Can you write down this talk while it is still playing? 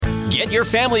Get your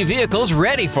family vehicles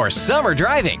ready for summer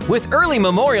driving with early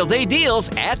Memorial Day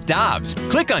deals at Dobbs.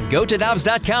 Click on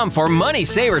gotodobbs.com for money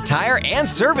saver tire and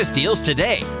service deals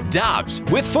today. Dobbs,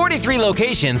 with 43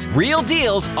 locations, real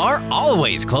deals are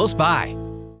always close by.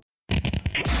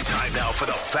 Time now for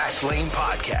the Fast Lane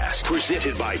Podcast,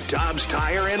 presented by Dobbs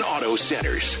Tire and Auto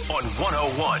Centers on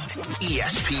 101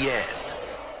 ESPN.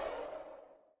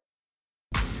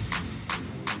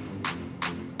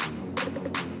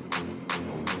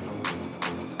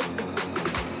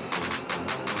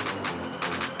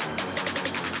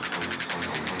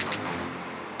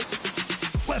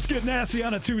 Let's get nasty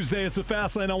on a Tuesday. It's the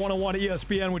Fast Lane on 101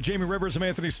 ESPN with Jamie Rivers and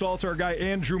Anthony Stalter. Our guy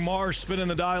Andrew Marsh spinning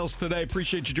the dials today.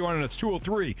 Appreciate you joining us.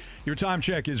 2:03. Your time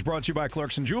check is brought to you by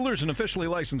Clarkson Jewelers, an officially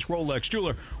licensed Rolex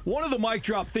jeweler. One of the mic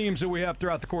drop themes that we have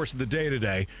throughout the course of the day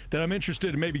today that I'm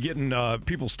interested in maybe getting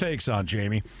people's takes on,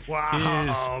 Jamie.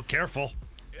 Wow, careful.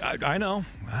 I know.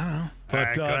 But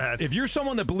right, go ahead. If you're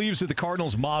someone that believes that the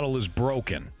Cardinals model is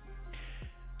broken,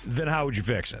 then how would you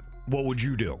fix it? What would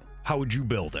you do? How would you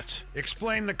build it?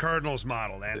 Explain the Cardinals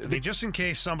model, Anthony, just in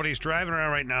case somebody's driving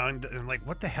around right now and like,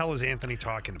 what the hell is Anthony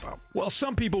talking about? Well,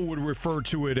 some people would refer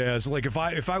to it as, like, if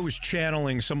I was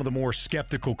channeling some of the more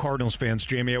skeptical Cardinals fans,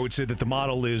 Jamie, I would say that the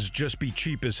model is just be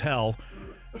cheap as hell,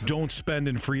 don't spend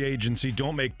in free agency,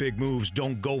 don't make big moves,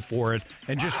 don't go for it,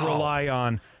 and just rely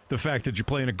on the fact that you're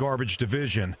playing a garbage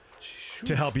division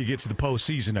to help you get to the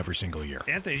postseason every single year.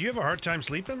 Anthony, did you have a hard time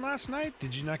sleeping last night?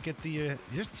 Did you not get the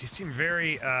you seem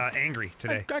very angry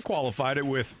today. I qualified it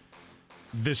with,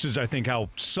 this is, I think, how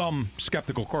some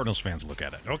skeptical Cardinals fans look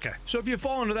at it. Okay. So if you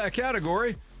fall into that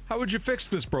category, how would you fix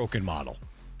this broken model?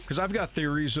 Because I've got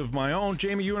theories of my own.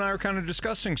 Jamie, you and I were kind of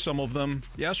discussing some of them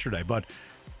yesterday, but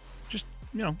just,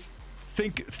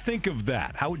 think of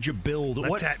that. How would you build?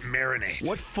 Let that marinate.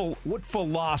 What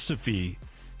philosophy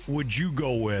would you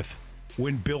go with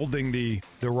when building the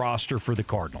roster for the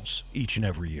Cardinals each and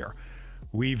every year?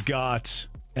 We've got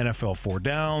NFL 4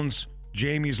 Downs.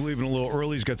 Jamie's leaving a little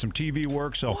early. He's got some TV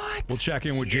work, so we'll check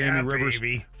in with Jamie Rivers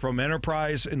from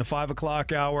Enterprise in the 5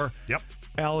 o'clock hour. Yep.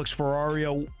 Alex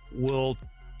Ferrario will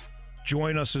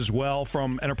join us as well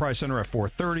from Enterprise Center at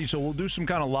 4:30, so we'll do some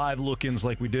kind of live look-ins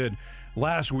like we did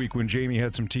last week when Jamie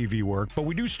had some TV work. But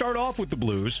we do start off with the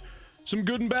Blues. Some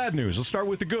good and bad news. Let's start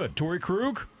with the good. Torrey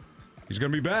Krug, he's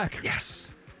going to be back. Yes.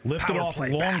 Lifted off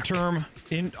long-term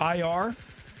in IR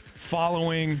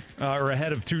following or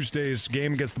ahead of Tuesday's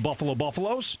game against the Buffalo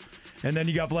Buffaloes. And then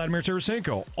you got Vladimir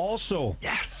Tarasenko, also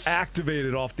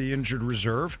activated off the injured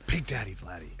reserve. Big Daddy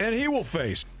Vladdy. And he will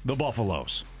face the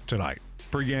Buffaloes tonight.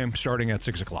 Pre-game starting at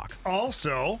 6 o'clock.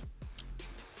 Also,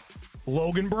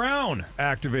 Logan Brown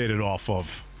activated off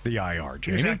of the IR.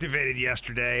 Jamie? He was activated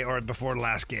yesterday or before the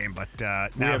last game, but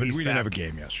now we didn't have a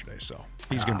game yesterday, so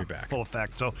he's going to be back. Full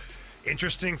effect. So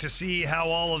interesting to see how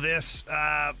all of this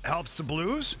helps the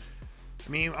Blues. I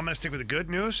mean, I'm going to stick with the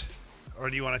good news, or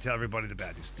do you want to tell everybody the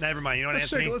bad news? Never mind. You know what,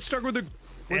 Anthony? Let's start with the...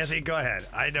 Anthony, go ahead.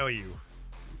 I know you.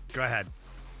 Go ahead.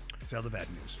 Tell the bad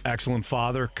news. Excellent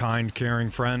father, kind,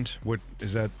 caring friend.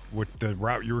 Is that what the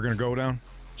route you were going to go down?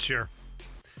 Sure.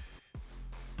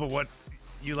 But what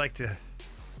you like to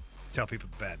tell people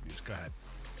the bad news. Go ahead.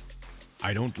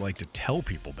 I don't like to tell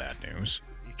people bad news.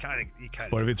 You kind of.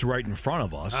 But if it's right in front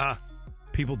of us,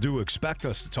 people do expect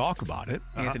us to talk about it.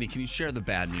 Anthony, can you share the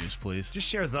bad news, please? Just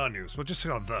share the news. We'll just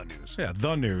call it the news. Yeah,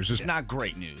 the news. It's not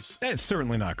great news. It's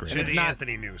certainly not great. And it's not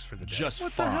Anthony news for the day. Just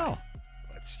what fine. the hell?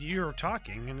 It's you're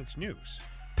talking, and it's news.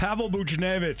 Pavel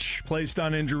Buchnevich placed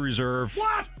on injury reserve.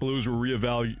 What? Blues will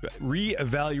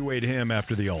reevaluate him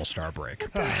after the All-Star break.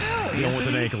 What the hell? Dealing with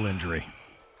an ankle injury.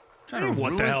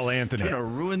 What the hell, Anthony? You're going to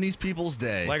ruin these people's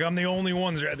day. Like I'm the only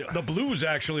one. The Blues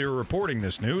actually are reporting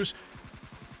this news.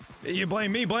 You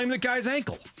blame me. Blame the guy's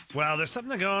ankle. Well, there's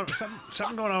something going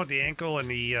on with the ankle, and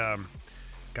he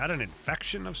got an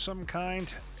infection of some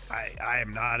kind. I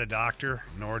am not a doctor,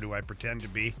 nor do I pretend to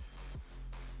be.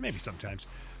 Maybe sometimes.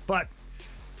 But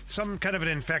some kind of an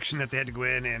infection that they had to go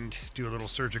in and do a little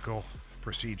surgical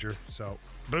procedure. So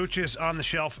Booch is on the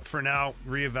shelf for now,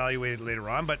 reevaluated later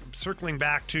on. But circling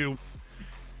back to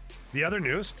the other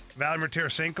news, Vladimir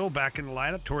Tarasenko back in the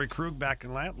lineup, Torrey Krug back in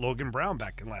the lineup, Logan Brown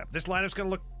back in the lineup. This lineup's going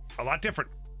to look a lot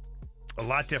different. A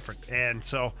lot different. And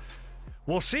so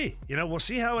we'll see. We'll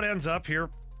see how it ends up here.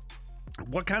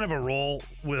 What kind of a role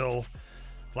will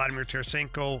Vladimir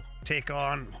Tarasenko take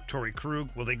on? Torrey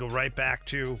Krug, will they go right back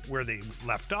to where they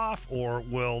left off, or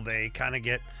will they kind of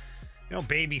get,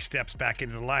 baby steps back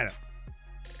into the lineup?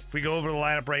 If we go over the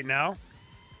lineup right now,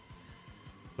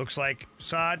 looks like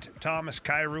Saad, Thomas,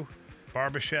 Kyrou,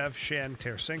 Barbashev, Shen,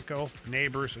 Tarasenko,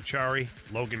 Neighbors, Achari,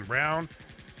 Logan Brown,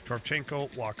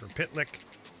 Torchenko, Walker, Pitlick,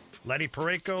 Letty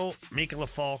Parayko, Mika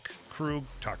LaFalk, Krug,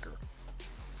 Tucker.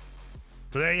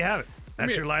 So there you have it.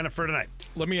 That's your lineup for tonight.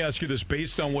 Let me ask you this,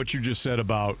 based on what you just said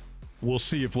about, we'll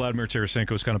see if Vladimir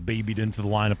Tarasenko is kind of babied into the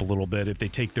lineup a little bit, if they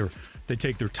take their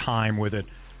time with it.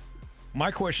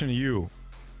 My question to you,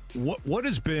 what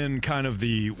has been kind of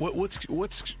the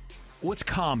what's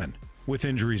common with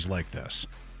injuries like this?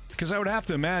 Because I would have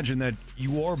to imagine that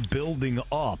you are building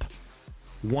up.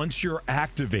 Once you're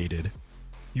activated,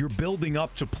 you're building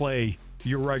up to play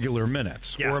your regular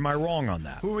minutes. Yeah. Or am I wrong on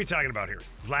that? Who are we talking about here?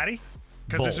 Vladdy?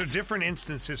 Because there's different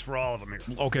instances for all of them here.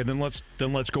 Okay, then let's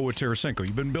go with Tarasenko.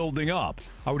 You've been building up.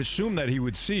 I would assume that he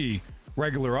would see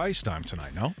regular ice time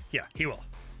tonight, no? Yeah, he will.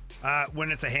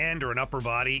 When it's a hand or an upper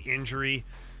body injury,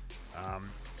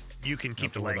 you can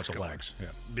keep the legs going. Yeah.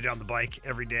 Be on the bike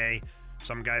every day.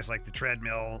 Some guys like the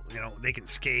treadmill, they can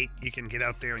skate. You can get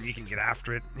out there and you can get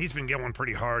after it. He's been going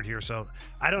pretty hard here, so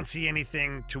I don't see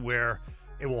anything to where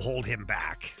it will hold him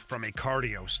back from a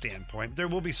cardio standpoint. There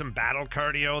will be some battle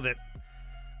cardio that,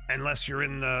 unless you're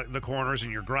in the corners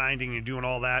and you're grinding and doing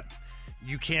all that,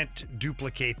 you can't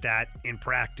duplicate that in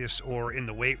practice or in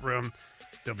the weight room.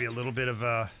 There'll be a little bit of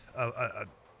a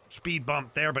speed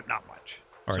bump there, but not much.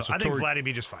 All right, so I think Vladdy will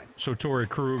be just fine. So Torrey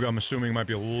Krug, I'm assuming, might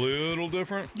be a little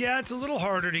different? Yeah, it's a little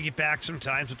harder to get back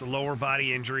sometimes with the lower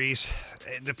body injuries,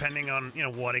 depending on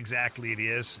what exactly it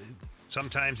is.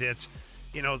 Sometimes it's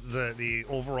the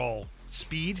overall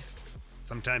speed.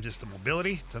 Sometimes it's the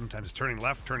mobility. Sometimes it's turning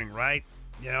left, turning right.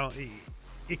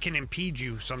 It can impede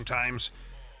you sometimes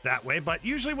that way. But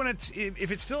usually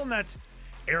if it's still in that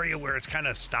area where it's kind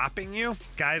of stopping you,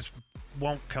 guys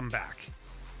won't come back.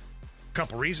 A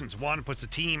couple reasons. One, it puts the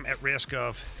team at risk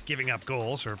of giving up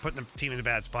goals or putting the team in a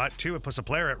bad spot. Two, it puts a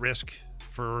player at risk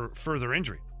for further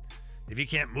injury. If you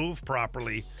can't move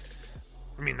properly,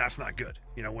 that's not good.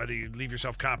 Whether you leave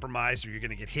yourself compromised or you're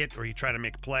going to get hit or you try to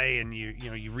make a play and you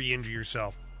re-injure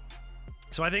yourself.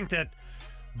 So I think that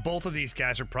both of these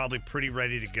guys are probably pretty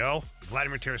ready to go.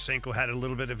 Vladimir Tarasenko had a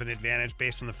little bit of an advantage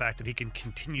based on the fact that he can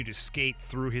continue to skate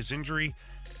through his injury.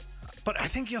 But I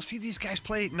think you'll see these guys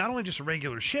play not only just a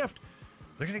regular shift,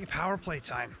 they're going to get power play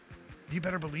time. You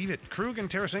better believe it. Krug and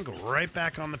Tarasenko right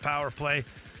back on the power play.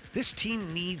 This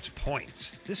team needs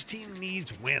points. This team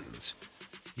needs wins.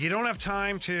 You don't have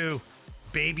time to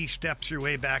baby steps your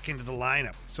way back into the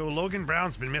lineup. So Logan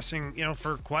Brown's been missing,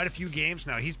 for quite a few games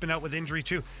now. He's been out with injury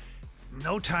too.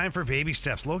 No time for baby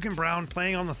steps. Logan Brown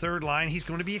playing on the third line. He's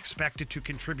going to be expected to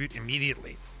contribute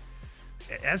immediately,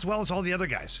 as well as all the other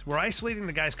guys. We're isolating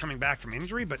the guys coming back from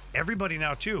injury, but everybody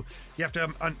now too. You have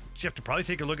to probably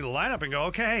take a look at the lineup and go,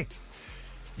 okay,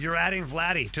 you're adding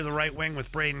Vladdy to the right wing with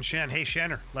Braden Shen. Hey,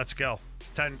 Shenner, let's go.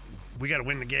 We got to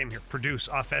win the game here. Produce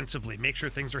offensively. Make sure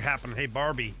things are happening. Hey,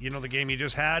 Barbie, the game you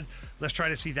just had? Let's try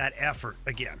to see that effort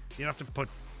again. You don't have to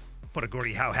put a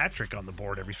Gordie Howe hat trick on the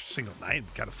board every single night.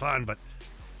 Kind of fun, but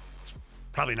it's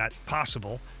probably not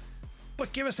possible.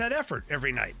 But give us that effort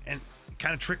every night, and it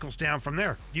kind of trickles down from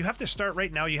there. You have to start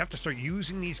right now. You have to start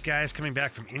using these guys coming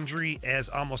back from injury as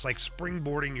almost like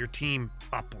springboarding your team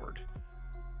upward.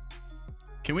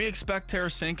 Can we expect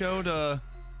Tarasenko to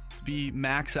be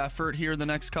max effort here the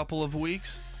next couple of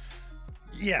weeks?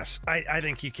 Yes, I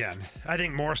think you can. I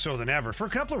think more so than ever for a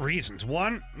couple of reasons.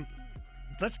 One,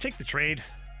 let's take the trade,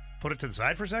 put it to the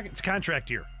side for a second. It's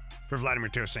contract year for Vladimir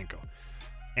Tarasenko.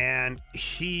 And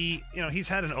he's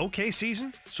had an okay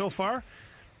season so far.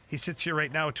 He sits here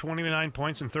right now at 29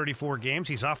 points in 34 games.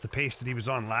 He's off the pace that he was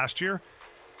on last year.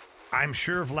 I'm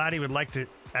sure Vladdy would like to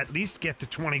at least get to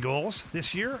 20 goals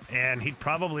this year, and he'd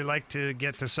probably like to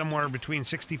get to somewhere between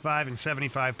 65 and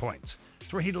 75 points.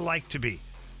 That's where he'd like to be,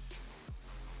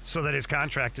 so that his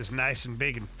contract is nice and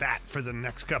big and fat for the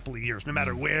next couple of years, no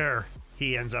matter where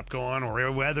he ends up going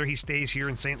or whether he stays here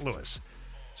in St. Louis.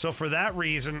 So for that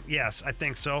reason, yes, I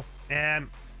think so. And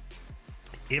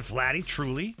if Vladdy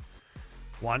truly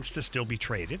wants to still be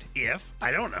traded,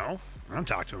 I don't know, I don't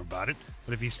talk to him about it,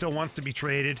 but if he still wants to be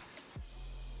traded,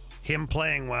 him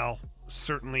playing well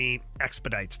certainly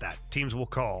expedites that. Teams will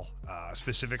call,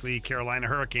 specifically Carolina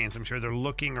Hurricanes. I'm sure they're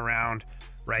looking around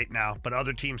right now, but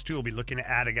other teams too will be looking to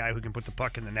add a guy who can put the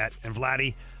puck in the net. And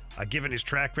Vladdy, given his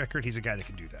track record, he's a guy that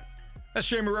can do that. That's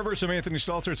Jamie Rivers. I'm Anthony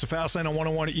Stalter. It's the Fast Lane on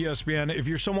 101 at ESPN. If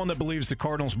you're someone that believes the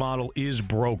Cardinals model is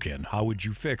broken, how would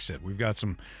you fix it? We've got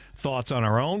some thoughts on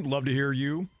our own. Love to hear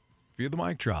you via the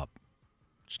mic drop.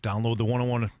 Just download the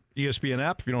 101 ESPN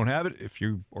app if you don't have it. If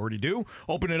you already do,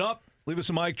 open it up, leave us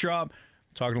a mic drop.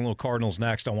 Talking a little Cardinals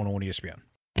next on 101 ESPN.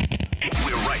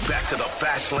 We're right back to the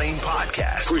Fast Lane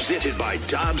Podcast, presented by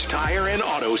Dobbs Tire and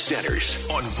Auto Centers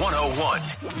on 101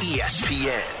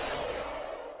 ESPN.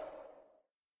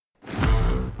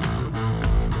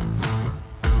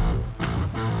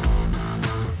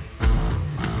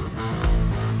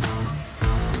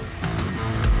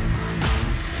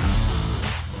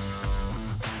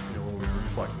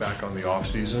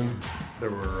 offseason.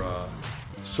 There were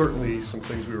certainly some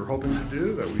things we were hoping to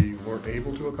do that we weren't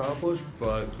able to accomplish,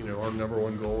 but our number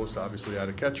one goal was to obviously add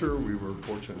a catcher. We were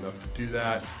fortunate enough to do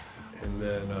that, and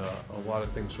then a lot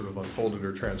of things sort of unfolded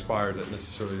or transpired that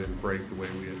necessarily didn't break the way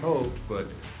we had hoped, but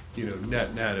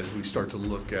net as we start to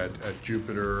look at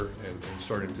Jupiter and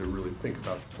starting to really think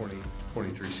about the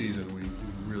 2023 season, we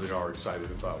really are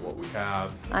excited about what we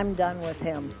have. I'm done with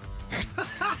him.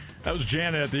 That was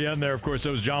Janet at the end there. Of course,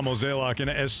 that was John Mozeliak. And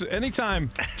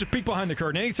anytime, just peek behind the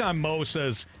curtain, anytime Mo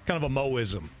says kind of a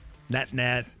Moism,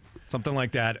 net, something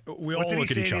like that, we all look at each other. What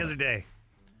did he say the other day?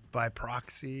 By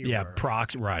proxy? Yeah,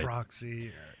 right.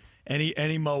 Proxy.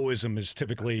 Any Moism is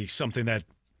typically something that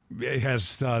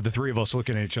has the three of us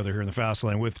looking at each other here in the Fast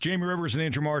Lane. With Jamie Rivers and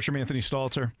Andrew Marsh, I'm Anthony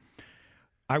Stalter.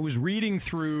 I was reading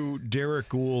through Derek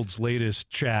Gould's latest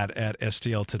chat at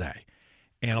STL today.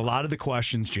 And a lot of the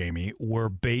questions, Jamie, were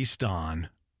based on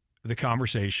the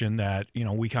conversation that,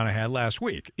 we kind of had last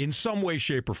week in some way,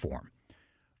 shape, or form.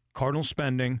 Cardinal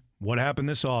spending, what happened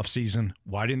this offseason,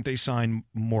 why didn't they sign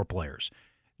more players?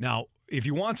 Now, if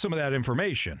you want some of that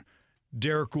information,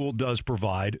 Derek Gould does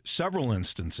provide several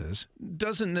instances,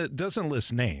 doesn't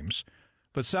list names,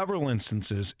 but several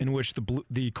instances in which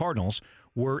the Cardinals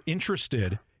were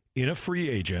interested in a free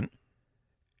agent,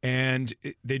 and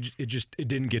it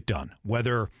didn't get done.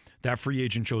 Whether that free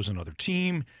agent chose another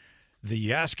team,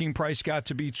 the asking price got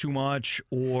to be too much,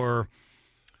 or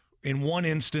in one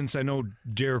instance, I know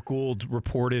Derek Gould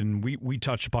reported, and we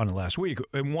touched upon it last week.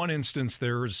 In one instance,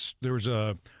 there was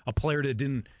a player that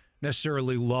didn't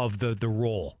necessarily love the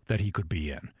role that he could be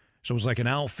in. So it was like an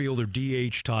outfielder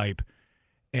DH type,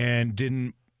 and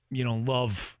didn't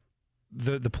love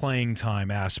the playing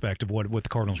time aspect of what the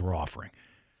Cardinals were offering.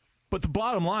 But the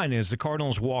bottom line is the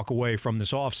Cardinals walk away from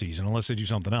this offseason, unless they do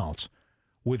something else,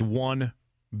 with one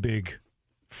big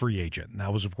free agent. And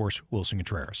that was, of course, Wilson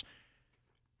Contreras.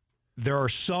 There are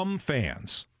some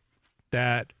fans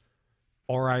that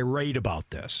are irate about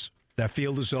this, that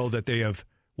feel as though that they have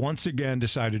once again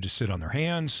decided to sit on their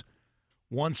hands.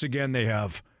 Once again, they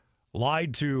have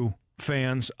lied to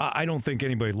fans. I don't think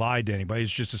anybody lied to anybody.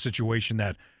 It's just a situation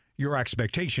that your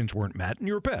expectations weren't met, and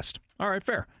you were pissed. All right,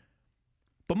 fair.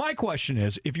 But my question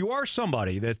is, if you are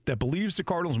somebody that believes the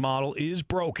Cardinals model is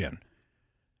broken,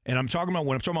 and when I'm talking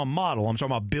about model, I'm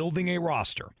talking about building a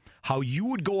roster, how you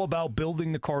would go about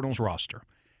building the Cardinals roster.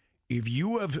 If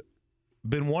you have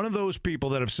been one of those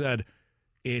people that have said,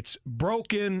 it's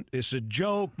broken, it's a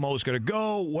joke, Mo's going to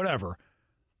go, whatever,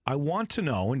 I want to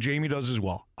know, and Jamie does as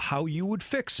well, how you would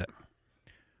fix it.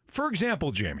 For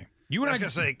example, Jamie, you and I was going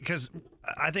to say, because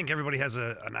I think everybody has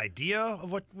an idea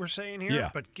of what we're saying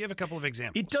here, but give a couple of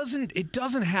examples. It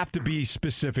doesn't have to be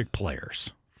specific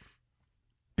players.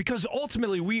 Because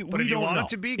ultimately, we don't know. If you want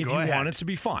it to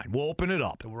be, fine. We'll open it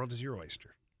up. The world is your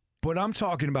oyster. But I'm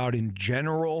talking about in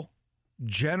general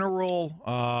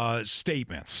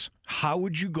statements. How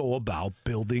would you go about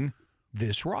building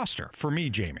this roster? For me,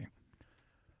 Jamie,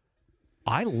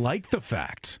 I like the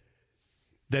fact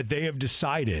that they have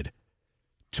decided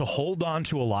to hold on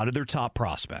to a lot of their top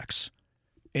prospects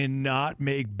and not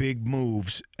make big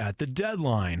moves at the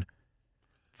deadline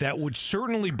that would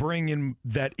certainly bring in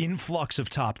that influx of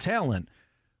top talent,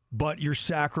 but you're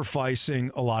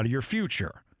sacrificing a lot of your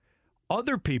future.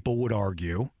 Other people would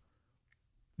argue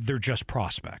they're just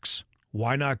prospects.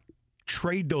 Why not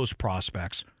trade those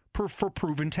prospects for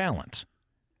proven talent?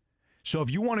 So if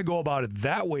you want to go about it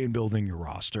that way in building your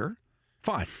roster,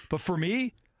 fine. But for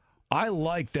me, I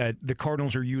like that the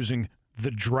Cardinals are using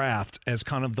the draft as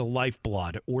kind of the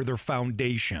lifeblood or their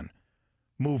foundation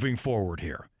moving forward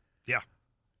here. Yeah.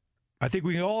 I think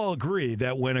we can all agree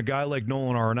that when a guy like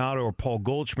Nolan Arenado or Paul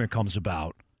Goldschmidt comes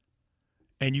about,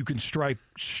 and you can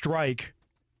strike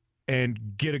and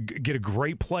get a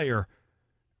great player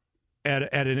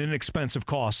at an inexpensive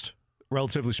cost,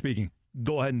 relatively speaking,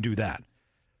 go ahead and do that.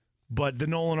 But the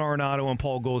Nolan Arenado and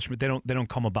Paul Goldschmidt, they don't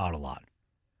come about a lot.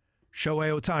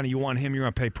 Shohei Ohtani, you want him, you're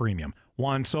going to pay premium.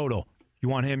 Juan Soto, you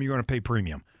want him, you're going to pay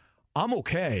premium. I'm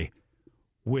okay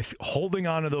with holding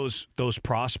on to those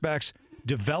prospects,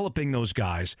 developing those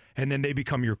guys, and then they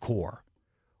become your core.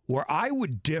 Where I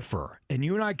would differ, and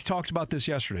you and I talked about this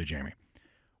yesterday, Jamie,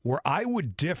 where I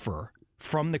would differ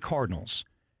from the Cardinals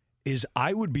is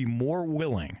I would be more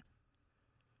willing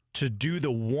to do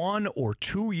the 1 or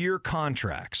 2 year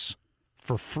contracts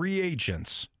for free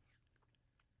agents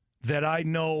that I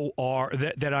know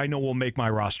that I know will make my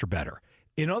roster better.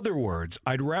 In other words,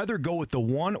 I'd rather go with the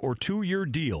 1 or 2 year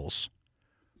deals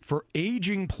for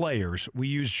aging players. We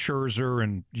used Scherzer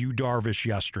and Yu Darvish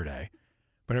yesterday,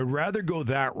 but I'd rather go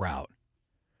that route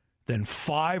than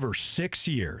 5 or 6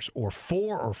 years or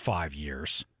 4 or 5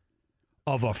 years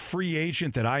of a free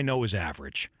agent that I know is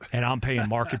average, and I'm paying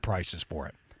market prices for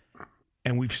it.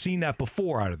 And we've seen that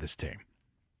before out of this team.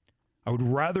 I would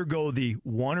rather go the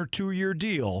 1 or 2 year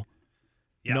deal,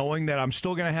 knowing that I'm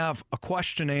still going to have a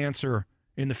question to answer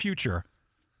in the future.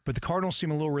 But the Cardinals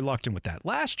seem a little reluctant with that.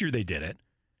 Last year they did it.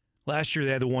 Last year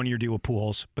they had the 1 year deal with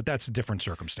Pujols, but that's a different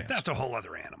circumstance. That's a whole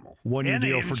other animal. 1 year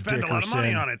deal for Dickerson. Spend a lot of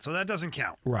money on it, so that doesn't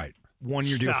count. Right. 1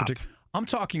 year deal for Dickerson. I'm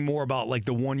talking more about like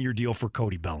the 1 year deal for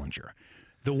Cody Bellinger,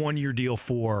 the 1 year deal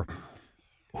for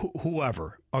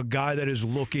whoever, a guy that is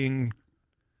looking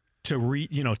to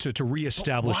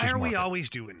reestablish his market. Why are we always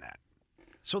doing that?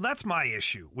 So that's my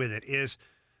issue with it is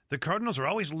the Cardinals are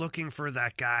always looking for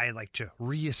that guy like to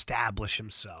reestablish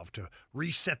himself, to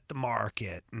reset the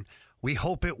market, and we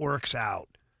hope it works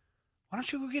out. Why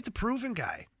don't you go get the proven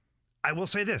guy? I will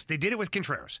say this. They did it with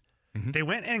Contreras. Mm-hmm. They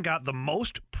went and got the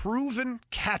most proven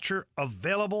catcher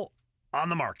available on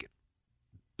the market.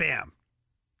 Bam.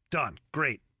 Done.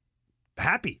 Great.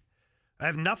 Happy. I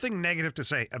have nothing negative to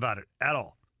say about it at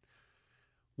all.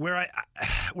 Where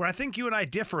I think you and I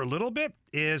differ a little bit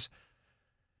is,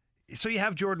 so you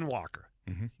have Jordan Walker.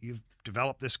 Mm-hmm. You've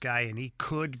developed this guy, and he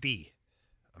could be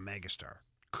a megastar.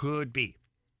 Could be.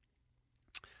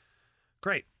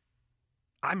 Great.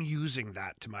 I'm using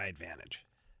that to my advantage.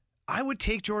 I would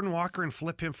take Jordan Walker and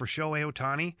flip him for Shohei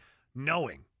Ohtani,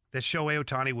 knowing that Shohei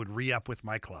Ohtani would re-up with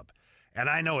my club. And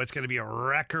I know it's going to be a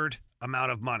record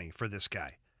amount of money for this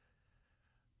guy.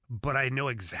 But I know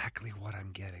exactly what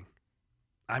I'm getting.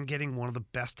 I'm getting one of the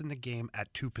best in the game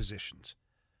at 2 positions,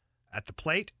 at the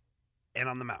plate and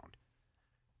on the mound.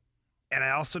 And I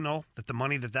also know that the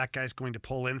money that guy's going to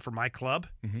pull in for my club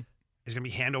is going to be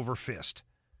hand over fist.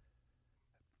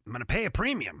 I'm going to pay a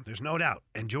premium, there's no doubt.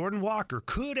 And Jordan Walker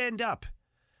could end up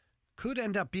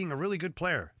being a really good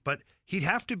player, but he'd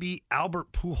have to be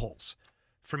Albert Pujols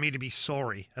for me to be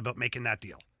sorry about making that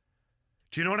deal.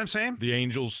 Do you know what I'm saying? The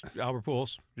Angels, Albert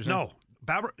Pujols? No,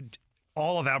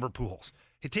 all of Albert Pujols.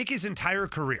 He'd take his entire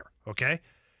career, okay?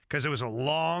 Because it was a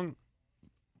long,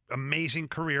 amazing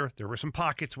career. There were some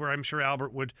pockets where I'm sure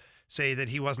Albert would say that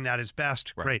he wasn't at his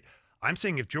best. Right. Great. I'm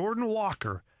saying if Jordan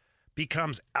Walker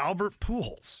becomes Albert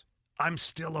Pujols, I'm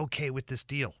still okay with this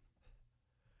deal.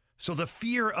 So the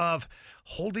fear of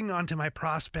holding on to my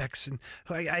prospects and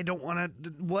I don't want to,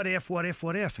 what if?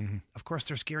 Mm-hmm. Of course,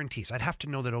 there's guarantees. I'd have to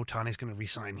know that Ohtani's going to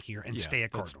resign here and stay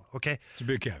at Cardinal, okay? It's a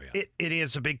big caveat. It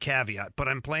is a big caveat, but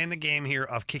I'm playing the game here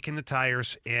of kicking the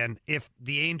tires, and if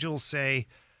the Angels say,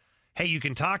 hey, you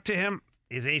can talk to him,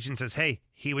 his agent says, hey,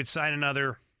 he would sign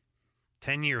another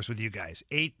 10 years with you guys,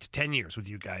 8 to 10 years with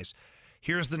you guys.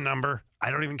 Here's the number.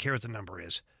 I don't even care what the number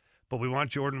is. But we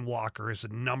want Jordan Walker as the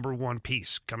number 1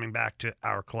 piece coming back to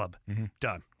our club. Mm-hmm.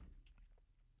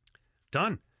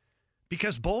 Done.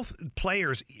 Because both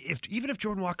players, even if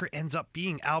Jordan Walker ends up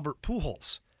being Albert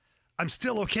Pujols, I'm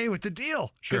still okay with the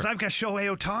deal because I've got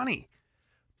Shohei Ohtani.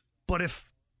 But if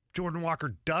Jordan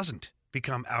Walker doesn't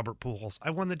become Albert Pujols,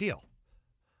 I won the deal.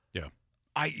 Yeah.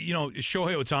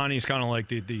 Shohei Ohtani is kind of like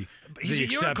the exception.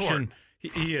 Unicorn.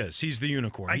 He is. He's the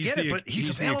unicorn. I get it, but he's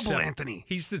available, Anthony.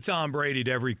 He's the Tom Brady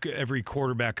to every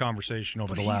quarterback conversation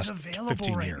over the last 15 years. He's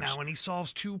available right now, and he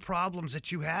solves 2 problems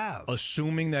that you have.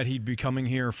 Assuming that he'd be coming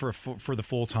here for the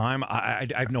full time, I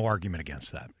have no argument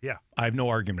against that. Yeah. I have no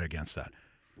argument against that.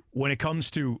 When it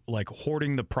comes to like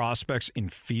hoarding the prospects in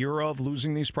fear of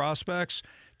losing these prospects,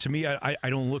 to me, I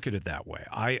don't look at it that way.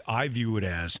 I view it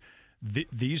as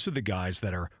these are the guys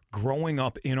that are growing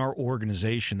up in our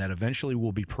organization that eventually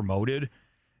will be promoted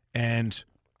and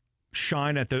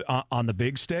shine on the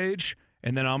big stage.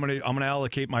 And then I'm gonna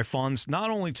allocate my funds not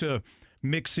only to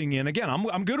mixing in. Again,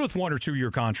 I'm good with 1 or 2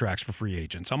 year contracts for free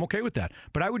agents. I'm okay with that.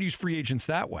 But I would use free agents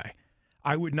that way.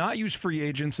 I would not use free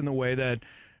agents in the way that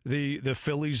the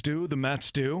Phillies do, the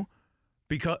Mets do,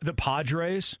 because the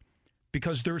Padres,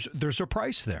 because there's a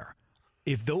price there.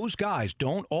 If those guys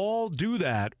don't all do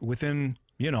that within,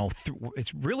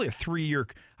 it's really a 3 year.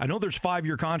 I know there's 5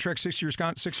 year contracts, 6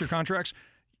 year contracts.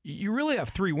 You really have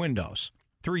 3 windows,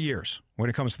 3 years when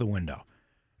it comes to the window.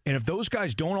 And if those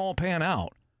guys don't all pan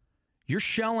out, you're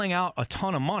shelling out a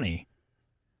ton of money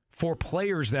for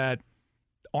players that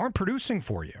aren't producing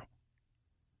for you.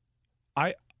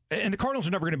 And the Cardinals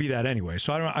are never going to be that anyway.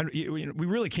 So we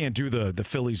really can't do the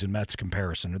Phillies and Mets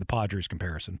comparison or the Padres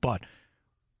comparison. But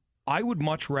I would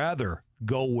much rather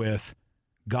go with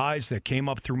guys that came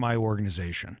up through my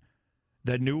organization,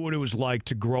 that knew what it was like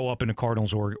to grow up in a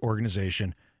Cardinals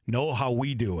organization, know how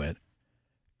we do it,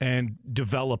 and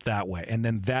develop that way. And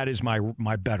then that is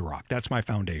my bedrock. That's my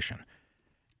foundation.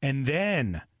 And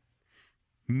then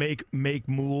make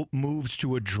moves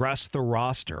to address the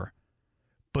roster,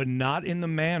 but not in the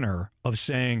manner of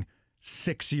saying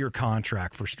 6-year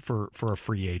contract for a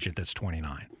free agent that's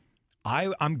 29.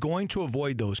 I'm going to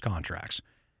avoid those contracts.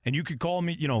 And you could call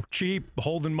me, cheap,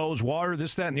 holding Mo's water,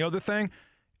 this, that, and the other thing.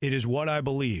 It is what I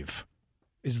believe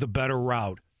is the better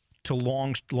route to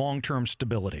long-term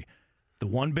stability. The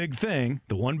one big thing,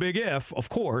 the one big if, of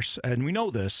course, and we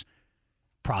know this,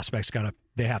 prospects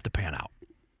they have to pan out.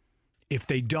 If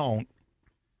they don't,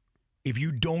 if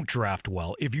you don't draft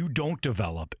well, if you don't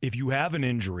develop, if you have an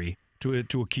injury to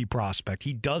a key prospect,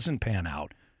 he doesn't pan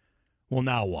out, well,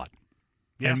 now what?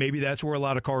 Yeah. And maybe that's where a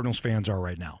lot of Cardinals fans are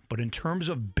right now. But in terms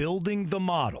of building the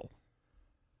model,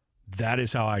 that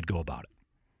is how I'd go about it.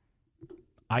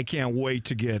 I can't wait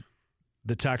to get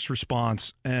the text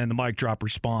response and the mic drop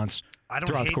response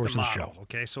throughout the course of the show.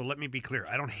 Okay, so let me be clear.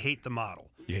 I don't hate the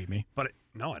model. You hate me?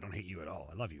 No, I don't hate you at all.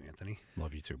 I love you, Anthony.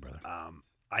 Love you too, brother.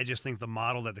 I just think the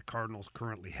model that the Cardinals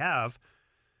currently have,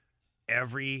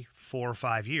 every 4 or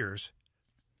 5 years,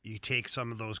 you take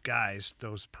some of those guys,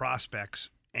 those prospects,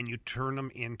 and you turn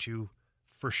them into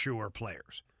for sure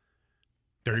players.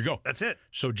 There you go. That's it.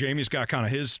 So Jamie's got kind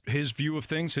of his view of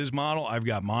things, his model. I've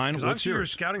got mine. What's yours? Your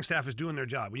scouting staff is doing their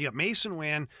job. When you got Mason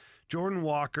Wan, Jordan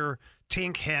Walker,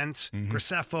 Tink Hentz,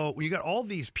 Graceffo, when you got all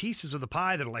these pieces of the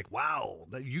pie that are like, wow,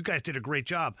 you guys did a great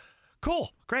job.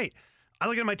 Cool, great. I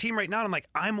look at my team right now, and I'm like,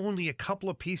 I'm only a couple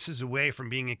of pieces away from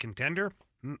being a contender.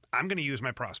 I'm going to use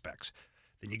my prospects.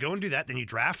 Then you go and do that. Then you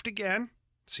draft again.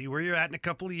 See where you're at in a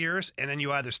couple of years, and then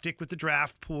you either stick with the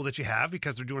draft pool that you have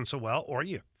because they're doing so well, or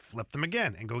you flip them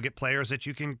again and go get players that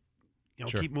you can,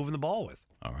 keep moving the ball with.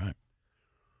 All right.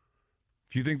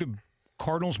 If you think the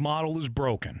Cardinals model is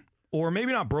broken, or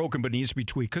maybe not broken but needs to be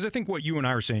tweaked, because I think what you and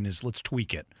I are saying is let's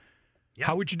tweak it. Yeah.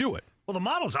 How would you do it? Well, the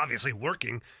model's obviously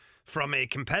working from a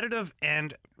competitive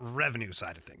and revenue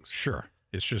side of things. Sure.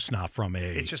 It's just not from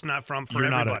for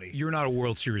everybody. You're not a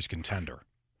World Series contender.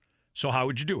 So how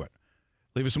would you do it?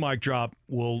 Leave us a mic drop.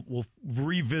 We'll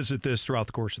revisit this throughout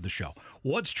the course of the show.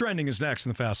 What's trending is next in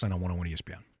the Fast Lane on 101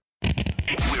 ESPN.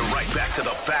 We're right back to the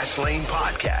Fast Lane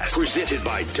Podcast, presented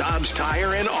by Dobbs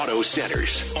Tire and Auto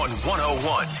Centers on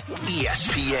 101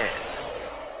 ESPN.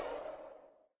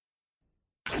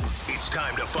 It's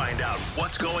time to find out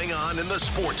what's going on in the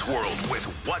sports world with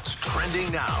What's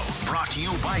Trending Now. Brought to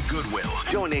you by Goodwill.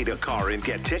 Donate a car and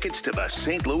get tickets to the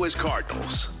St. Louis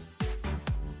Cardinals.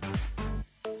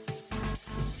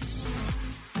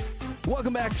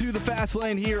 Welcome back to the Fast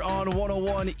Lane here on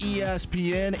 101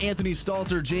 ESPN. Anthony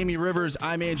Stalter, Jamie Rivers,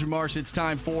 I'm Andrew Marsh. It's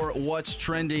time for What's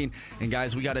Trending. And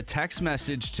guys, we got a text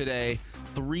message today.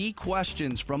 3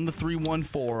 questions from the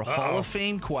 314 Hall of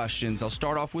Fame questions. I'll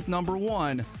start off with number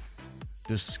 1.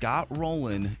 Does Scott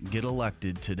Rolen get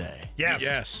elected today?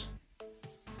 Yes.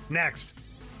 Next.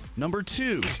 Number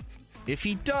 2. If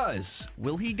he does,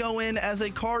 will he go in as a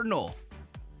Cardinal?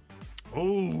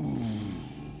 Ooh.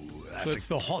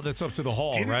 That's up to the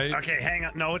Hall, right? Okay, hang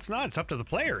on. No, it's not. It's up to the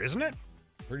player, isn't it?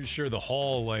 Pretty sure the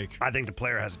Hall, I think the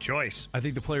player has a choice. I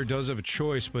think the player does have a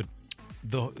choice, but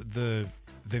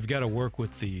they've got to work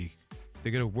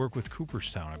with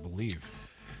Cooperstown, I believe.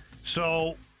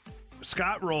 So,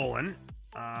 Scott Rolen,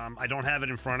 I don't have it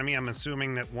in front of me. I'm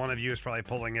assuming that one of you is probably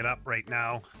pulling it up right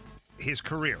now. His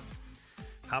career.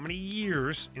 How many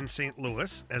years in St.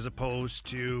 Louis as opposed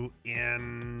to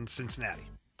in Cincinnati?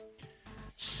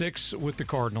 6 with the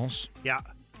Cardinals. Yeah.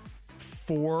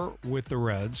 4 with the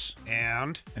Reds.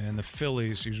 And the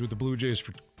Phillies. He was with the Blue Jays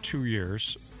for 2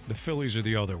 years. The Phillies are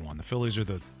the other one. The Phillies are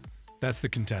that's the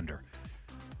contender.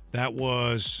 That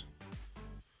was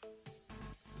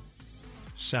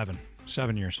 7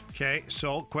 years. Okay,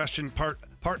 so question part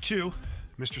 2,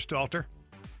 Mr. Stalter.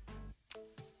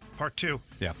 Part 2.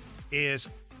 Yeah. Is,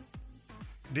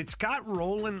 did Scott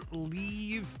Rolen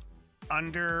leave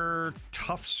under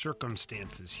tough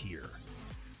circumstances here?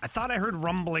 I thought I heard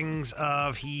rumblings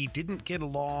of he didn't get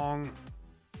along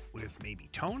with maybe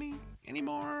Tony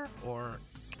anymore, or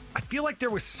I feel like there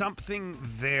was something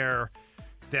there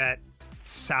that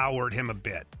soured him a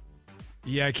bit.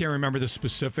 Yeah, I can't remember the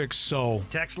specifics, so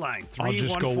text line 314-399. I'll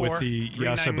just go with the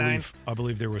yes. I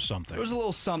believe there was something. There was a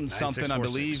little something, I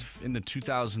believe, in the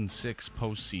 2006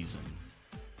 postseason.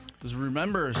 Because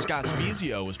remember, Scott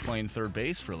Spiezio was playing third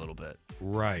base for a little bit.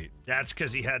 Right. That's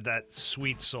because he had that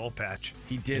sweet soul patch.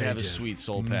 He did have a sweet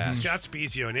soul patch. Scott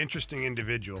Spiezio, an interesting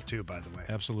individual, too, by the way.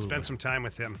 Absolutely. Spent some time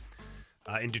with him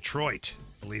in Detroit,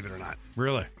 believe it or not.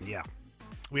 Really? Yeah.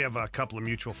 We have a couple of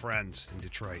mutual friends in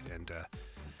Detroit, and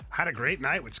had a great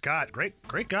night with Scott.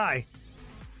 Great guy.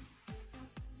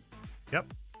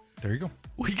 Yep. There you go.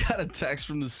 We got a text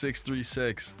from the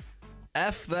 636.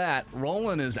 F that.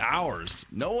 Rolen is ours.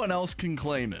 No one else can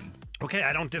claim him. Okay,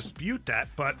 I don't dispute that,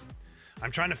 but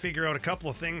I'm trying to figure out a couple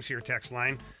of things here, text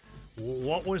line.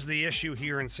 What was the issue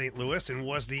here in St. Louis, and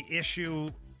was the issue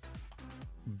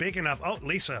big enough? Oh,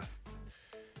 Lisa.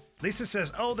 Lisa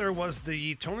says, there was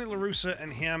the Tony La Russa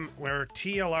and him where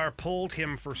TLR pulled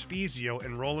him for Spezio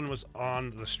and Rolen was on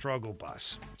the struggle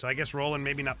bus. So I guess Rolen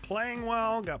maybe not playing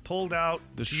well, got pulled out.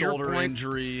 The shoulder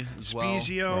injury as well.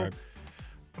 Spezio. Right.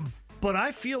 But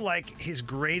I feel like his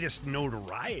greatest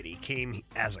notoriety came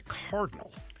as a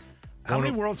Cardinal. How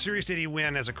many World Series did he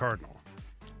win as a Cardinal?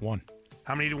 1.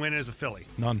 How many did he win as a Philly?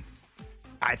 None.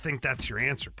 I think that's your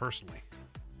answer, personally.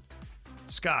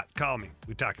 Scott, call me.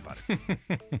 We talk about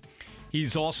it.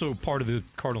 He's also part of the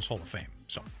Cardinals Hall of Fame.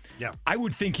 So yeah, I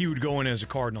would think he would go in as a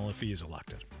Cardinal if he is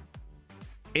elected.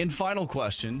 And final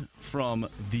question from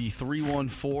the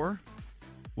 314.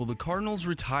 Will the Cardinals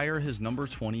retire his number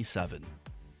 27?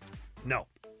 No.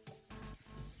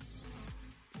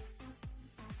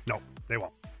 No, they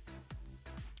won't.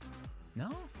 No?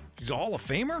 He's a Hall of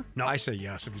Famer? No. I say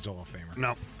yes if he's a Hall of Famer.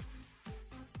 No.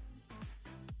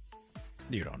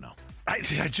 You don't know.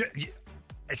 It's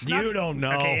You not, don't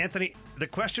know. Okay, Anthony. The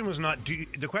question was not. Do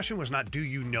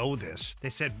you know this? They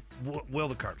said, will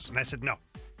the Cardinals? And I said no.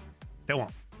 They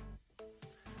won't.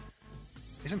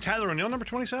 Isn't Tyler O'Neill number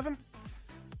 27?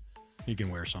 He can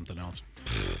wear something else.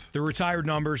 The retired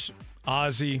numbers: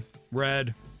 Ozzie,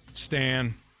 Red,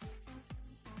 Stan,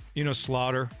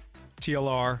 Slaughter,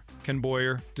 TLR, Ken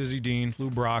Boyer, Dizzy Dean, Lou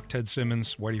Brock, Ted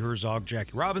Simmons, Whitey Herzog,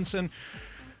 Jackie Robinson,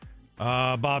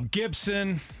 Bob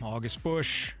Gibson, August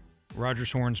Busch,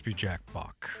 Rogers Hornsby, Jack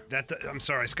Buck. I'm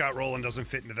sorry, Scott Rolen doesn't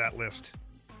fit into that list.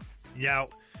 Yeah,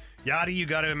 Yachty, you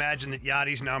got to imagine that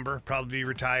Yachty's number probably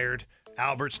retired.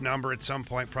 Albert's number at some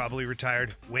point probably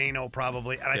retired. Wayno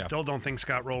probably. And I still don't think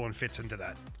Scott Rolen fits into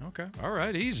that. Okay. All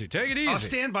right. Easy. Take it easy. I'll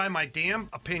stand by my damn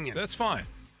opinion. That's fine.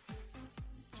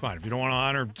 It's fine. If you don't want to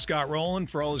honor Scott Rolen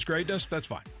for all his greatness, that's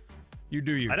fine. You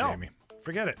do you, I don't. Jamie.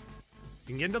 Forget it. You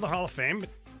can get into the Hall of Fame, but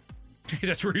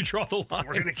that's where you draw the line.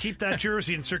 we're going to keep that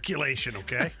jersey in circulation,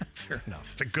 okay? Fair enough.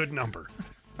 It's a good number.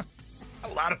 A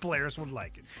lot of players would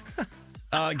like it.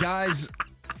 Guys,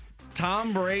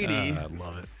 Tom Brady I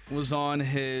love it. was on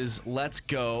his Let's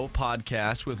Go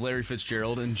podcast with Larry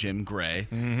Fitzgerald and Jim Gray.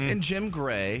 Mm-hmm. And Jim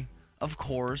Gray, of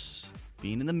course,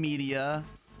 being in the media,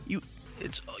 you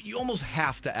almost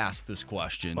have to ask this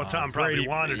question. Well, Tom probably Brady-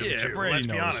 wanted him yeah, to. Brady Let's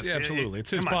be knows. honest. Yeah, absolutely.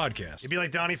 It's his come on. podcast. It'd be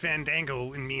like Donnie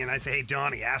Fandango and me, and I'd say, hey,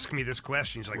 Donnie, ask me this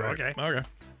question. He's like, okay. Okay.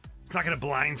 It's not going to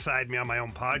blindside me on my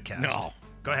own podcast. No.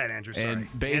 Go ahead, Andrew. Sorry. And Anthony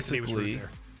was basically rude there.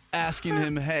 asking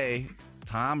him, hey,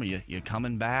 Tom, you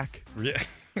coming back? Yeah.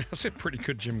 That's a pretty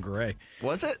good Jim Gray.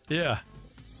 Was it? Yeah.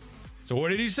 So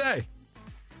what did he say?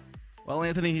 Well,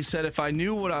 Anthony, he said, if I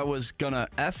knew what I was going to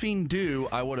effing do,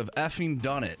 I would have effing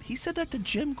done it. He said that to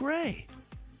Jim Gray.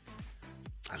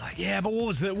 I like it. Yeah, but what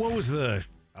was the?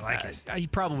 I like it. He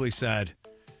probably said,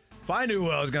 if I knew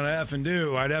what I was going to effing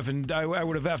do, I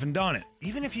would have effing done it.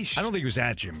 Even if he I don't think it was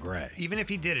at Jim Gray. Even if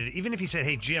he did it, even if he said,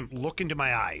 hey, Jim, look into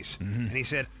my eyes, and he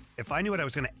said, if I knew what I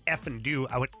was going to effing do,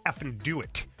 I would effing do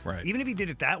it. Right. Even if he did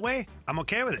it that way, I'm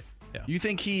okay with it. Yeah. You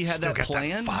think he had Still that got that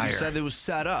plan? fire. You said it was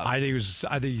set up. I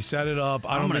think he set it up.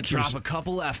 I'm going to think he was- drop a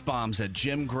couple F-bombs at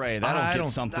Jim Gray. I That'll don't-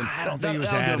 get something. I don't think it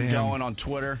was that'll at get him him. going on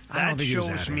Twitter. I don't That think he was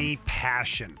shows at me him.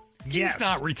 passion. Yes.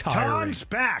 not retiring. Tom's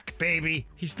back, baby.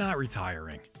 He's not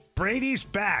retiring. Brady's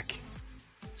back.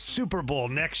 Super Bowl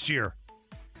next year.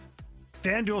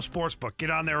 FanDuel Sportsbook. Get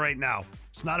on there right now.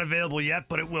 It's not available yet,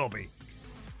 but it will be.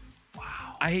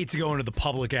 I hate to go into the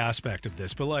public aspect of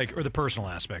this, but or the personal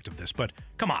aspect of this, but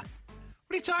come on.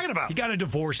 What are you talking about? He got a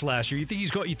divorce last year. You think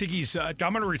he's I'm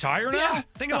going to retire now? Yeah.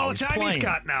 Think of No, all the time playing. he's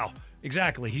got now.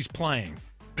 Exactly. He's playing.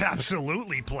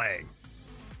 Absolutely playing.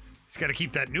 He's got to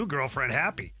keep that new girlfriend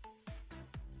happy.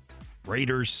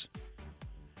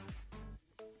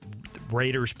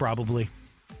 Raiders probably.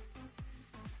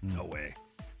 No way.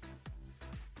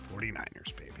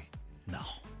 49ers, baby. No.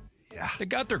 Yeah. They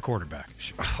got their quarterback.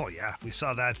 Oh, yeah. We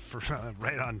saw that for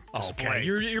right on display. Okay.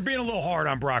 You're being a little hard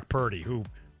on Brock Purdy, who,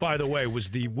 by the way, was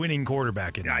the winning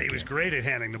quarterback in that Yeah, he game. was great at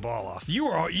handing the ball off.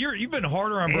 You've been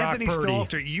harder on Anthony Brock Purdy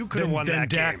Stalter, you could have won than that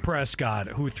Dak game. Prescott,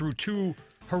 who threw 2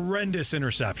 horrendous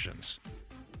interceptions.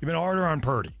 You've been harder on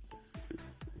Purdy.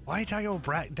 Why are you talking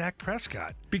about Dak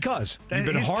Prescott? Because That- you've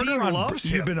been his harder team on. loves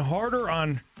You've him. been harder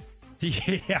on.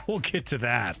 Yeah, we'll get to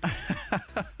that.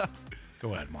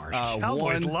 Go ahead, Marsh.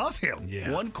 Cowboys love him. yeah.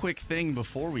 One quick thing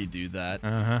before we do that.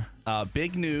 Uh-huh.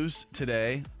 Big news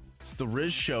today. It's the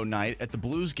Riz Show night at the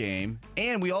Blues game,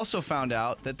 and we also found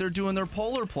out that they're doing their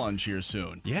polar plunge here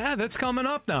soon. Yeah, that's coming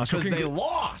up now. Because they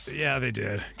lost. Yeah, they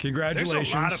did. Congratulations.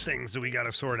 There's a lot of things that we got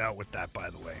to sort out with that,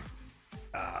 by the way.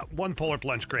 One polar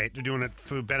plunge, great. They're doing it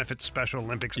for benefits Special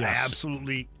Olympics. Yes.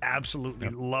 I absolutely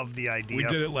love the idea. We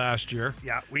did it last year.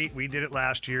 Yeah, we did it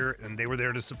last year, and they were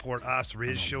there to support us.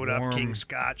 Riz showed up. King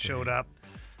Scott showed up.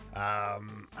 I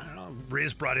don't know.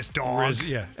 Riz brought his dog. Riz,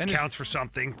 yeah. It counts for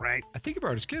something, right? I think he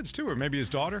brought his kids, too, or maybe his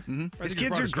daughter. Mm-hmm. His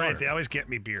kids are great. They always get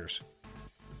me beers.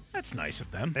 That's nice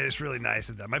of them. It is really nice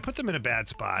of them. I put them in a bad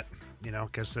spot,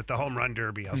 because at the home run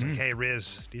derby, I was like, hey,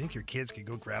 Riz, do you think your kids could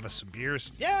go grab us some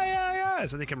beers? Yeah.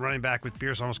 So they come running back with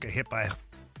beers, almost get hit by a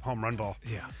home run ball.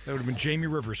 Yeah, that would have been Jamie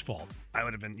Rivers' fault. I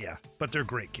would have been, yeah. But they're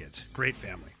great kids, great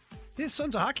family. His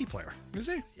son's a hockey player. Is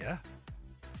he? Yeah.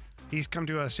 He's come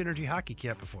to a Synergy hockey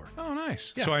camp before. Oh,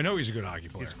 nice. Yeah. So I know he's a good hockey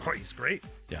player. He's great.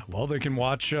 Yeah, well, they can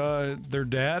watch their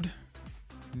dad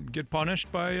get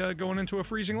punished by going into a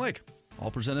freezing lake.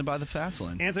 All presented by the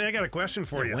Fastlane. Anthony, I got a question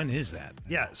for you. When is that?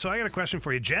 Yeah, so I got a question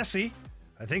for you. Jesse,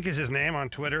 I think is his name on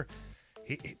Twitter.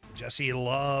 Jesse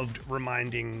loved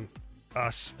reminding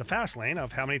us, the Fastlane,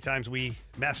 of how many times we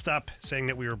messed up saying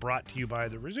that we were brought to you by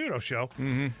the Rizzuto Show.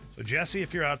 Mm-hmm. So, Jesse,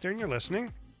 if you're out there and you're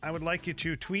listening, I would like you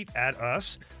to tweet at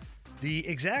us the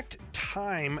exact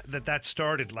time that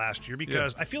started last year,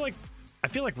 because I feel like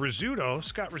Rizzuto,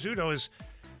 Scott Rizzuto, is.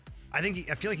 I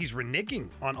feel like he's reneging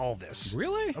on all this.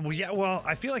 Really? Well, yeah. Well,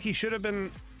 I feel like he should have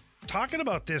been talking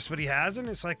about this, but he hasn't.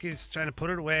 It's like he's trying to put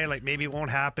it away, like maybe it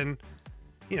won't happen.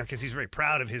 Because he's very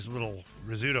proud of his little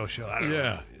Rizzuto show. I don't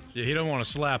know. Yeah, he don't want to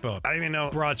slap up. I don't even know.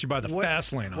 Brought to you by the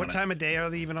Fastlane. What time of day are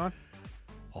they even on?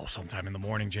 Oh, sometime in the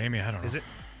morning, Jamie. I don't know. Is it?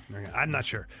 I'm not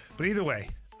sure. But either way.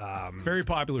 Very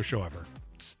popular show ever.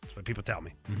 That's what people tell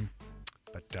me. Mm-hmm.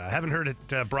 But I haven't heard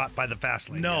it brought by the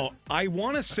Fastlane. No, yet. I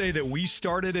want to say that we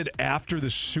started it after the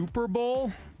Super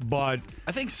Bowl, but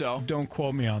I think so. Don't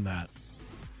quote me on that.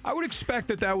 I would expect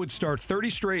that would start 30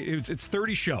 straight. It's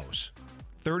 30 shows,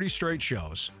 30 straight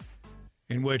shows,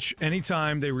 in which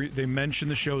anytime they mention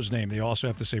the show's name, they also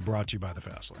have to say "brought to you by the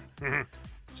Fastlane." Mm-hmm.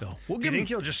 So we'll give. Do you think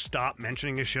he'll just stop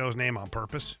mentioning his show's name on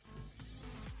purpose?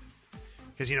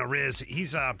 Because Riz,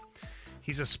 he's a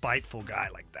spiteful guy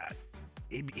like that.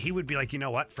 He would be like, you know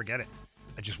what? Forget it.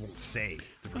 I just won't say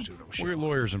the Rizzuto Show. We're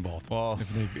lawyers involved. Well,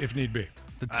 if need be.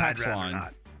 The text line.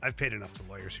 Not. I've paid enough to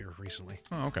lawyers here recently.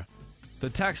 Oh, okay. The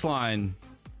text line,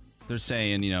 they're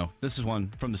saying, this is one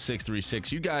from the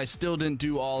 636. You guys still didn't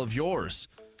do all of yours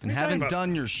and haven't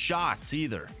done your shots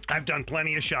either. I've done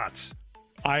plenty of shots.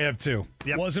 I have too.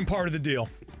 Yep. Wasn't part of the deal.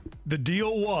 The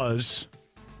deal was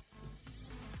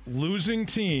losing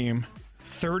team,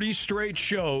 30 straight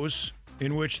shows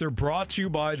in which they're brought to you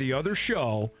by the other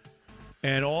show,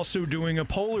 and also doing a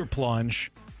polar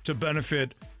plunge to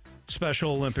benefit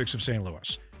Special Olympics of St.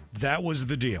 Louis. That was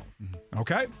the deal.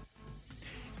 Okay?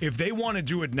 If they want to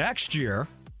do it next year,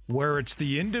 where it's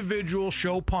the individual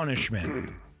show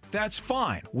punishment, that's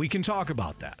fine. We can talk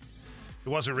about that. It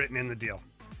wasn't written in the deal.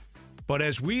 But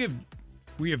as we have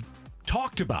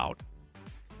talked about,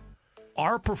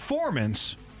 our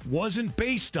performance wasn't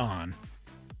based on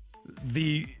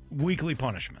the weekly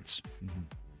punishments. Mm-hmm.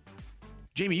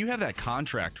 Jamie, you have that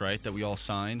contract, right, that we all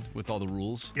signed with all the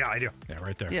rules? Yeah, I do. Yeah,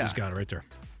 right there. Yeah. He's got it right there.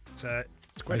 It's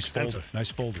quite Nice expensive. folder. Nice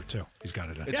folder, too. He's got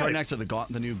it in. It's right next to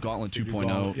the new Gauntlet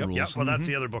 2.0 Yep. rules. Yeah, well, that's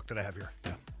the other book that I have here.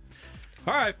 Yeah.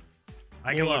 All right.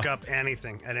 I can look up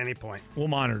anything at any point. We'll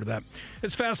monitor that.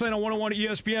 It's Fastlane on 101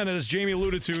 ESPN. As Jamie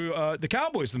alluded to, the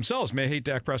Cowboys themselves may hate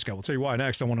Dak Prescott. We'll tell you why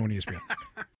next on 101 ESPN.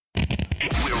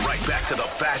 We're right back to the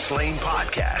Fast Lane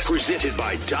Podcast, presented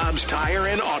by Dobbs Tire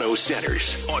and Auto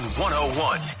Centers on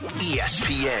 101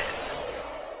 ESPN.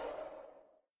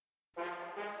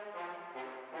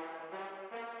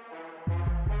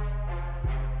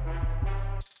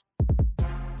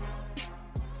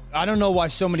 I don't know why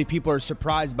so many people are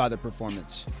surprised by the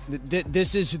performance.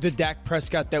 This is the Dak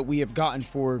Prescott that we have gotten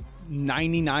for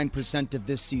 99% of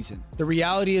this season. The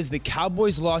reality is the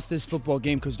Cowboys lost this football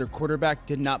game because their quarterback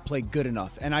did not play good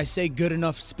enough. And I say good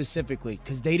enough specifically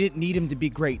because they didn't need him to be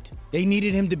great. They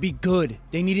needed him to be good.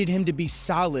 They needed him to be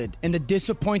solid. And the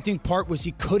disappointing part was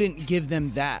he couldn't give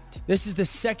them that. This is the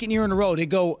second year in a row they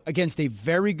go against a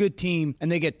very good team and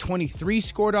they get 23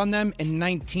 scored on them and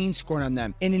 19 scored on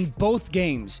them. And in both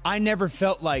games, I never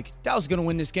felt like Dallas was going to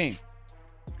win this game.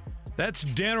 That's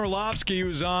Dan Orlovsky,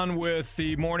 who's on with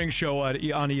the morning show on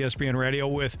ESPN Radio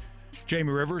with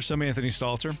Jamie Rivers. I'm Anthony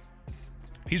Stalter.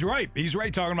 He's right. He's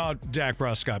right talking about Dak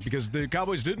Prescott because the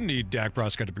Cowboys didn't need Dak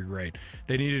Prescott to be great.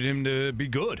 They needed him to be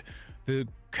good. The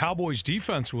Cowboys'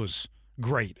 defense was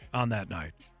great on that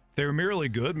night. They're merely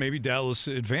good. Maybe Dallas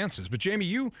advances. But, Jamie,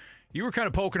 you were kind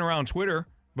of poking around Twitter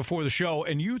before the show,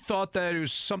 and you thought that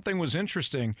something was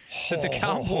interesting that the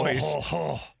Cowboys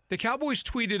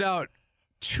tweeted out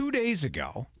 2 days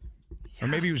ago. Or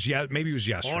maybe it was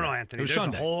yesterday. Hold on, Anthony. There's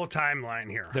Sunday. a whole timeline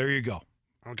here. There you go.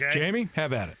 Okay? Jamie,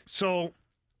 have at it. So,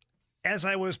 as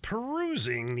I was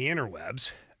perusing the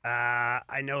interwebs,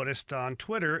 I noticed on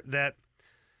Twitter that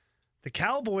the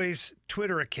Cowboys'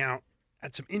 Twitter account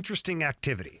had some interesting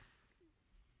activity.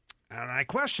 And I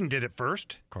questioned it at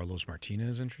first. Carlos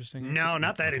Martinez interesting? No,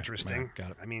 not that Okay. interesting.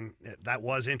 Got it. I mean, that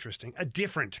was interesting. A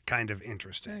different kind of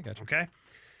interesting. Yeah, gotcha. Okay?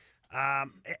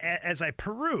 As I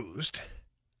perused,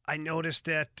 I noticed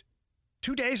that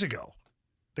 2 days ago,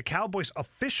 the Cowboys'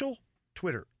 official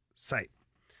Twitter site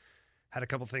had a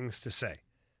couple things to say.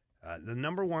 The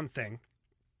number one thing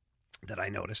that I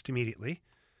noticed immediately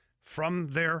from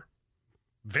their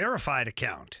verified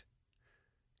account,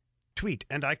 tweet,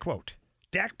 and I quote,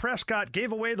 Dak Prescott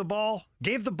gave away the ball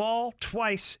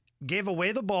twice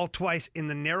in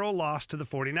the narrow loss to the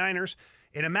 49ers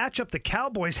in a matchup the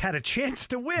Cowboys had a chance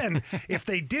to win if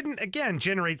they didn't, again,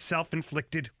 generate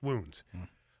self-inflicted wounds.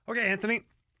 Okay, Anthony.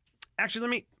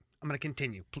 Actually, I'm going to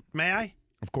continue. May I?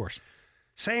 Of course.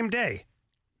 Same day,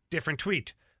 different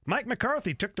tweet. Mike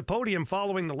McCarthy took the podium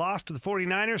following the loss to the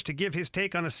 49ers to give his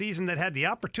take on a season that had the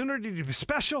opportunity to be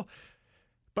special,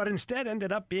 but instead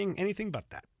ended up being anything but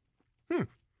that.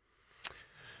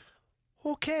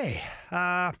 Okay.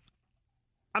 I'm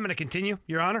going to continue,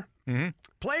 Your Honor. Mm-hmm.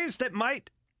 Plays that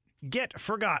might get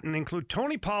forgotten include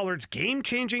Tony Pollard's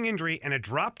game-changing injury and a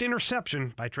dropped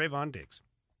interception by Trayvon Diggs.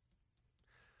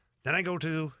 Then I go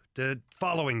to the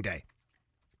following day.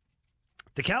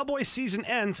 The Cowboys' season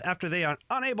ends after they are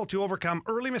unable to overcome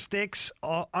early mistakes,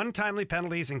 untimely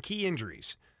penalties, and key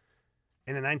injuries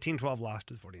in a 1912 loss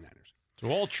to the 49ers. So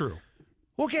all true.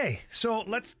 Okay, so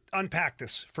let's unpack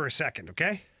this for a second,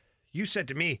 okay? You said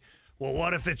to me, well,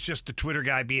 what if it's just a Twitter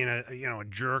guy being a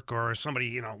jerk or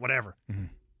somebody, whatever? Mm-hmm.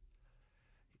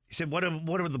 You said, what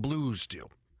do the Blues do?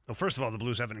 Well, first of all, the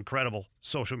Blues have an incredible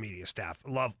social media staff.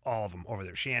 Love all of them over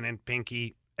there. Shannon,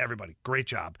 Pinky, everybody. Great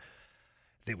job.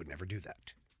 They would never do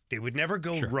that. They would never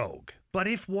go rogue. But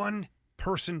if one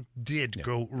person did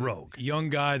go rogue. Young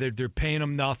guy, they're paying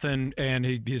him nothing, and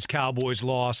his Cowboys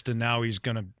lost, and now he's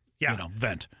going to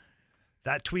vent.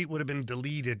 That tweet would have been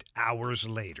deleted hours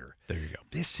later. There you go.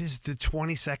 This is the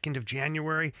 22nd of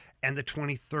January and the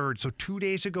 23rd. So 2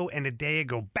 days ago and a day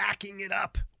ago, backing it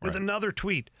up with another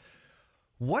tweet.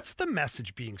 What's the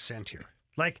message being sent here?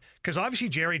 Because obviously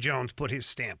Jerry Jones put his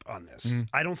stamp on this. Mm.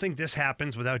 I don't think this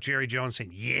happens without Jerry Jones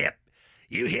saying, yep,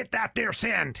 you hit that there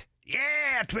send.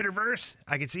 Yeah, Twitterverse.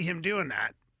 I could see him doing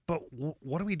that. But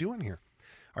what are we doing here?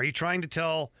 Are you trying to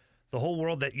tell the whole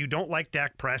world that you don't like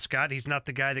Dak Prescott? He's not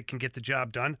the guy that can get the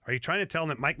job done. Are you trying to tell them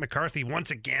that Mike McCarthy once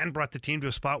again brought the team to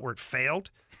a spot where it failed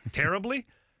terribly?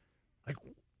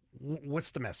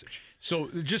 What's the message? So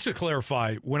just to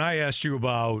clarify, when I asked you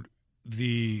about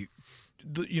if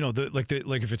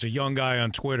it's a young guy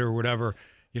on Twitter or whatever,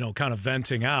 kind of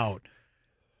venting out,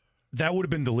 that would have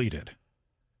been deleted.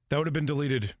 That would have been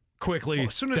deleted quickly. Well,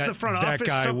 as soon as the front office,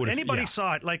 anybody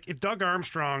saw it, if Doug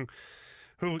Armstrong,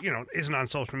 who, isn't on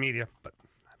social media, but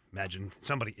imagine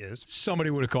somebody is.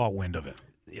 Somebody would have caught wind of it.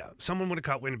 Yeah, someone would have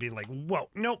caught wind and be like, whoa,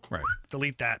 nope,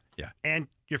 delete that. Yeah. And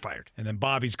you're fired. And then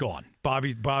Bobby's gone.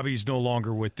 Bobby's no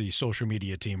longer with the social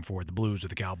media team for the Blues or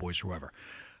the Cowboys or whoever.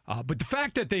 But the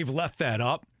fact that they've left that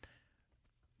up,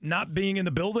 not being in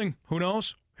the building, who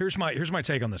knows? Here's my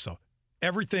take on this, though.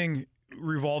 Everything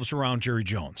revolves around Jerry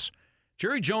Jones.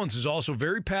 Jerry Jones is also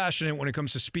very passionate when it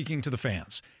comes to speaking to the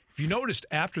fans. If you noticed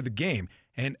after the game,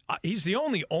 and he's the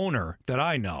only owner that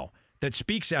I know that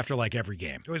speaks after every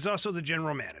game. He's also the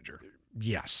general manager.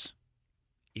 Yes.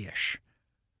 Ish.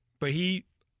 But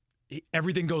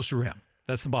everything goes through him.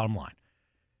 That's the bottom line.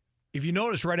 If you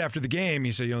notice right after the game,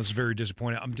 he said, this is very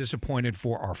disappointing. I'm disappointed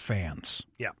for our fans.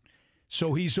 Yeah.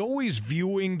 So he's always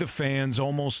viewing the fans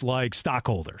almost like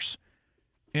stockholders.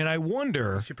 And I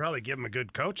wonder... You should probably give him a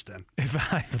good coach then.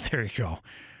 There you go.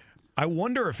 I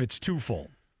wonder if it's twofold.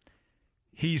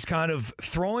 He's kind of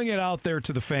throwing it out there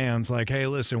to the fans like, hey,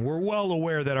 listen, we're well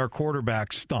aware that our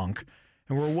quarterback stunk,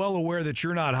 and we're well aware that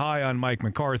you're not high on Mike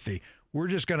McCarthy. We're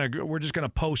just gonna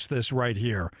post this right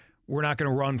here. We're not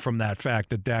going to run from that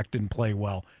fact that Dak didn't play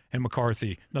well and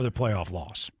McCarthy, another playoff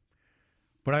loss.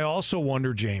 But I also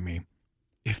wonder, Jamie,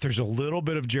 if there's a little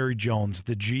bit of Jerry Jones,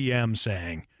 the GM,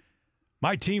 saying,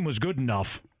 my team was good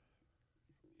enough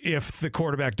if the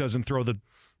quarterback doesn't throw the,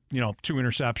 2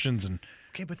 interceptions and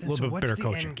okay, but a little bit what's better the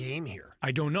coaching. end game here?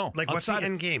 I don't know. What's the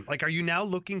end game? Are you now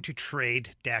looking to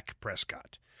trade Dak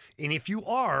Prescott? And if you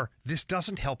are, this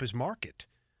doesn't help his market.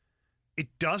 It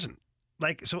doesn't.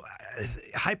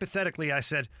 Hypothetically, I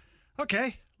said,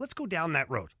 okay, let's go down that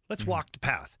road. Let's walk the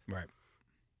path. Right.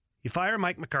 You fire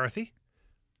Mike McCarthy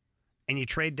and you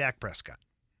trade Dak Prescott.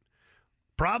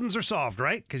 Problems are solved,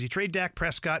 right? Because you trade Dak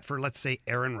Prescott for, let's say,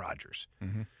 Aaron Rodgers.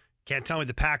 Mm-hmm. Can't tell me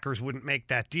the Packers wouldn't make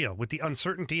that deal. With the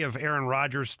uncertainty of Aaron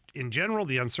Rodgers in general,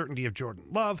 the uncertainty of Jordan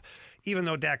Love, even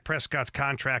though Dak Prescott's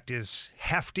contract is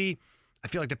hefty, I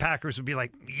feel like the Packers would be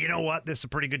like, you know what? This is a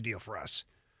pretty good deal for us.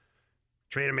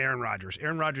 Trade him Aaron Rodgers.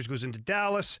 Aaron Rodgers goes into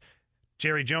Dallas.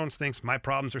 Jerry Jones thinks my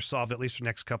problems are solved at least for the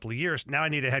next couple of years. Now I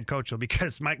need a head coach, though,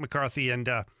 because Mike McCarthy and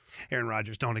Aaron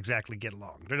Rodgers don't exactly get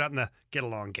along. They're not in the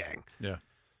get-along gang. Yeah.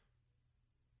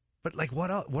 But,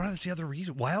 what are the other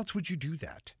reasons? Why else would you do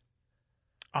that?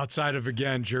 Outside of,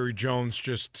 again, Jerry Jones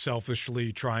just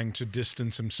selfishly trying to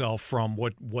distance himself from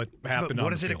what happened But what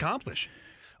on does the it field. accomplish?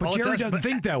 But Jerry doesn't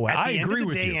think that way. I agree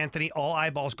with you. At the end of the day, Anthony, all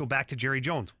eyeballs go back to Jerry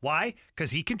Jones. Why?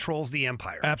 Because he controls the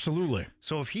empire. Absolutely.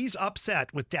 So if he's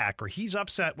upset with Dak or he's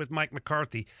upset with Mike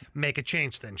McCarthy, make a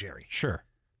change then, Jerry. Sure.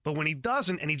 But when he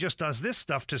doesn't and he just does this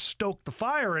stuff to stoke the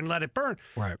fire and let it burn,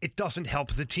 right, it doesn't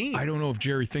help the team. I don't know if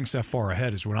Jerry thinks that far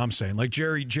ahead is what I'm saying.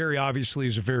 Jerry obviously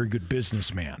is a very good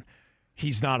businessman.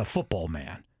 He's not a football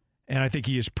man. And I think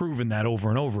he has proven that over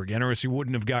and over again, or else he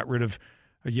wouldn't have got rid of,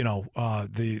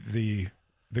 the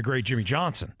great Jimmy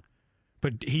Johnson.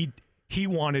 But he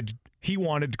wanted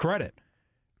credit.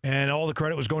 And all the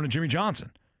credit was going to Jimmy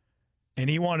Johnson. And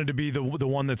he wanted to be the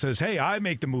one that says, "Hey, I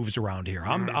make the moves around here.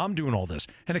 I'm doing all this."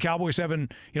 And the Cowboys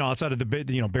haven't, outside of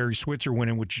the Barry Switzer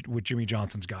winning with Jimmy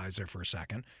Johnson's guys there for a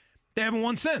second, they haven't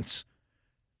won since.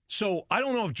 So I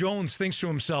don't know if Jones thinks to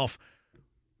himself,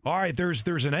 "All right,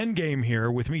 there's an end game here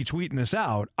with me tweeting this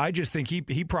out." I just think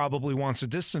he probably wants to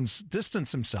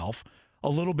distance himself a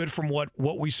little bit from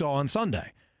what we saw on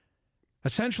Sunday.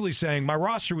 Essentially saying my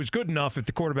roster was good enough if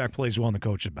the quarterback plays well and the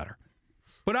coach is better.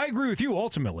 But I agree with you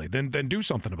ultimately. Then do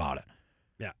something about it.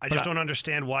 Yeah, I just don't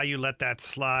understand why you let that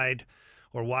slide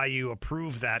or why you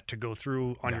approve that to go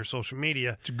through on your social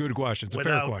media. It's a good question. It's a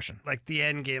fair question. Like the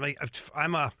end game.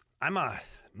 I'm a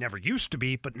never used to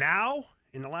be, but now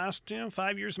in the last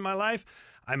 5 years of my life,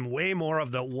 I'm way more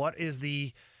of the what is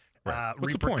the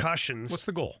repercussions. What's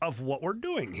the goal of what we're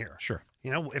doing here? Sure.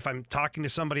 If I'm talking to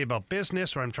somebody about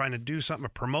business or I'm trying to do something or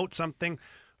promote something,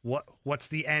 what's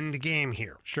the end game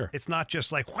here? Sure. It's not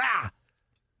just like,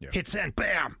 hit send,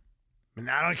 bam. And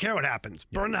I don't care what happens.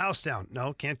 Burn the house down.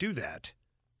 No, can't do that.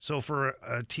 So for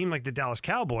a team like the Dallas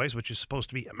Cowboys, which is supposed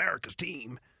to be America's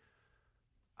team,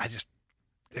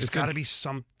 there's got to be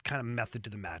some kind of method to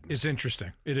the madness. It's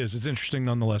interesting. It is. It's interesting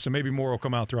nonetheless. And maybe more will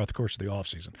come out throughout the course of the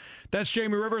offseason. That's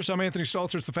Jamie Rivers. I'm Anthony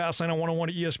Stalter. It's the Fast Lane on 101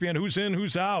 at ESPN. Who's in,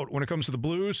 who's out when it comes to the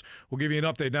Blues? We'll give you an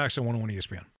update next on 101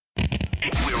 ESPN.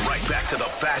 We're right back to the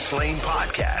Fast Lane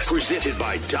Podcast, presented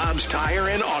by Dobbs Tire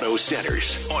and Auto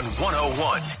Centers on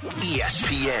 101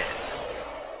 ESPN.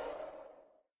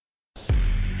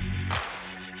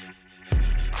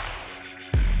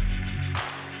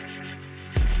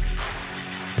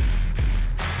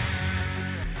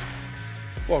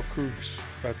 Well, Krug's,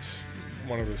 that's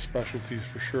one of his specialties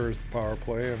for sure, is the power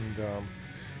play, and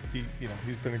he's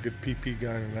been a good PP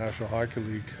guy in the National Hockey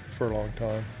League for a long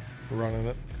time, running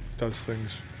it, does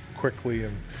things quickly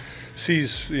and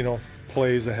sees,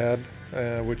 plays ahead,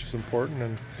 which is important.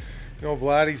 And,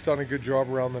 Vladdy's done a good job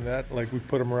around the net. Like, we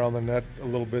put him around the net a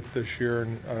little bit this year,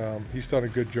 and he's done a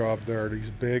good job there. He's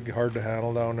big, hard to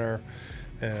handle down there,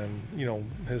 and,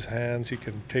 his hands, he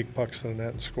can take pucks to the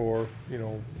net and score,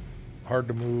 hard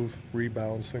to move,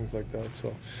 rebounds, things like that.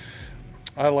 So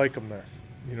I like him there.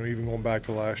 Even going back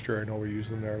to last year, I know we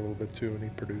used him there a little bit too, and he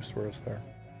produced for us there.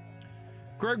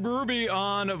 Greg Berube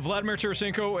on Vladimir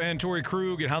Tarasenko and Torrey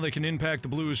Krug and how they can impact the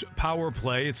Blues power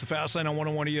play. It's the Fast Lane on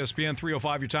 101 ESPN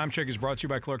 305. Your time check is brought to you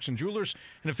by Clarkson Jewelers,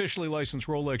 an officially licensed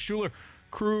Rolex jeweler.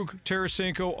 Krug,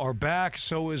 Tarasenko are back.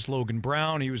 So is Logan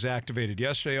Brown. He was activated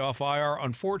yesterday off IR.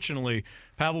 Unfortunately,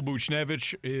 Pavel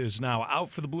Buchnevich is now out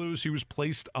for the Blues. He was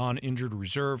placed on injured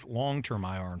reserve, long-term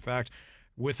IR, in fact,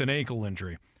 with an ankle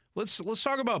injury. Let's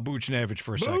talk about Buchnevich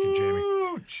for a second, Jamie.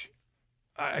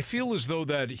 I feel as though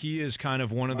that he is kind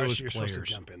of one of those you're players. Supposed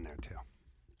to jump in there too.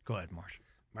 Go ahead, Marsh.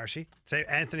 Marshy, say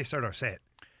Anthony Sardar. Say it.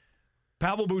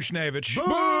 Pavel Buchnevich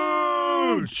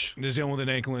is dealing with an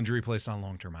ankle injury, placed on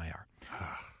long-term IR.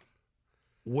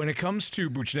 When it comes to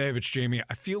Buchnevich, Jamie,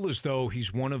 I feel as though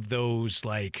he's one of those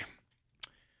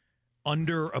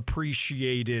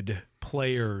underappreciated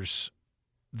players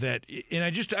that,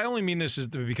 and I only mean this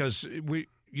because you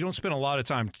don't spend a lot of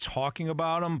time talking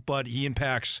about him, but he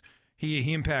impacts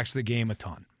the game a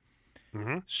ton.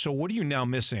 Mm-hmm. So what are you now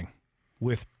missing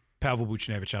with Pavel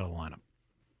Buchnevich out of the lineup?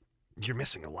 You're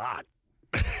missing a lot.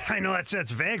 I know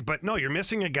that's vague, but no, you're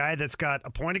missing a guy that's got a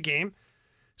point a game.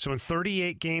 So in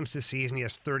 38 games this season, he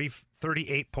has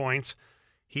 38 points.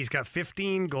 He's got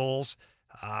 15 goals.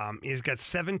 He's got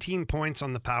 17 points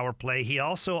on the power play. He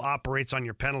also operates on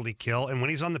your penalty kill, and when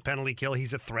he's on the penalty kill,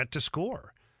 he's a threat to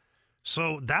score.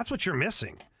 So that's what you're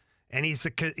missing. And he's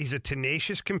a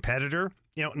tenacious competitor.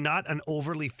 You know, not an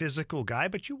overly physical guy,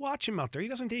 but you watch him out there. He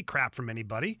doesn't take crap from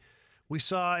anybody. We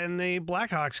saw in the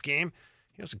Blackhawks game,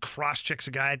 he was cross-checks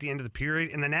a guy at the end of the period.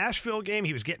 In the Nashville game,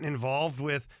 he was getting involved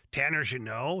with Tanner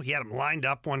Jeannot. He had him lined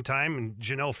up one time, and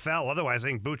Jeannot fell. Otherwise, I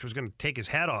think Buch was going to take his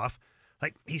head off.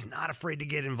 Like, he's not afraid to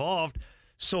get involved.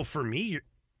 So for me,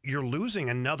 you're losing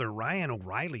another Ryan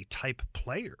O'Reilly-type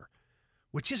player,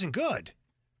 which isn't good.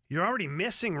 You're already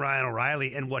missing Ryan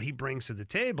O'Reilly and what he brings to the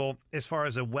table as far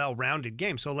as a well-rounded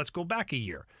game. So let's go back a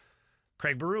year.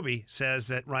 Craig Berube says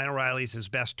that Ryan O'Reilly is his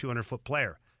best 200-foot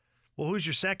player. Well, who's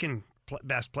your second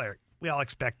best player? We all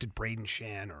expected Braden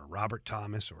Shan or Robert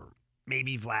Thomas or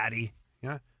maybe Vladdy.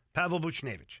 Yeah, Pavel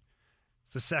Buchnevich.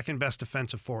 It's the second best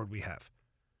defensive forward we have.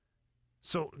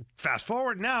 So fast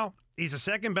forward now, he's the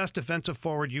second best defensive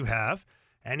forward you have,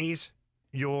 and he's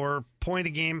your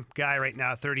point-a-game guy right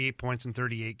now, 38 points in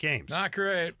 38 games. Not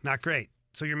great. Not great.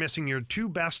 So you're missing your two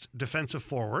best defensive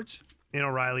forwards in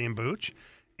O'Reilly and Buch,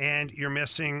 and you're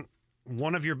missing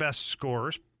one of your best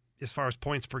scorers as far as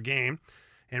points per game.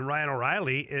 And Ryan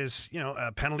O'Reilly is,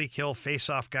 a penalty kill,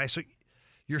 face-off guy. So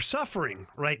you're suffering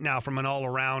right now from an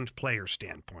all-around player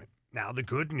standpoint. Now, the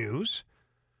good news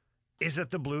is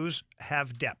that the Blues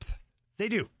have depth. They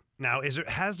do. Now,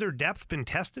 has their depth been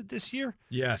tested this year?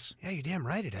 Yes. Yeah, you're damn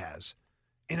right it has.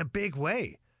 In a big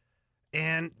way.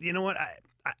 And you know what?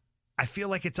 I feel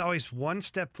like it's always one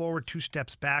step forward, two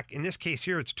steps back. In this case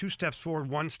here, it's two steps forward,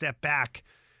 one step back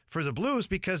for the Blues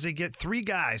because they get three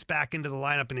guys back into the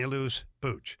lineup and they lose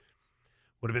Buch.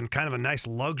 Would have been kind of a nice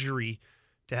luxury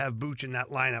to have Buch in that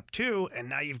lineup too, and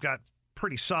now you've got a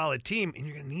pretty solid team, and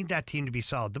you're going to need that team to be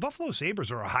solid. The Buffalo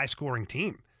Sabres are a high-scoring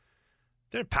team.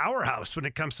 They're a powerhouse when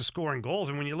it comes to scoring goals,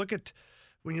 and when you look at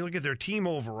their team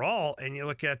overall, and you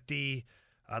look at the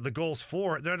goals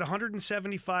for, they're at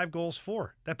 175 goals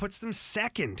for. That puts them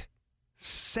second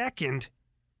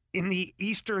in the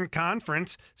Eastern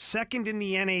Conference, second in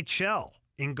the NHL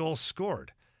in goals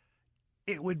scored.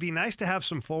 It would be nice to have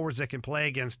some forwards that can play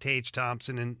against Tage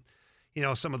Thompson and,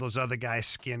 some of those other guys,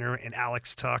 Skinner and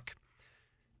Alex Tuck.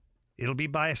 It'll be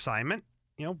by assignment.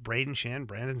 Braden Shan,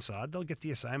 Brandon Saad, they'll get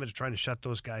the assignment of trying to shut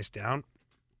those guys down.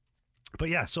 But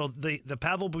yeah, so the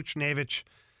Pavel Buchnevich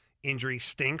injury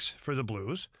stinks for the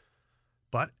Blues,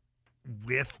 but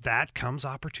with that comes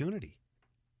opportunity.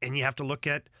 And you have to look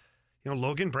at,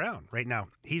 Logan Brown right now.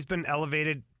 He's been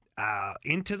elevated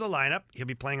into the lineup. He'll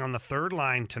be playing on the third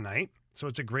line tonight. So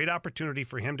it's a great opportunity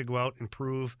for him to go out and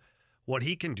prove what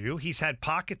he can do. He's had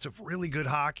pockets of really good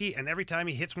hockey, and every time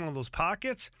he hits one of those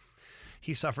pockets,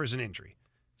 he suffers an injury.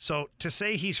 So to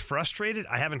say he's frustrated,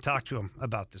 I haven't talked to him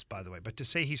about this, by the way, but to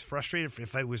say he's frustrated,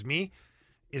 if it was me,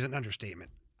 is an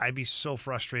understatement. I'd be so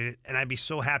frustrated, and I'd be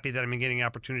so happy that I'm getting an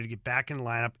opportunity to get back in the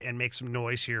lineup and make some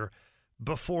noise here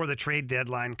before the trade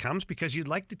deadline comes, because you'd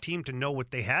like the team to know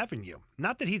what they have in you.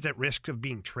 Not that he's at risk of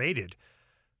being traded,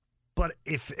 but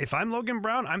if I'm Logan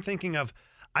Brown, I'm thinking of,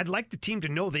 I'd like the team to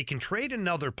know they can trade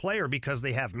another player because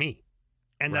they have me,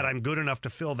 and that I'm good enough to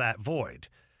fill that void.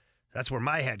 That's where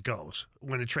my head goes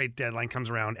when a trade deadline comes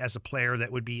around as a player that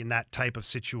would be in that type of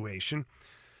situation.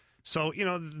 So,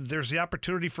 there's the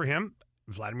opportunity for him,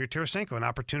 Vladimir Tarasenko, an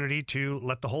opportunity to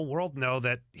let the whole world know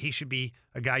that he should be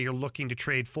a guy you're looking to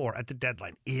trade for at the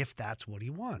deadline, if that's what he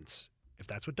wants, if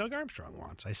that's what Doug Armstrong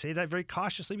wants. I say that very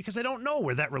cautiously because I don't know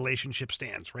where that relationship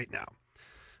stands right now.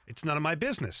 It's none of my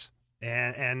business.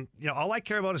 And all I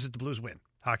care about is that the Blues win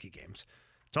hockey games.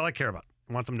 That's all I care about.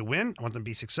 I want them to win. I want them to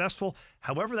be successful.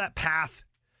 However that path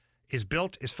is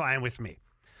built is fine with me.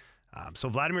 So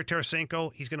Vladimir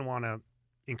Tarasenko, he's going to want to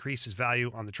increase his value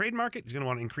on the trade market. He's going to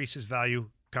want to increase his value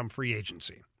come free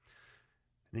agency. And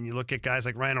then you look at guys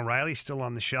like Ryan O'Reilly, still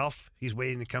on the shelf. He's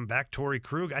waiting to come back. Torrey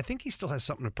Krug, I think he still has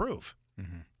something to prove.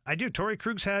 Mm-hmm. I do. Torrey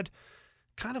Krug's had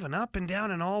kind of an up and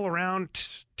down and all-around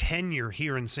tenure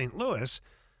here in St. Louis.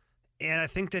 And I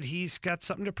think that he's got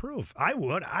something to prove. I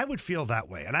would feel that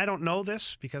way. And I don't know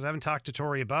this because I haven't talked to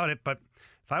Torrey about it. But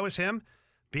if I was him,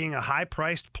 being a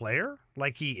high-priced player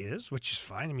like he is, which is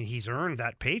fine. I mean, he's earned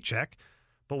that paycheck.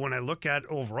 But when I look at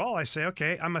overall, I say,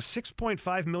 okay, I'm a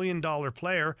 $6.5 million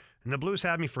player, and the Blues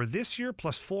have me for this year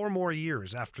plus 4 more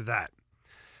years after that.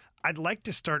 I'd like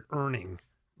to start earning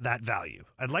that value.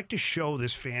 I'd like to show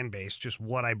this fan base just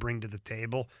what I bring to the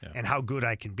table and how good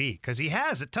I can be, because he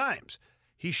has at times.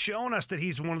 He's shown us that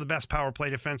he's one of the best power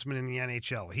play defensemen in the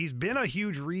NHL. He's been a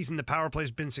huge reason the power play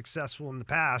has been successful in the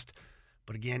past.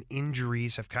 But again,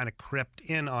 injuries have kind of crept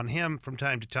in on him from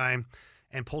time to time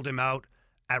and pulled him out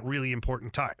at really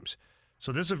important times.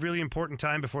 So this is a really important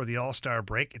time before the All-Star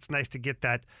break. It's nice to get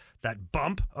that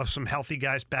bump of some healthy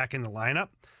guys back in the lineup,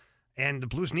 and the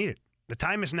Blues need it. The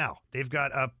time is now. They've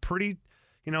got a pretty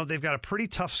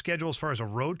tough schedule as far as a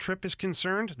road trip is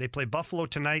concerned. They play Buffalo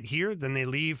tonight here, then they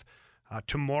leave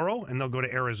tomorrow, and they'll go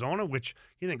to Arizona, which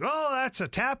you think, oh, that's a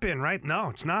tap-in, right? No,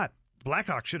 it's not.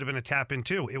 Blackhawks should have been a tap-in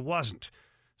too. It wasn't.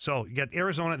 So you get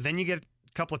Arizona, then you get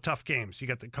a couple of tough games. You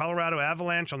got the Colorado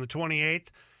Avalanche on the 28th,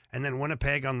 and then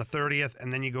Winnipeg on the 30th,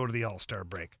 and then you go to the All-Star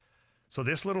break. So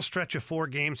this little stretch of 4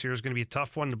 games here is going to be a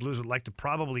tough one. The Blues would like to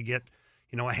probably get,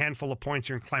 a handful of points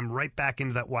here and climb right back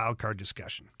into that wild card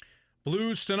discussion.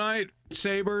 Blues tonight,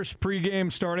 Sabres,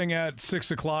 pregame starting at 6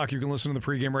 o'clock. You can listen to the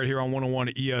pregame right here on 101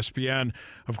 ESPN.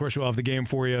 Of course, we'll have the game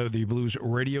for you, the Blues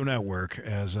Radio Network,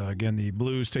 as, again, the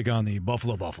Blues take on the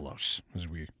Buffalo Buffaloes, as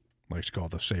we like to call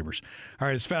the Sabres. All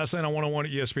right, it's Fastlane on 101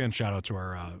 ESPN. Shout out to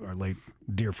our late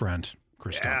dear friend,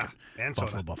 Chris Duncan. And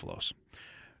Buffalo Buffaloes.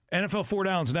 NFL 4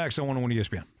 Downs next on 101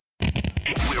 ESPN.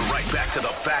 We're right back to the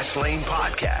Fast Lane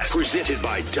Podcast, presented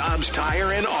by Dobbs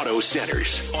Tire and Auto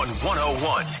Centers on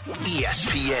 101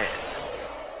 ESPN.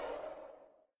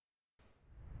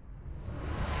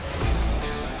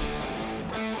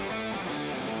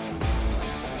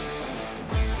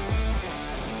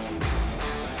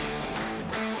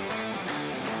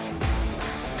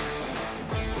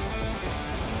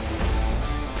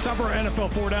 Top of our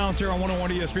NFL 4 Downs here on 101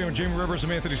 ESPN with Jamie Rivers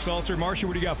and Anthony Stalter. Marcia,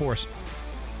 what do you got for us?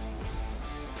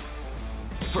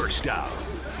 First down.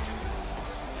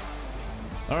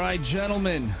 All right,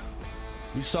 gentlemen.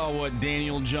 We saw what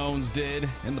Daniel Jones did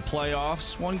in the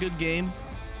playoffs. One good game,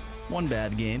 one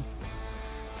bad game.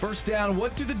 First down,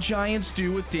 what do the Giants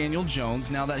do with Daniel Jones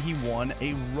now that he won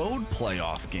a road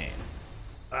playoff game?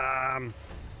 I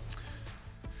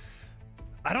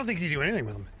don't think they do anything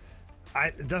with him.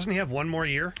 Doesn't he have one more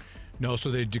year? No, so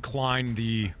they declined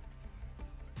his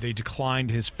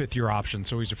 5th-year option,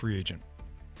 so he's a free agent.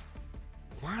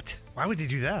 What? Why would they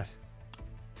do that?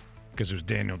 Because it was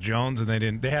Daniel Jones,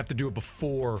 and they have to do it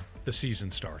before the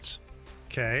season starts.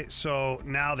 Okay, so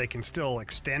now they can still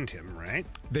extend him, right?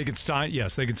 They could sign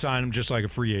him just like a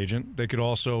free agent. They could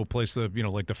also place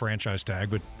the franchise tag,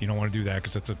 but you don't want to do that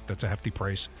because that's a hefty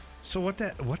price. So what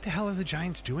the hell are the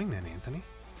Giants doing then, Anthony?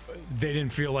 They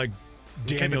didn't feel like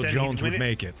Daniel Jones would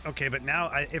make it. Okay, but now,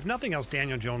 if nothing else,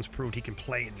 Daniel Jones proved he can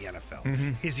play in the NFL.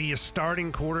 Mm-hmm. Is he a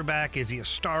starting quarterback? Is he a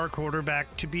star quarterback?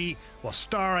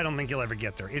 Star, I don't think he'll ever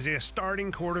get there. Is he a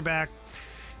starting quarterback?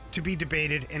 To be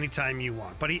debated anytime you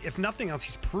want. But if nothing else,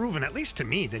 he's proven, at least to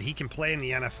me, that he can play in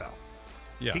the NFL.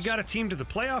 Yes. He got a team to the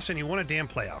playoffs, and he won a damn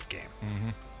playoff game. Mm-hmm.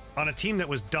 On a team that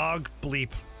was dog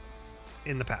bleep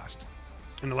in the past,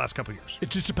 in the last couple of years. It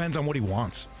just depends on what he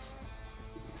wants.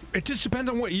 It just depends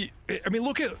on what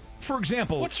look at, for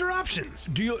example. What's their options?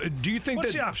 Do you think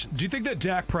What's the options? Do you think that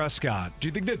Dak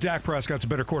Prescott's a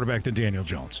better quarterback than Daniel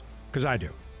Jones? Because I do.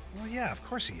 Well, yeah, of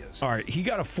course he is. All right, he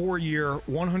got a 4-year,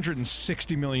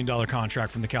 $160 million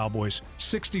contract from the Cowboys,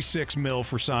 $66 million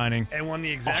for signing, and won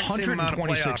the exact same amount of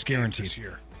playoff guaranteed this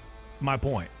year. My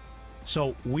point.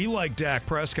 So we like Dak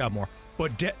Prescott more,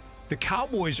 but the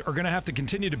Cowboys are going to have to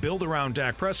continue to build around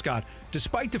Dak Prescott,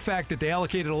 despite the fact that they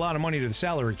allocated a lot of money to the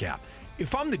salary cap.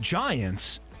 If I'm the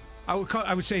Giants, I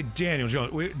would say Daniel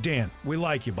Jones. Dan, we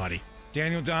like you, buddy.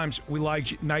 Daniel Dimes, we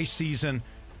like you. Nice season.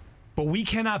 But we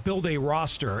cannot build a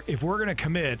roster if we're going to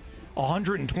commit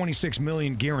 $126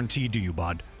 million guaranteed to you,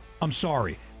 bud. I'm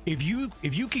sorry. If you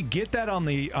could get that on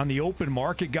the open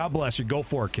market, God bless you. Go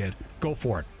for it, kid. Go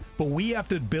for it. But we have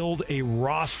to build a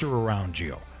roster around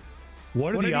you.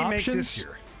 What are the options? Make this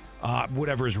year?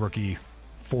 Whatever his rookie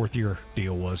 4th-year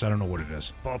deal was. I don't know what it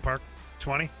is. Ballpark?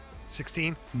 20?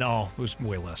 16? No, it was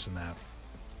way less than that.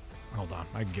 Hold on.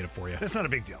 I can get it for you. It's not a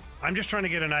big deal. I'm just trying to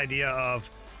get an idea of,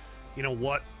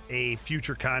 what a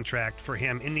future contract for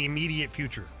him in the immediate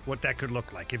future, what that could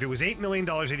look like. If it was $8 million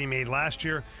that he made last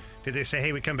year, did they say,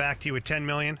 hey, we come back to you with $10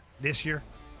 million this year?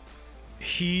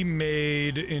 He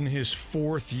made, in his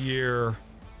 4th year,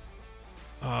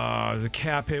 the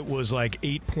cap hit was like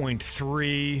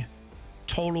 8.3.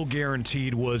 Total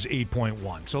guaranteed was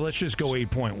 8.1. So let's just go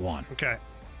 8.1. Okay.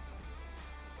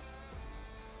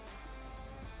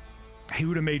 He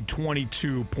would have made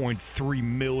 $22.3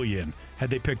 million had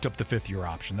they picked up the 5th-year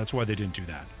option. That's why they didn't do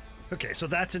that. Okay, so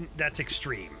that's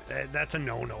extreme. That's a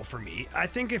no-no for me. I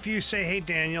think if you say, hey,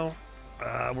 Daniel,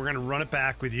 we're going to run it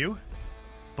back with you,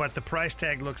 but the price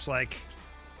tag looks like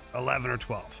 11 or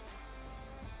 12.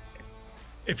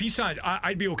 If he signed,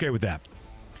 I'd be okay with that.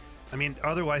 I mean,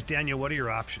 otherwise, Daniel, what are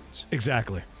your options?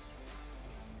 Exactly.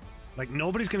 Like,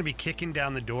 nobody's going to be kicking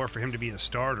down the door for him to be a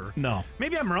starter. No.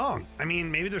 Maybe I'm wrong. I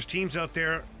mean, maybe there's teams out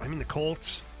there. I mean, the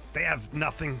Colts, they have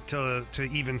nothing to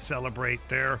even celebrate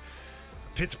there.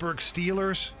 Pittsburgh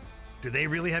Steelers, do they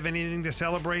really have anything to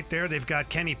celebrate there? They've got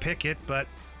Kenny Pickett, but,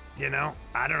 I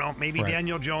don't know. Maybe right.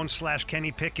 Daniel Jones /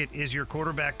 Kenny Pickett is your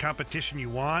quarterback competition you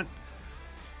want.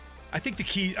 I think the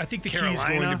key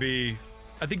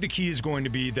is going to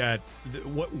be that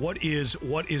what is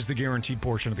the guaranteed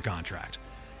portion of the contract?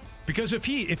 Because if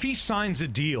he signs a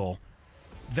deal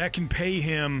that can pay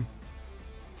him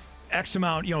X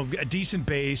amount, a decent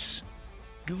base,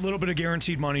 a little bit of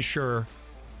guaranteed money, sure.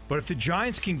 But if the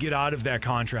Giants can get out of that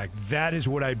contract, that is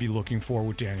what I'd be looking for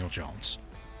with Daniel Jones.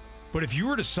 But if you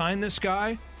were to sign this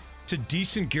guy to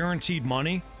decent guaranteed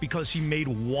money because he made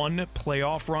one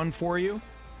playoff run for you,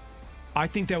 I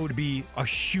think that would be a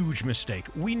huge mistake.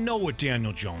 We know what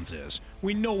Daniel Jones is.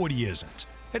 We know what he isn't.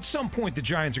 At some point, the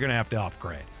Giants are going to have to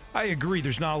upgrade. I agree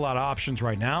there's not a lot of options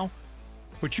right now,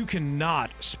 but you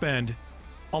cannot spend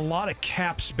a lot of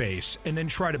cap space and then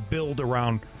try to build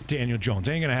around Daniel Jones.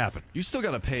 Ain't going to happen. You still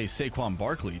got to pay Saquon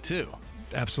Barkley, too.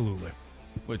 Absolutely.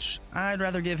 Which I'd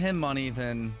rather give him money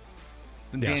than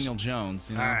Daniel Jones.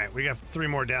 All right, we got 3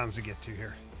 more downs to get to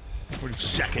here.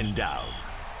 Second down.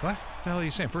 What? What the hell are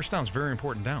you saying? First down's very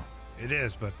important down. It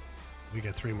is, but we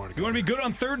got 3 more to go. You want to be good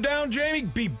on third down, Jamie?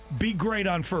 Be great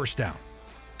on first down.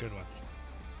 Good one.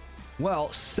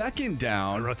 Well, second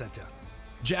down. I wrote that down.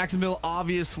 Jacksonville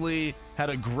obviously had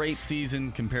a great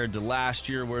season compared to last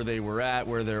year where they were at,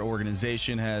 where their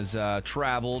organization has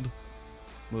traveled,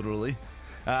 literally.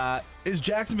 Is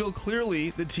Jacksonville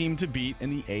clearly the team to beat in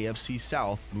the AFC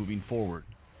South moving forward?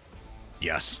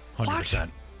 Yes, 100%.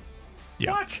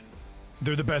 Yeah. What?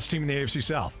 They're the best team in the AFC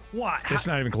South. Why? It's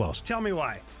not even close. Tell me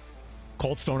why.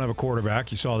 Colts don't have a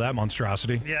quarterback. You saw that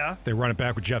monstrosity. Yeah. They run it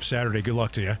back with Jeff Saturday. Good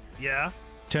luck to you. Yeah.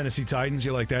 Tennessee Titans,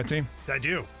 you like that team? I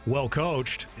do. Well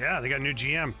coached. Yeah, they got a new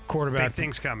GM. Quarterback. Big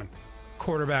things coming.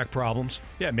 Quarterback problems.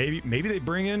 Yeah, maybe they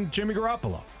bring in Jimmy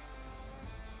Garoppolo.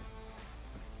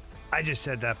 I just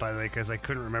said that, by the way, because I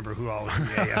couldn't remember who all was in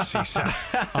the AFC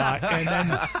South.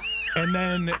 And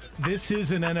then this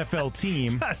is an NFL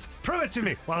team. Yes, prove it to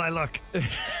me while I look.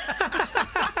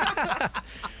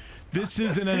 This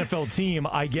is an NFL team,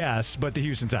 I guess, but the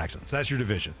Houston Texans. That's your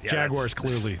division. Yeah, Jaguars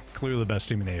clearly the best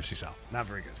team in the AFC South. Not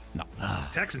very good. No.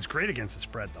 Texans great against the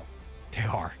spread, though. They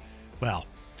are. Well,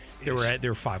 they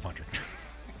were 500.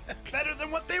 Better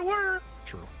than what they were.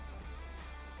 True.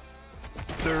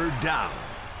 Third down.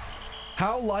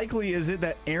 How likely is it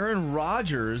that Aaron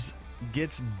Rodgers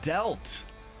gets dealt?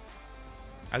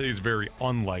 I think it's very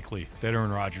unlikely that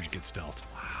Aaron Rodgers gets dealt.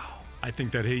 Wow. I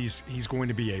think that he's going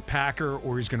to be a Packer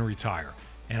or he's going to retire.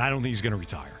 And I don't think he's going to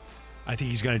retire. I think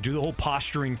he's going to do the whole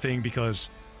posturing thing because,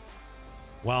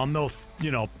 well, I'm no,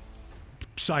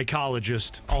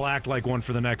 psychologist. I'll act like one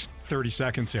for the next 30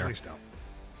 seconds here. Please don't.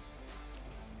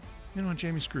 You know what,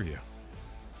 Jamie? Screw you.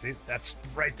 See, that's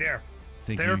right there.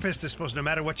 Therapist is supposed to, no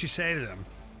matter what you say to them.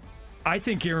 I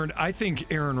think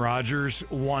Aaron Rodgers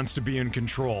wants to be in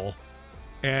control,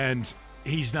 and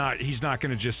he's not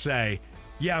going to just say,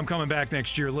 "Yeah, I'm coming back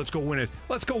next year. Let's go win it.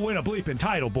 Let's go win a bleeping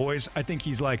title, boys." I think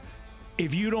he's like,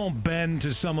 if you don't bend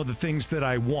to some of the things that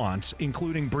I want,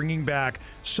 including bringing back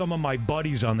some of my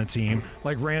buddies on the team,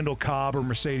 like Randall Cobb or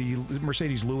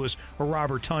Mercedes Lewis or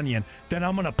Robert Tonyan, then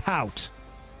I'm going to pout.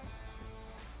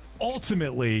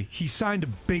 Ultimately, he signed a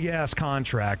big-ass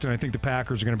contract, and I think the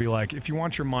Packers are going to be like, if you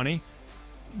want your money,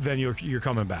 then you're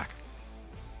coming back.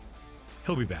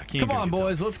 He'll be back. Come on,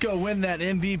 boys. Let's go win that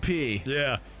MVP.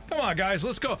 Yeah. Come on, guys.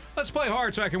 Let's go. Let's play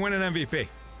hard so I can win an MVP.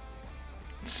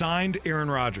 Signed Aaron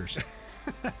Rodgers.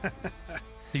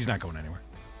 He's not going anywhere.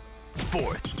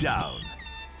 Fourth down.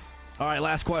 All right,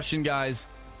 last question, guys.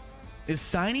 Is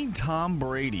signing Tom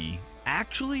Brady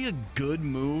actually a good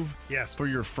move for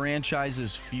your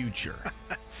franchise's future?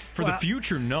 For the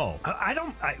future, no.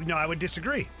 I would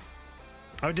disagree.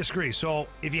 So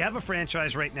if you have a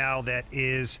franchise right now that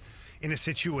is in a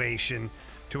situation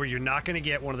to where you're not going to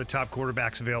get one of the top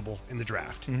quarterbacks available in the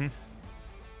draft,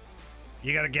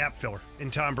 you got a gap filler in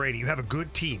Tom Brady. You have a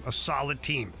good team, a solid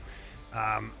team.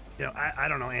 I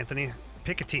don't know, Anthony.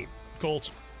 Pick a team. Colts.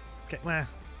 Okay, well.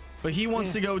 But he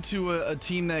wants to go to a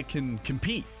team that can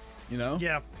compete.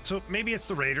 Yeah, so maybe it's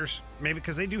the Raiders. Maybe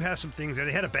because they do have some things there.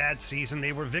 They had a bad season.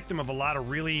 They were victim of a lot of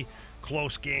really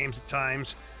close games at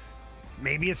times.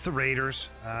 Maybe it's the Raiders.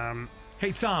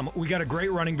 Hey, Tom, we got a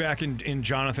great running back in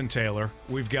Jonathan Taylor.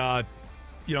 We've got,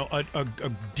 a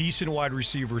decent wide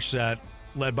receiver set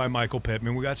led by Michael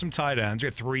Pittman. We got some tight ends.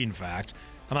 We got 3, in fact.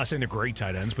 I'm not saying they're great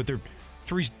tight ends, but they're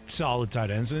 3 solid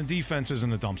tight ends, and the defense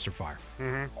isn't a dumpster fire.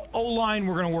 Mm-hmm. O-line,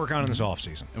 we're going to work on in this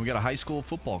offseason. And we got a high school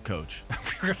football coach.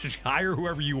 We're going to hire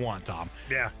whoever you want, Tom.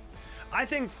 Yeah. I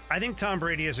think Tom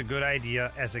Brady is a good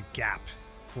idea as a gap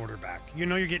quarterback.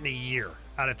 You're getting a year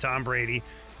out of Tom Brady,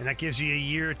 and that gives you a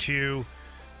year to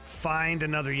find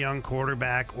another young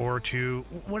quarterback or to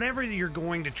whatever you're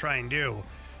going to try and do,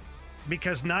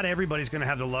 because not everybody's going to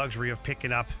have the luxury of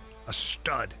picking up a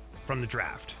stud from the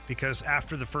draft, because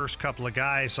after the first couple of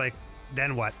guys,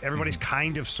 then what? Everybody's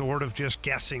kind of sort of just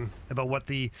guessing about what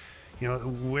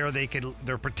where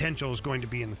their potential is going to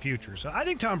be in the future. So I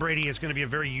think Tom Brady is going to be a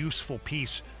very useful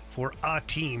piece for a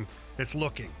team that's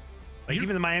looking.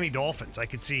 Even the Miami Dolphins, I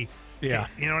could see. Yeah.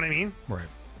 You know what I mean? Right.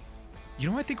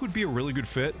 I think would be a really good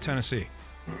fit? Tennessee.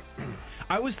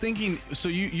 I was thinking, so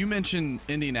you mentioned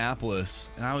Indianapolis,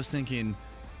 and I was thinking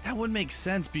that would make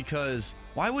sense, because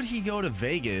why would he go to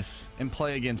Vegas and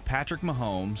play against Patrick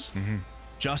Mahomes,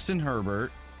 Justin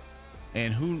Herbert,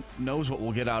 and who knows what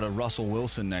we'll get out of Russell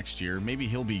Wilson next year? Maybe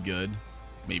he'll be good,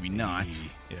 maybe not.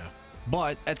 Yeah.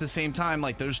 But at the same time,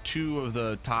 there's 2 of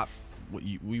the top,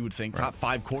 we would think, top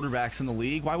 5 quarterbacks in the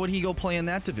league. Why would he go play in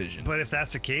that division? But if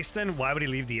that's the case, then why would he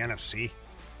leave the NFC?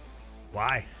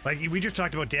 Why? We just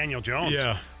talked about Daniel Jones.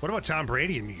 Yeah. What about Tom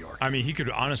Brady in New York? I mean, he could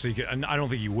honestly. And I don't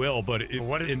think he will. But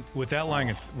with that line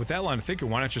of thinking,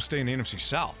 why not just stay in the NFC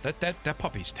South? That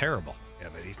puppy's terrible. Yeah,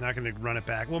 but he's not going to run it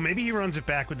back. Well, maybe he runs it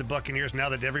back with the Buccaneers now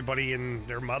that everybody and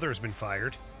their mother has been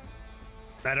fired.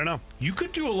 I don't know. You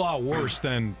could do a lot worse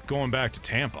than going back to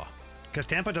Tampa. Because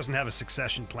Tampa doesn't have a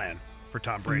succession plan for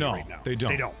Tom Brady right now. They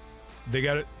don't. They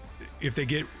got it. If they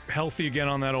get healthy again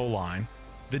on that O-line,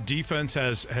 the defense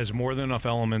has more than enough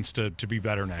elements to be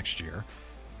better next year.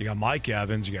 You got Mike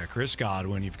Evans, you got Chris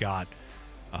Godwin, you've got,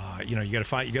 you got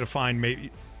to find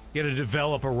maybe. You got to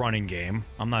develop a running game.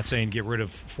 I'm not saying get rid of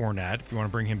Fournette. If you want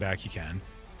to bring him back, you can.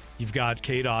 You've got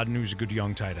Cade Otton, who's a good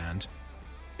young tight end.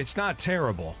 It's not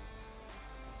terrible,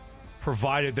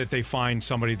 provided that they find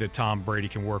somebody that Tom Brady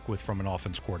can work with from an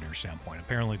offense coordinator standpoint.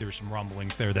 Apparently, there's some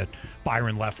rumblings there that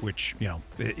Byron Leftwich,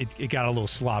 it got a little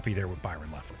sloppy there with Byron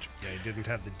Leftwich. Yeah, he didn't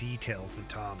have the details that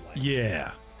Tom liked.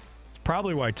 Yeah. It's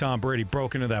probably why Tom Brady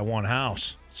broke into that one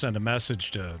house, sent a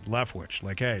message to Leftwich,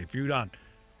 hey, if you're not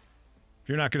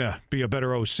going to be a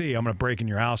better OC, I'm going to break in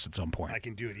your house at some point. I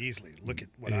can do it easily. Look at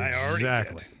what I already did.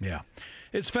 Exactly, yeah.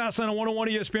 It's Fastlane on 101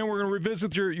 ESPN. We're going to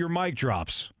revisit your mic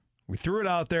drops. We threw it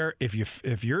out there.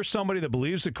 If you're somebody that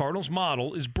believes the Cardinals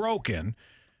model is broken,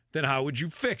 then how would you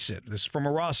fix it? This is from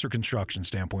a roster construction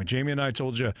standpoint. Jamie and I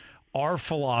told you our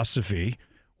philosophy.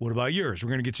 What about yours?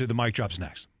 We're going to get to the mic drops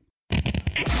next.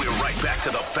 We're right back to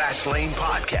the Fast Lane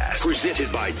Podcast,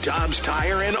 presented by Dobbs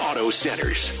Tire and Auto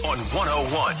Centers on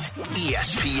 101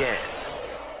 ESPN.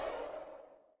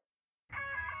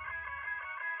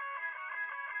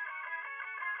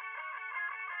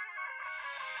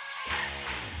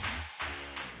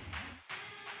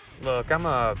 Look,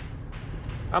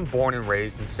 I'm born and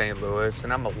raised in St. Louis,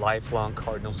 and I'm a lifelong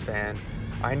Cardinals fan.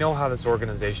 I know how this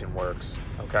organization works,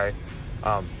 okay?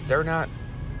 They're not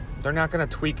going to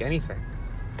tweak anything.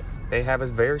 They have a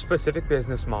very specific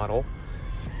business model,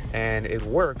 and it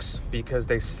works because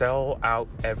they sell out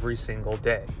every single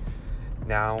day.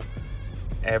 Now,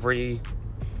 every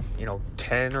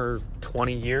 10 or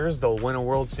 20 years, they'll win a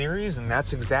World Series, and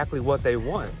that's exactly what they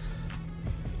want.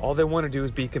 All they want to do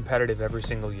is be competitive every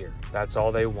single year. That's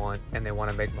all they want, and they want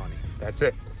to make money. That's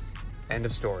it. End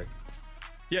of story.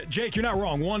 Yeah, Jake, you're not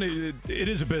wrong. One, it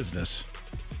is a business.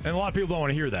 And a lot of people don't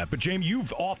want to hear that. But, Jamie,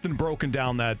 you've often broken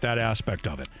down that aspect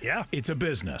of it. Yeah. It's a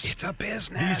business. It's a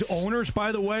business. These owners,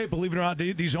 by the way, believe it or not,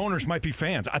 these owners might be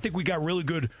fans. I think we got really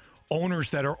good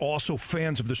owners that are also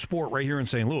fans of the sport right here in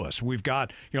St. Louis. We've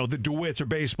got, the DeWitts are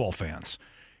baseball fans.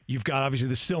 You've got, obviously,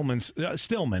 the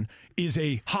Stillman is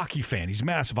a hockey fan. He's a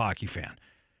massive hockey fan.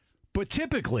 But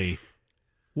typically,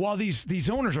 while these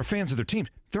owners are fans of their teams,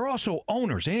 they're also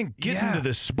owners. They didn't get into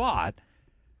this spot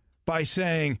by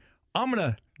saying, I'm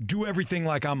going to do everything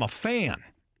like I'm a fan.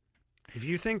 If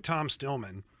you think Tom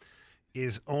Stillman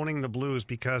is owning the Blues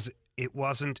because it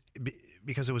was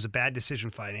a bad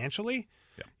decision financially,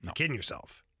 you're kidding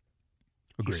yourself.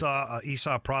 Agreed. He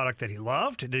saw a product that he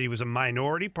loved, that he was a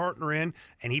minority partner in,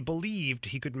 and he believed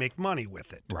he could make money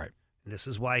with it. Right. This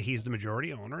is why he's the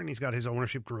majority owner, and he's got his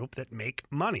ownership group that make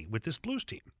money with this Blues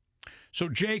team. So,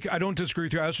 Jake, I don't disagree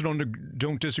with you. I also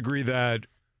don't disagree that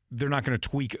they're not going to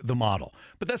tweak the model.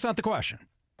 But that's not the question.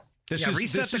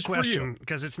 Reset the is question,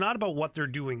 because it's not about what they're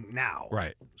doing now.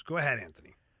 Right. So go ahead,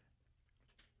 Anthony.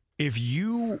 If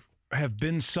you have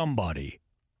been somebody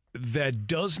that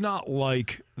does not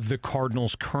like the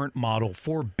Cardinals' current model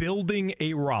for building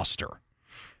a roster,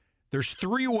 there's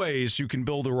 3 ways you can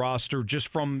build a roster just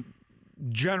for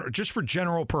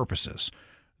general purposes: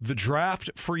 the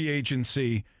draft, free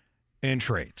agency, and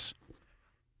trades.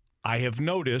 I have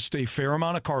noticed a fair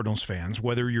amount of Cardinals fans,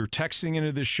 whether you're texting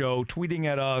into the show, tweeting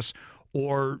at us,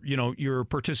 or you're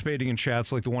participating in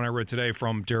chats like the one I read today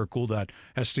from Derek Gould at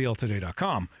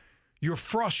STLtoday.com, you're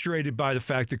frustrated by the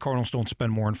fact that Cardinals don't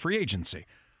spend more in free agency.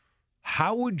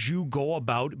 How would you go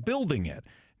about building it?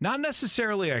 Not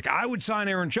necessarily like I would sign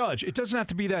Aaron Judge. It doesn't have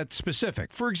to be that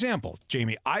specific. For example,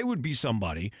 Jamie, I would be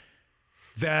somebody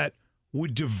that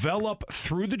would develop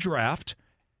through the draft.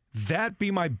 That be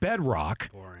my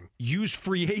bedrock. Boring. Use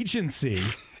free agency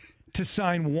to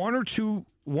sign 1 or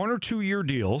 2 year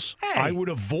deals. Hey. I would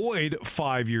avoid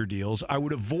 5-year deals. I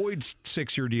would avoid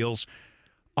 6-year deals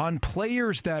on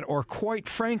players that are, quite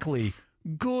frankly,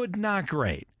 good, not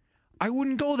great. I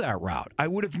wouldn't go that route. I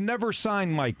would have never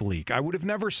signed Mike Bleak. I would have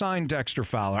never signed Dexter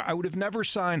Fowler. I would have never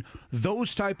signed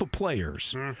those type of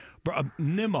players.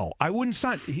 Nimmo. I wouldn't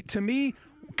sign. To me,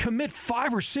 commit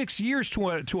 5 or 6 years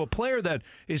to a player that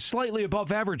is slightly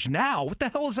above average now. What the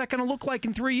hell is that going to look like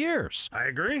in 3 years? I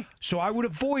agree. So I would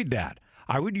avoid that.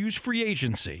 I would use free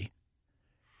agency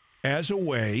as a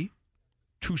way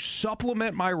to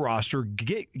supplement my roster,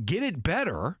 get it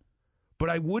better, but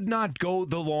I would not go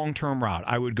the long-term route.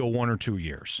 I would go 1 or 2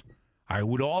 years. I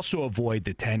would also avoid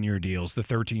the 10-year deals, the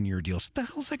 13-year deals. What the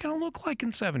hell is that going to look like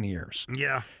in 7 years?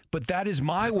 Yeah. But that is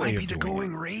my way of doing it. Might be the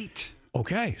going rate.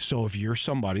 Okay, so if you're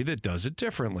somebody that does it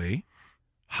differently,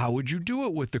 how would you do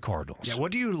it with the Cardinals? Yeah,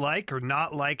 what do you like or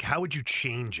not like? How would you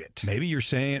change it? Maybe you're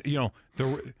saying,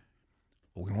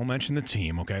 we won't mention the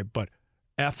team, okay, but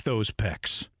F those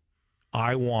picks.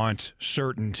 I want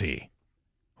certainty.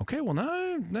 Okay, well,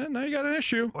 now you got an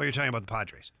issue. Oh, you're talking about the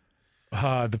Padres.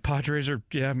 The Padres are,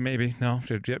 maybe. No,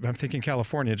 I'm thinking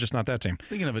California, just not that team. I was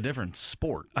thinking of a different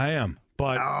sport. I am,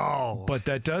 but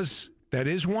that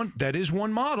is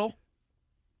one model.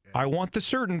 I want the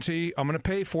certainty. I'm going to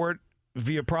pay for it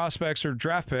via prospects or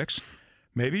draft picks.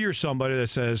 Maybe you're somebody that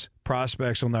says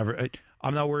prospects will never.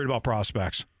 I'm not worried about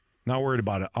prospects. Not worried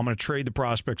about it. I'm going to trade the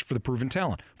prospects for the proven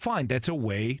talent. Fine, that's a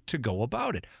way to go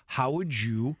about it. How would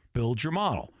you build your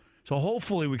model? So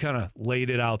hopefully we kind of laid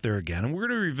it out there again, and we're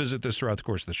going to revisit this throughout the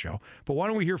course of the show. But why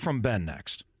don't we hear from Ben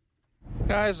next?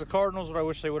 Guys, the Cardinals, what I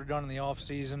wish they would have done in the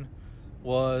offseason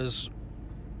was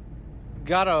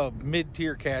got a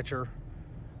mid-tier catcher.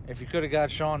 If you could have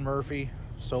got Sean Murphy,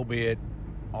 so be it.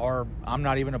 Or I'm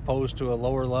not even opposed to a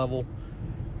lower-level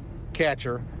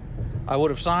catcher. I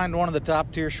would have signed one of the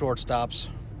top-tier shortstops.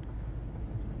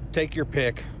 Take your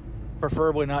pick.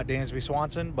 Preferably not Dansby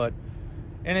Swanson, but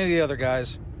any of the other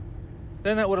guys.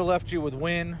 Then that would have left you with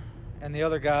Wynn and the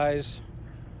other guys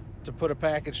to put a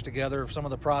package together of some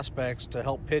of the prospects to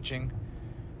help pitching.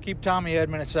 Keep Tommy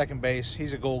Edman at second base.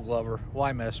 He's a Gold Glover.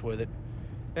 Why mess with it?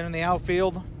 Then in the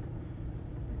outfield,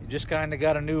 you just kind of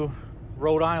got a new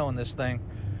Rhode Island this thing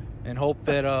and hope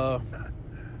that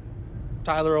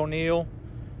Tyler O'Neill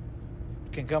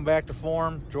can come back to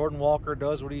form. Jordan Walker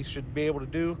does what he should be able to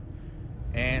do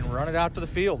and run it out to the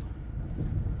field.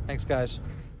 Thanks, guys.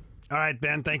 All right,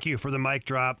 Ben, thank you for the mic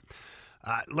drop.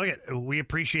 We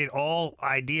appreciate all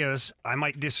ideas. I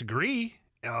might disagree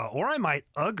or I might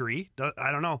agree.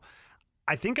 I don't know.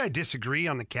 I think I disagree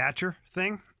on the catcher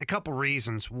thing. A couple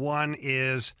reasons. One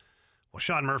is,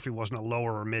 Sean Murphy wasn't a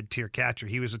lower or mid-tier catcher.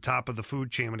 He was the top of the food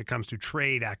chain when it comes to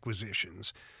trade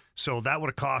acquisitions. So that would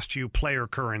have cost you player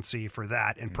currency for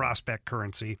that and prospect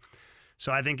currency.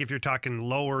 So I think if you're talking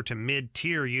lower to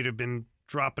mid-tier, you'd have been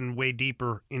dropping way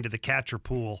deeper into the catcher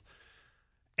pool.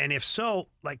 And if so,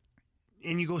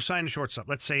 and you go sign a shortstop,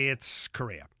 let's say it's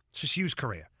Correa. Let's just use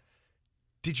Correa.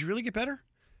 Did you really get better?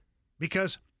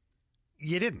 Because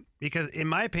you didn't. Because in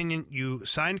my opinion, you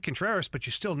signed Contreras, but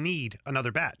you still need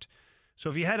another bat. So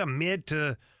if you had a mid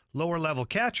to lower level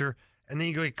catcher and then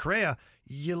you go get Correa,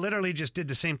 you literally just did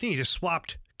the same thing. You just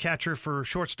swapped catcher for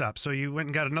shortstop. So you went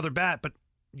and got another bat, but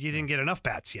you didn't get enough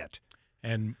bats yet.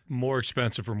 And more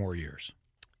expensive for more years.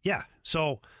 Yeah.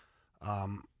 So,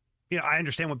 I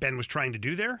understand what Ben was trying to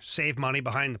do there. Save money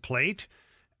behind the plate,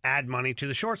 add money to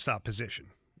the shortstop position.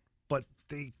 But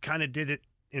they kind of did it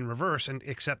in reverse, and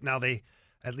except now they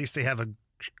have a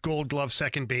Gold Glove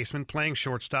second baseman playing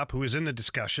shortstop who is in the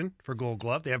discussion for Gold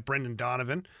Glove. They have Brendan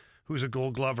Donovan, who's a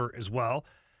Gold Glover as well.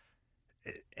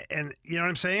 And you know what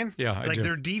I'm saying? Yeah, I do.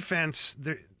 Their defense,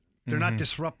 they're not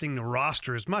disrupting the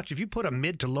roster as much. If you put a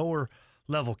mid to lower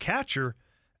level catcher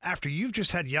after you've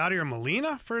just had Yadier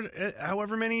Molina for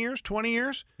however many years, 20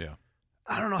 years. Yeah.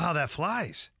 I don't know how that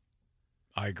flies.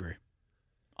 I agree.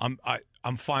 I'm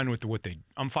fine with what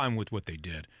they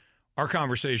did. Our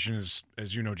conversation is,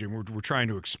 as you know, Jim, we're trying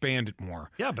to expand it more.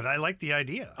 Yeah, but I like the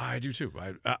idea. I do too.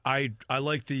 I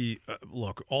like the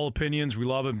look. All opinions, we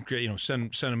love them.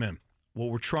 Send them in. What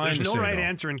we're trying There's to say, no right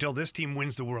answer until this team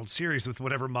wins the World Series with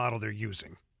whatever model they're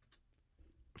using.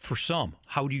 For some,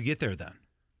 how do you get there then?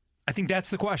 I think that's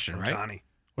the question, right? Ohtani.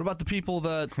 What about the people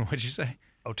that... What'd you say?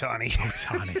 Ohtani.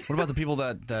 Ohtani. What about the people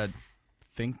that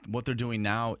think what they're doing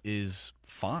now is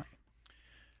fine?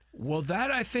 Well,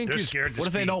 that I think they're is... scared to What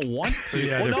if they don't want to?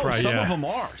 Yeah, well, no, probably, some yeah. of them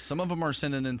are. Some of them are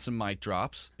sending in some mic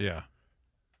drops. Yeah.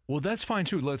 Well, that's fine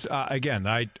too. Let's again.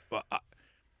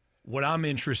 What I'm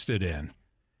interested in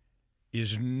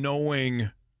is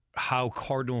knowing how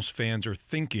Cardinals fans are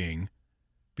thinking,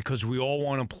 because we all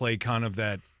want to play kind of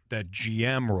that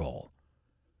GM role.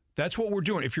 That's what we're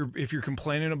doing. If you're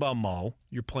complaining about Mo,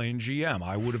 you're playing GM.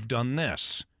 I would have done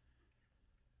this.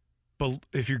 But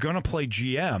if you're going to play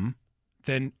GM,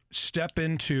 then step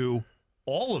into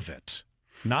all of it.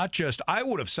 Not just, I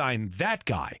would have signed that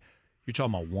guy. You're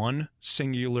talking about one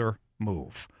singular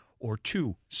move or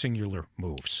two singular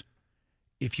moves.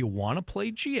 If you want to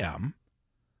play GM,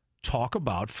 talk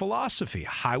about philosophy.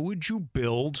 How would you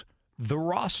build the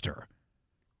roster?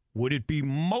 Would it be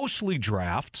mostly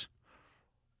draft,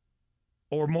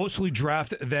 or mostly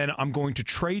draft, then I'm going to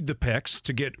trade the picks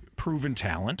to get proven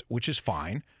talent, which is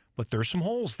fine, but there's some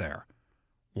holes there.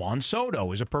 Juan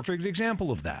Soto is a perfect example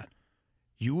of that.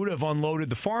 You would have unloaded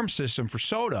the farm system for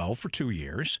Soto for 2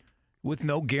 years with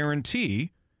no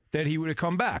guarantee that he would have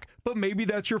come back. But maybe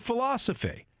that's your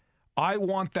philosophy. I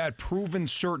want that proven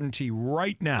certainty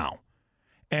right now,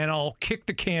 and I'll kick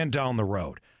the can down the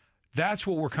road. That's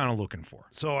what we're kind of looking for.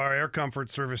 So our Air Comfort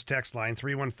Service text line,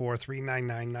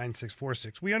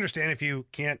 314-399-9646. We understand if you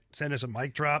can't send us a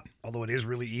mic drop, although it is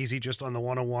really easy just on the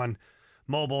 101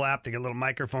 mobile app. They get a little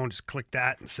microphone, just click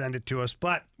that and send it to us.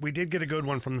 But we did get a good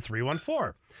one from the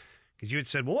 314. Because you had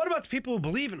said, well, what about the people who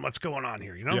believe in what's going on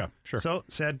here? Yeah, sure. So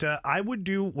said, I would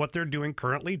do what they're doing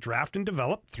currently, draft and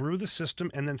develop through the system,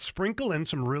 and then sprinkle in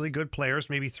some really good players,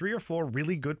 maybe 3 or 4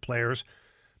 really good players.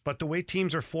 But the way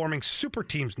teams are forming super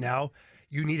teams now,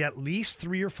 you need at least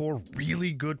 3 or 4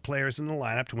 really good players in the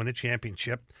lineup to win a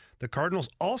championship. The Cardinals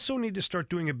also need to start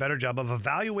doing a better job of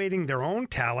evaluating their own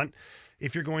talent.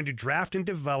 If you're going to draft and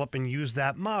develop and use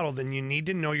that model, then you need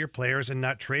to know your players and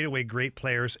not trade away great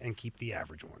players and keep the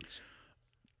average ones.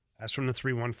 That's from the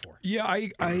 314. Yeah,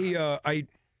 I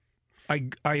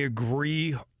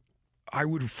agree. I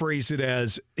would phrase it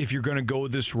as, if you're going to go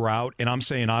this route, and I'm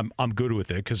saying I'm good with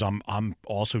it because I'm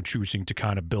also choosing to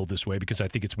kind of build this way because I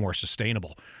think it's more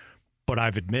sustainable. But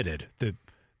I've admitted that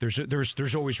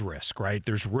there's always risk, right?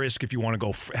 There's risk if you want to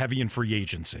go heavy in free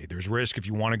agency. There's risk if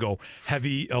you want to go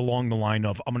heavy along the line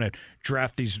of, I'm going to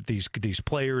draft these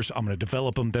players, I'm going to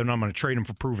develop them, then I'm going to trade them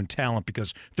for proven talent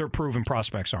because their proven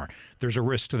prospects aren't. There's a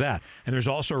risk to that. And there's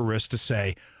also a risk to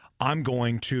say, I'm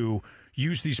going to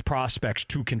use these prospects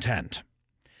to contend.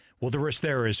 Well, the risk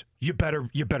there is you better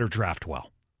draft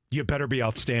well. You better be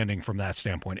outstanding from that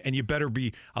standpoint, and you better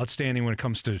be outstanding when it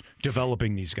comes to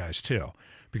developing these guys too.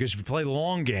 Because if you play the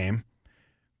long game,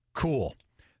 cool,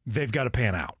 they've got to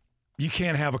pan out. You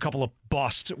can't have a couple of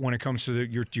busts when it comes to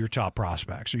your top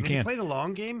prospects. When you play the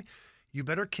long game, you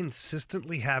better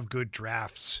consistently have good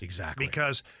drafts. Exactly.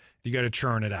 Because you got to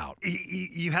churn it out.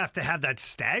 You have to have that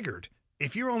staggered.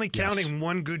 If you're only counting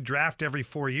one good draft every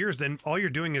 4 years, then all you're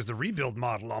doing is the rebuild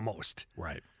model almost.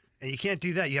 Right. And you can't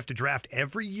do that. You have to draft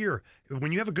every year.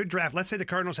 When you have a good draft, let's say the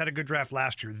Cardinals had a good draft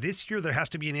last year. This year, there has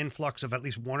to be an influx of at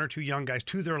least 1 or 2 young guys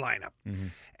to their lineup,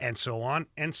 and so on,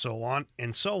 and so on,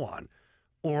 and so on.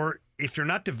 Or if you're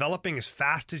not developing as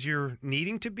fast as you're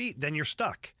needing to be, then you're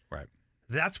stuck. Right.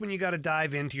 That's when you got to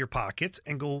dive into your pockets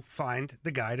and go find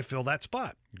the guy to fill that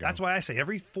spot. That's why I say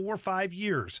every 4 or 5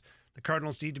 years, the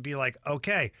Cardinals need to be like,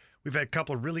 okay, we've had a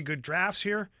couple of really good drafts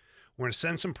here. We're going to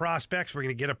send some prospects. We're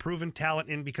going to get a proven talent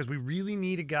in because we really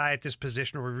need a guy at this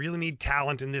position, or we really need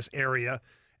talent in this area.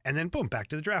 And then, boom, back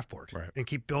to the draft board. Right. And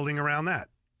keep building around that.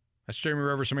 That's Jamie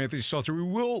Rivers from Anthony Stelter. We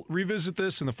will revisit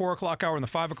this in the 4 o'clock hour and the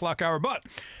 5 o'clock hour, but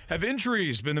have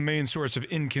injuries been the main source of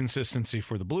inconsistency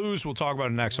for the Blues? We'll talk about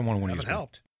it next on 101 ESPN.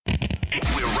 Helped.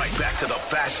 We're right back to the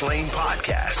Fast Lane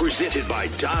Podcast, presented by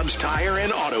Dobbs Tire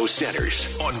and Auto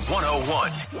Centers on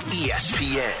 101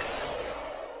 ESPN.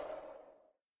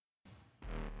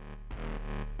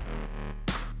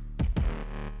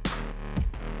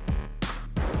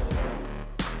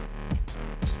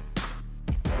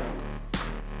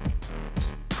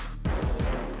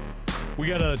 We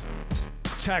got a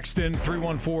text in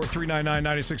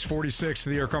 314-399-9646 to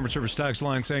the Air Comfort Service text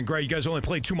line saying, "Great, you guys only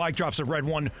played 2 mic drops. I read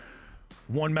one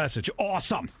message.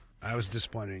 Awesome." I was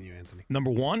disappointed in you, Anthony.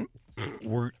 Number one,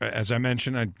 as I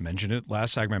mentioned it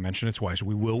last segment, I mentioned it twice,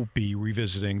 we will be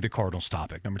revisiting the Cardinals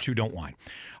topic. Number two, don't whine.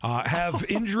 Have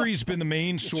injuries been the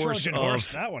main source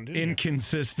of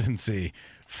inconsistency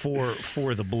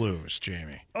for the Blues,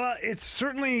 Jamie? Well, it's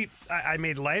certainly, I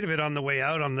made light of it on the way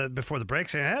out before the break,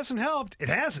 saying it hasn't helped. It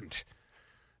hasn't.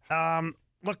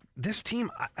 Look, this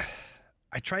team,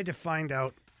 I tried to find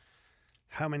out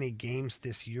how many games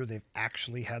this year they've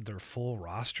actually had their full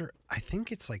roster. I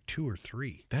think it's like 2 or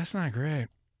 3. That's not great.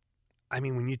 I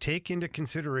mean, when you take into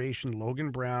consideration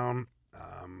Logan Brown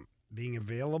being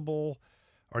available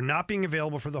or not being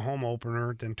available for the home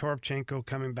opener, then Toropchenko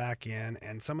coming back in,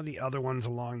 and some of the other ones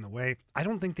along the way, I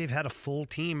don't think they've had a full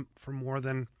team for more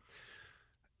than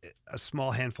a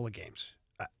small handful of games.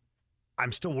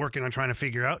 I'm still working on trying to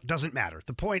figure out. Doesn't matter.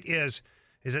 The point is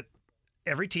that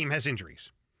every team has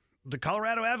injuries. The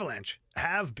Colorado Avalanche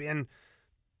have been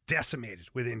decimated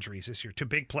with injuries this year to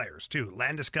big players, too.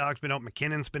 Landeskog's been out.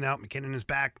 McKinnon's been out. McKinnon is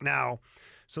back now.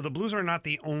 So the Blues are not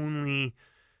the only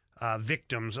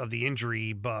victims of the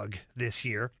injury bug this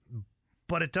year,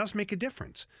 but it does make a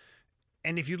difference.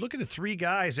 And if you look at the 3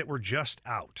 guys that were just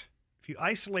out, if you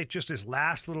isolate just this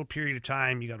last little period of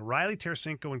time, you got Riley,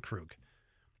 Tarasenko, and Krug.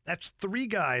 That's 3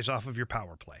 guys off of your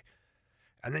power play.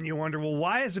 And then you wonder, well,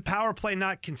 why is the power play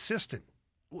not consistent?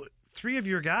 3 of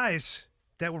your guys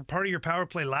that were part of your power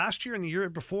play last year and the year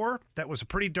before, that was a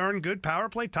pretty darn good power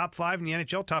play, top 5 in the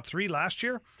NHL, top 3 last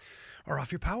year, are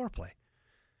off your power play.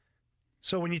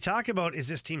 So when you talk about, is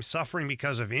this team suffering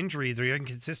because of injury, the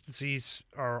inconsistencies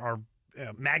are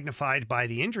magnified by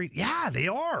the injury? Yeah, they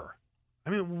are. I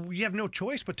mean, you have no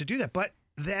choice but to do that. But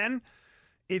then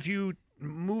if you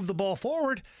move the ball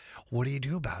forward, what do you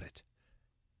do about it?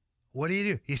 What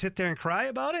do? You sit there and cry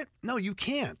about it? No, you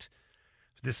can't.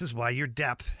 This is why your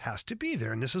depth has to be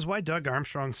there. And this is why Doug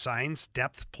Armstrong signs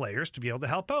depth players to be able to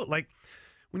help out. Like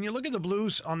when you look at the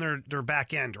Blues on their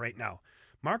back end right now,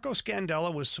 Marco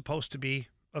Scandella was supposed to be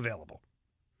available.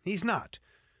 He's not.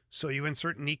 So you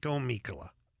insert Nico Mikkola.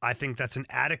 I think that's an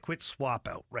adequate swap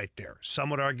out right there.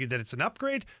 Some would argue that it's an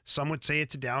upgrade. Some would say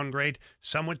it's a downgrade.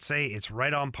 Some would say it's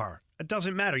right on par. It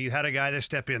doesn't matter. You had a guy that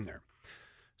step in there.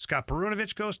 Scott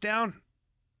Perunovich goes down.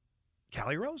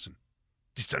 Calle Rosen.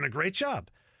 He's done a great job.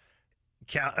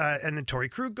 And then Torrey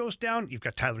Krug goes down. You've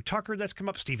got Tyler Tucker that's come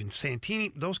up. Steven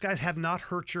Santini. Those guys have not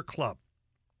hurt your club.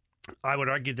 I would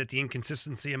argue that the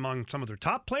inconsistency among some of their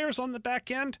top players on the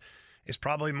back end is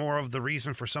probably more of the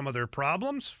reason for some of their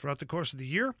problems throughout the course of the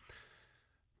year.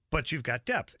 But you've got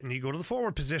depth. And you go to the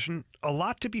forward position, a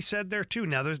lot to be said there too.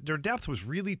 Now, their depth was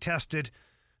really tested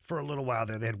for a little while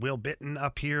there. They had Will Bitton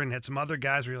up here and had some other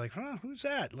guys where you're like, who's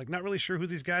that? Like, not really sure who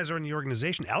these guys are in the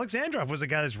organization. Alexandrov was a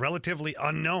guy that's relatively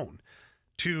unknown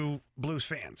to Blues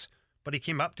fans. But he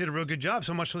came up, did a real good job,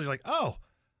 so much so you're like, oh,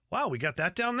 wow, we got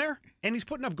that down there? And he's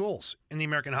putting up goals in the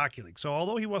American Hockey League. So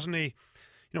although he wasn't a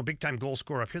big-time goal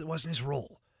scorer up here, that wasn't his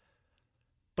role.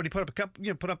 But he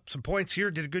put up some points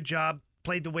here, did a good job,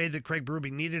 played the way that Craig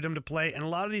Berube needed him to play, and a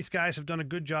lot of these guys have done a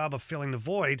good job of filling the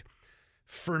void.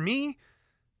 For me,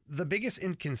 the biggest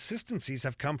inconsistencies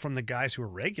have come from the guys who are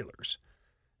regulars.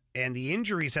 And the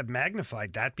injuries have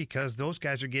magnified that because those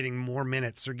guys are getting more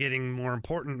minutes, they're getting more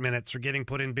important minutes, they're getting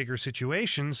put in bigger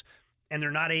situations, and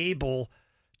they're not able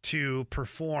to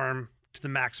perform to the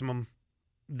maximum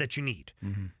that you need.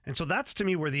 Mm-hmm. And so that's, to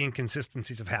me, where the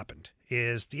inconsistencies have happened,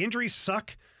 is the injuries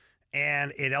suck,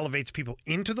 and it elevates people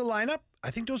into the lineup.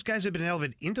 I think those guys that have been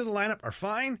elevated into the lineup are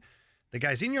fine. The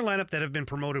guys in your lineup that have been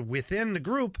promoted within the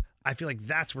group, I feel like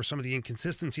that's where some of the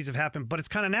inconsistencies have happened, but it's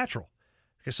kind of natural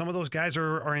because some of those guys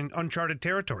are in uncharted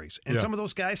territories, and some of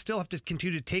those guys still have to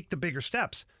continue to take the bigger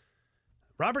steps.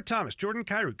 Robert Thomas, Jordan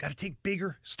Kyrou, got to take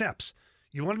bigger steps.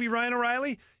 You want to be Ryan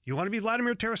O'Reilly? You want to be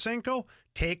Vladimir Tarasenko?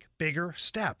 Take bigger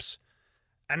steps.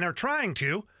 And they're trying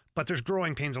to, but there's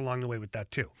growing pains along the way with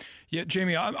that too. Yeah,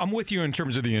 Jamie, I'm with you in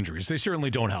terms of the injuries. They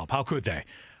certainly don't help. How could they?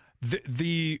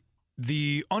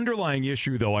 The underlying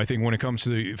issue, though, I think when it comes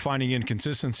to finding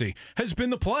inconsistency, has been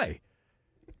the play.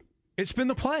 It's been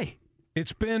the play.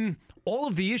 It's been all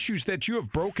of the issues that you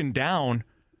have broken down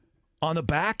on the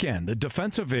back end, the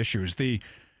defensive issues, the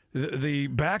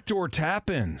backdoor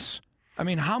tap-ins. I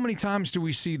mean, how many times do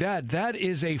we see that? That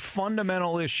is a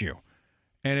fundamental issue.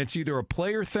 And it's either a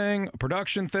player thing, a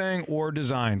production thing, or a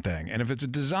design thing. And if it's a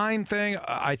design thing,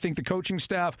 I think the coaching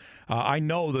staff, I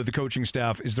know that the coaching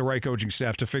staff is the right coaching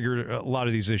staff to figure a lot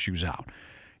of these issues out.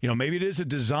 Maybe it is a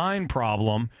design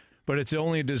problem, but it's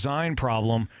only a design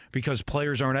problem because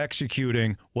players aren't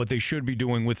executing what they should be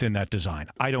doing within that design.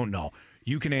 I don't know.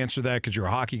 You can answer that because you're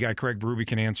a hockey guy. Craig Berube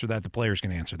can answer that. The players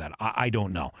can answer that. I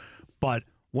don't know. But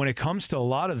when it comes to a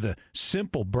lot of the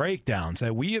simple breakdowns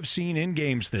that we have seen in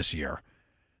games this year,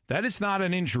 that is not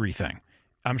an injury thing.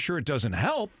 I'm sure it doesn't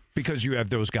help because you have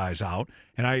those guys out.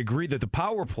 And I agree that the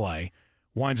power play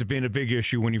winds up being a big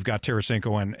issue when you've got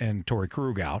Tarasenko and Torrey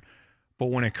Krug out. But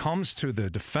when it comes to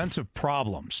the defensive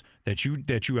problems that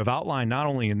you have outlined not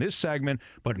only in this segment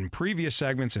but in previous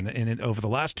segments and over the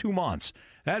last 2 months,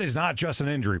 that is not just an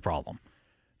injury problem.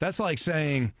 That's like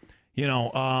saying,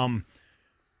 I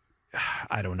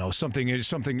don't know,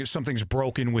 something's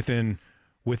broken within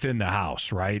the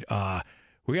house, right?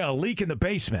 We got a leak in the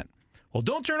basement. Well,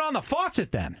 don't turn on the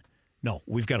faucet then. No,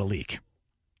 we've got a leak.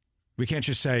 We can't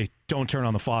just say don't turn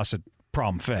on the faucet,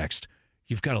 problem fixed.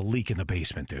 You've got a leak in the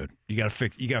basement, dude. You got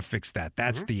to fix that.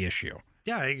 That's the issue.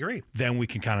 Yeah, I agree. Then we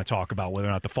can kind of talk about whether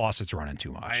or not the faucet's running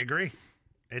too much. I agree.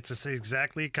 It's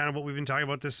exactly kind of what we've been talking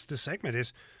about this segment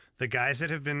is the guys that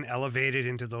have been elevated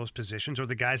into those positions or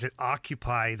the guys that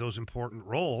occupy those important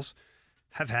roles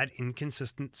have had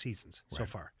inconsistent seasons so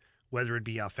far. Whether it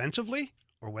be offensively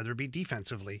or whether it be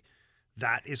defensively,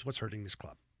 that is what's hurting this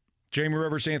club. Jamie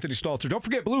Rivers, Anthony Stalter. Don't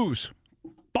forget Blues.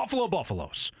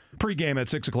 Buffaloes. Pre-game at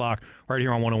 6 o'clock right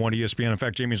here on 101 ESPN. In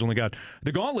fact, Jamie's only got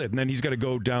the Gauntlet, and then he's got to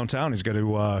go downtown. He's got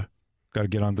to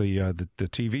get on the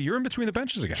TV. You're in between the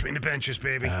benches again. Between the benches,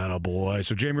 baby. Attaboy.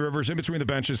 So Jamie Rivers in between the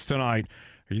benches tonight.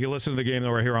 You can listen to the game,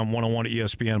 though, right here on 101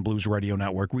 ESPN Blues Radio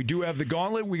Network. We do have the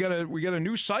Gauntlet. We got a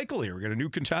new cycle here. We got a new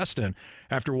contestant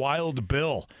after Wild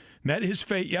Bill met his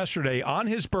fate yesterday on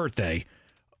his birthday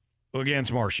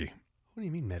against Marshy. What do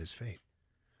you mean met his fate?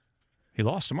 He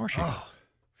lost to Marshy. Oh.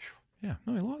 Yeah,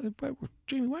 no, he lost.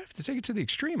 Jamie, why have to take it to the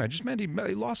extreme? I just meant he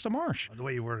lost to Marsh. The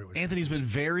way you worded it was Anthony's been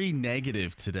very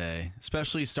negative today,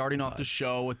 especially starting off the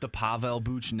show with the Pavel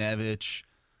Buchnevich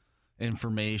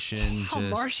information. How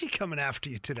Marshy coming after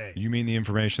you today? You mean the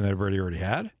information that everybody already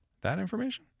had? That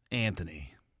information?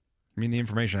 Anthony. You mean the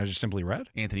information I just simply read?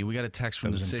 Anthony, we got a text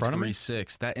from the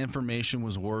 636. That information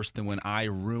was worse than when I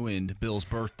ruined Bill's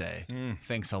birthday.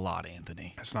 Thanks a lot,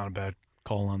 Anthony. That's not a bad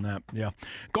call on that. Yeah.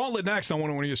 Gauntlet next on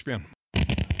 101 ESPN.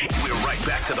 We're right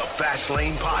back to the Fast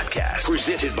Lane Podcast,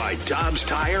 presented by Dobbs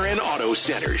Tire and Auto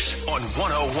Centers on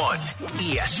 101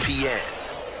 ESPN.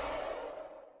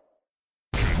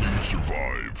 Can you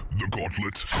survive the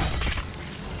Gauntlet?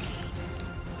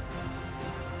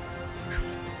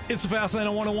 It's the Fast Lane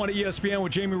on 101 ESPN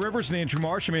with Jamie Rivers and Andrew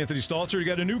Marsh. I'm Anthony Stalter. You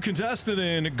got a new contestant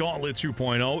in Gauntlet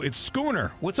 2.0. It's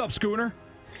Schooner. What's up, Schooner?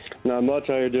 Not much.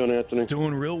 How you doing, Anthony?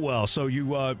 Doing real well. So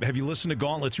you have you listened to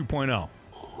Gauntlet 2.0?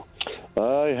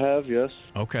 I have, yes.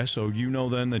 Okay, so you know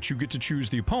then that you get to choose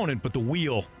the opponent, but the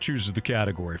wheel chooses the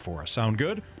category for us. Sound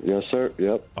good? Yes, sir.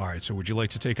 Yep. All right, so would you like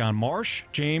to take on Marsh,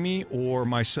 Jamie, or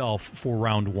myself for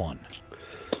round one?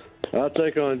 I'll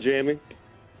take on Jamie.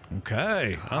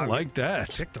 Okay, I like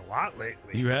that. Picked a lot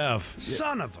lately. You have.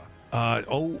 Son of a.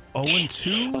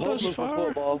 0-2 thus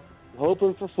far?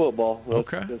 Hoping for football.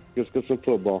 Okay. Let's get some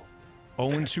football.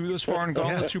 0-2 thus far in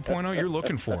Gauntlet 2.0? You're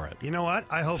looking for it. You know what?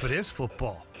 I hope it is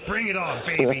football. Bring it on,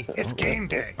 baby. It's game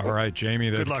day. All right,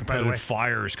 Jamie, the competitive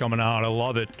fire is coming out. I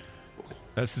love it.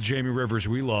 That's the Jamie Rivers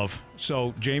we love.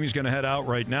 So Jamie's going to head out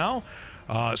right now.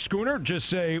 Schooner, just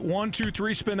say 1, 2,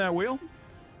 3, spin that wheel.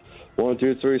 1,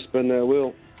 2, 3, spin that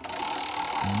wheel.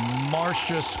 Marsh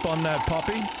just spun that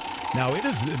puppy. Now,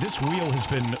 this wheel has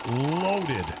been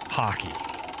loaded hockey.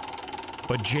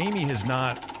 But Jamie has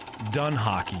not done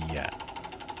hockey yet.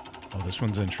 Oh, this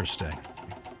one's interesting.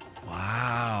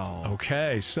 Wow.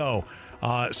 Okay, so,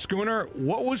 Schooner,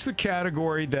 what was the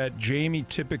category that Jamie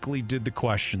typically did the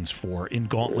questions for in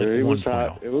Gauntlet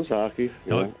 1.0? It was hockey.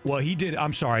 No, well, he did.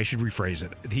 I'm sorry, I should rephrase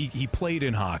it. He played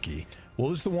in hockey.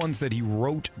 What was the ones that he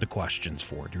wrote the questions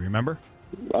for? Do you remember?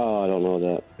 Oh, I don't know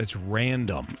that. It's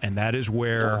random, and that is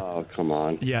where... Oh, come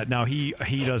on. Yeah, now he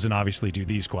doesn't obviously do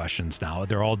these questions now.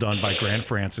 They're all done by Grant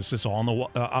Francis. It's all on the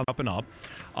up and up.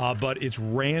 But it's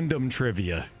random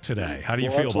trivia today. How do you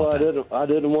feel about that? I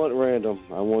didn't want random.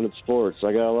 I wanted sports.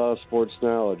 I got a lot of sports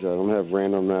knowledge. I don't have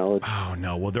random knowledge. Oh,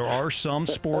 no. Well, there are some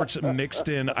sports mixed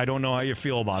in. I don't know how you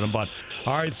feel about them. But,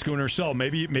 all right, Schooner. So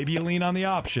maybe you lean on the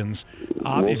options.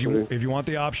 If you want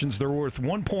the options, they're worth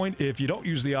 1 point. If you don't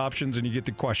use the options and you get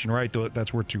the question right,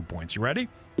 that's worth 2 points. You ready?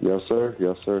 Yes, sir.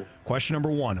 Yes, sir. Question number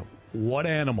 1. What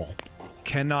animal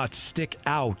cannot stick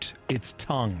out its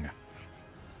tongue?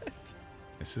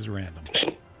 This is random.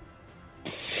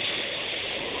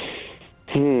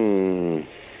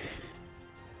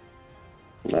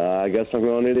 I guess I'm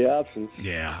going to need the options.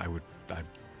 Yeah,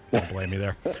 Don't blame me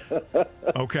there.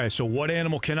 Okay, so what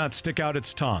animal cannot stick out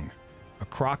its tongue? A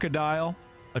crocodile,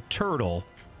 a turtle,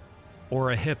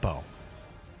 or a hippo?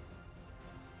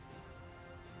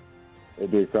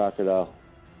 It'd be a crocodile.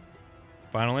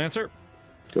 Final answer?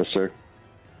 Yes, sir.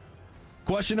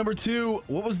 Question number 2.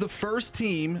 What was the first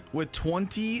team with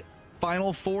 20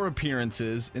 Final Four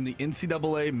appearances in the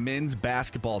NCAA men's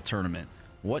basketball tournament?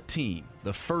 What team?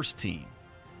 The first team.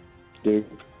 Duke.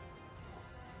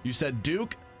 You said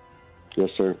Duke? Yes,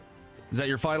 sir. Is that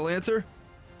your final answer?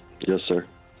 Yes, sir.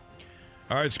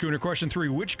 All right, Schooner, question 3.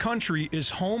 Which country is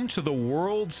home to the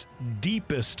world's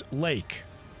deepest lake?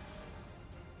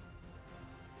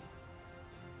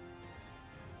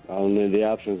 I don't need the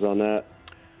options on that.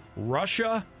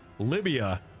 Russia,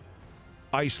 Libya,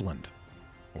 Iceland,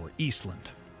 or Eastland?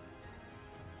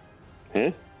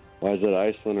 Huh? Why is it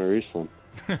Iceland or Eastland?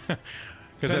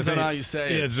 Depends on how you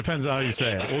say it. Yeah, it depends on how you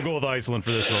say it. We'll go with Iceland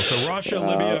for this, though. So Russia,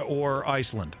 Libya, or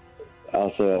Iceland?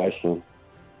 I'll say Iceland.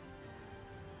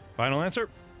 Final answer?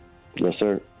 Yes,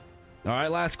 sir. All right,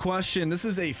 last question. This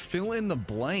is a fill in the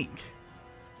blank.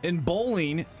 In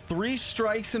bowling, 3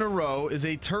 strikes in a row is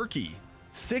a turkey.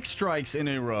 6 strikes in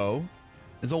a row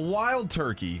is a wild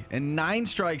turkey. And 9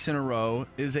 strikes in a row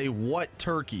is a what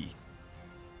turkey?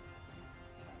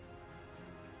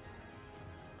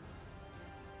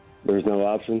 There's no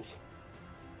options?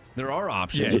 There are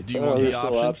options. Yeah. Do you want the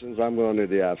options? I'm going to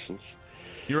the options.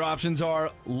 Your options are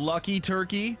lucky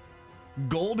turkey,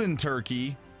 golden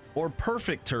turkey, or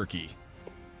perfect turkey.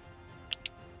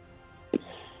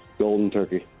 Golden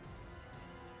turkey.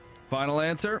 Final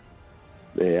answer?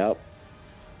 Yep.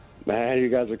 Man, you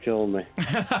guys are killing me.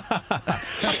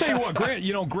 I'll tell you what,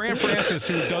 Grant Francis,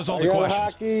 who does all the you got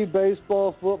questions. hockey,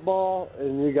 baseball, football,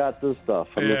 and you got this stuff.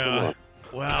 I mean, come Yeah. on.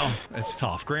 Well, it's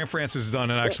tough. Grant Francis has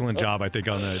done an excellent job, I think,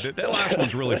 on that last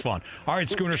one's really fun. All right,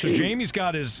 Schooner, so Jamie's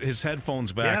got his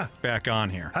headphones back on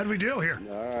here. How'd we do here?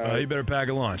 All right. You better pack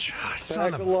a lunch.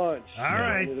 Pack a lunch. All I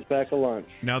right. need a pack of lunch.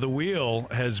 Now, the wheel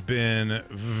has been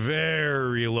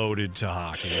very loaded to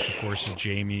hockey, which, of course, is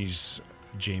Jamie's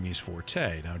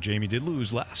forte. Now, Jamie did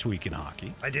lose last week in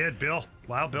hockey. I did, Bill.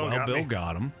 Wow, Bill got Bill me.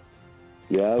 got him.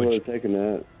 Yeah, I would have taken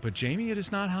that. But, Jamie, it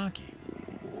is not hockey.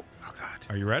 Oh, God.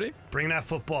 Are you ready? Bring that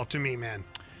football to me, man.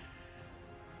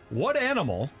 What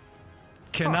animal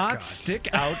cannot stick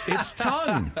out its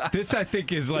tongue? This, I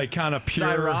think, is like kind of pure.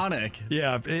 It's ironic.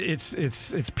 Yeah,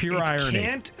 it's pure irony. It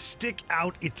can't stick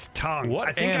out its tongue. What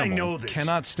I think animal I know this.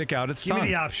 cannot stick out its Give tongue?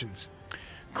 me the options.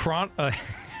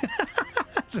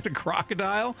 Is it a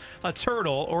crocodile, a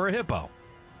turtle, or a hippo?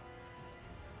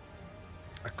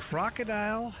 A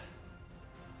crocodile,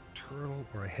 turtle,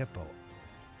 or a hippo?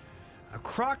 A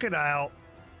crocodile,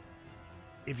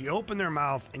 if you open their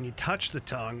mouth and you touch the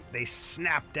tongue, they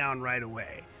snap down right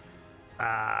away.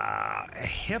 A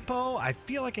hippo, I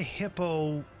feel like a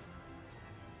hippo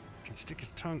can stick his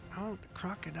tongue out. A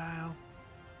crocodile,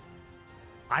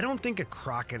 I don't think a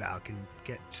crocodile can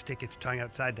stick its tongue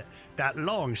outside that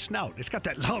long snout. It's got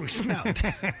that long snout.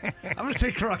 I'm going to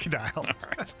say crocodile. All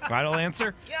right. Final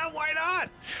answer? Yeah, why not?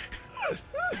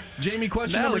 Jamie,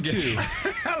 question number 2.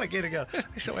 Alligator go.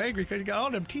 He's so angry because he got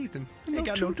all them teeth and he ain't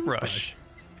got no toothbrush.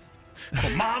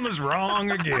 Well, Mama's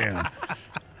wrong again.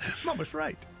 Mama's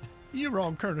right. You're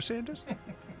wrong, Colonel Sanders.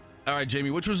 All right, Jamie,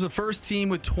 which was the first team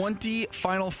with 20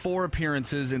 Final Four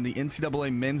appearances in the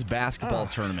NCAA men's basketball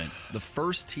tournament? The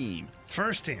first team.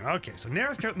 First team. Okay, so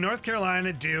North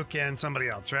Carolina, Duke, and somebody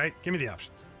else, right? Give me the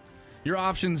options. Your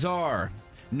options are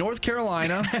North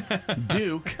Carolina,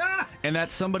 Duke, and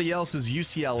that somebody else is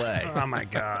UCLA. Oh, my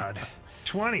God.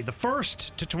 20. The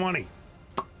first to 20.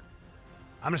 I'm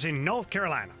going to say North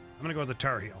Carolina. I'm going to go with the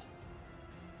Tar Heel.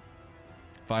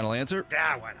 Final answer?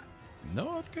 Yeah, why not?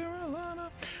 North Carolina.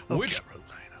 Carolina.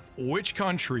 Which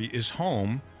country is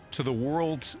home to the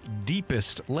world's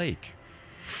deepest lake?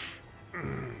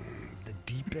 The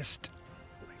deepest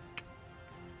lake.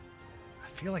 I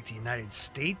feel like the United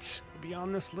States would be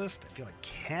on this list. I feel like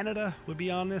Canada would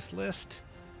be on this list.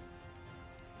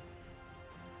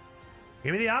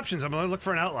 Give me the options. I'm going to look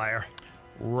for an outlier.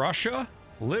 Russia,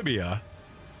 Libya,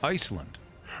 Iceland.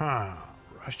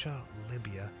 Russia,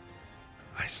 Libya,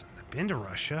 Iceland. I've been to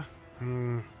Russia.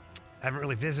 I haven't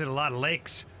really visited a lot of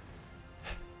lakes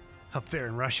up there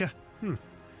in Russia.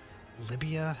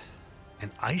 Libya and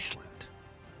Iceland.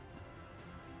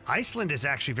 Iceland is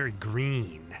actually very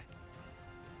green.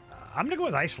 I'm going to go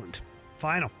with Iceland.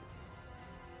 Final.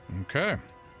 Okay.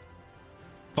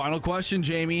 Final question,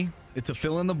 Jamie. It's a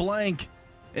fill in the blank.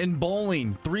 In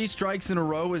bowling, 3 strikes in a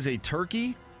row is a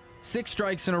turkey, 6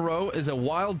 strikes in a row is a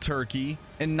wild turkey,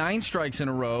 and 9 strikes in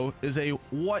a row is a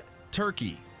what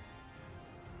turkey?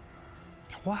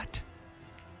 What?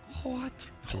 That's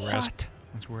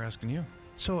what we're asking you.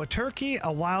 So a turkey,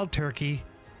 a wild turkey,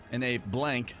 And a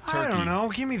blank turkey. I don't know.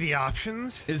 Give me the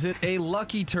options. Is it a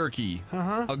lucky turkey,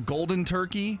 Uh-huh. a golden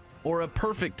turkey, or a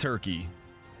perfect turkey?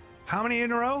 How many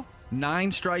in a row?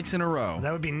 9 strikes in a row.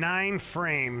 That would be 9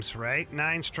 frames, right?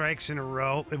 9 strikes in a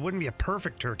row. It wouldn't be a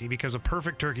perfect turkey because a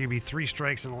perfect turkey would be 3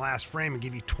 strikes in the last frame and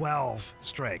give you 12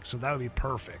 strikes. So that would be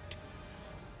perfect.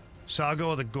 So I'll go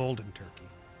with a golden turkey.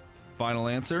 Final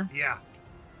answer? Yeah.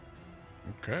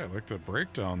 Okay, I like the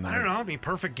breakdown there. I don't know. I mean,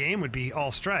 perfect game would be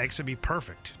all strikes. It'd be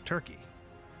perfect turkey.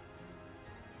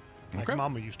 Like Okay.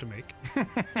 Mama used to make.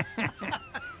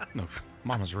 No,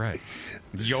 Mama's right.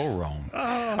 You're wrong.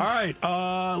 All right,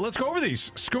 let's go over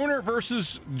these. Schooner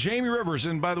versus Jamie Rivers.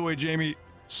 And by the way, Jamie,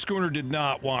 Schooner did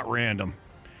not want random.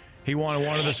 He wanted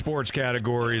one of the sports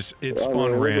categories. It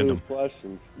spun random.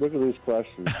 Look at these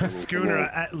questions. Schooner,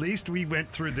 at least we went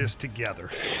through this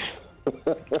together.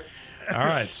 All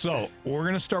right, so we're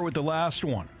going to start with the last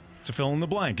one. To fill in the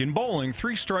blank. In bowling,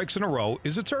 3 strikes in a row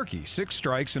is a turkey. 6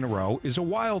 strikes in a row is a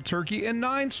wild turkey. And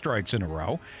 9 strikes in a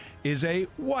row is a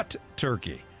what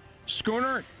turkey?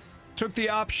 Schooner took the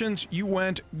options. You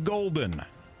went golden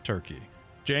turkey.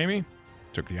 Jamie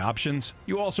took the options.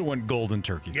 You also went golden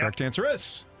turkey. Yep. Correct answer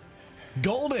is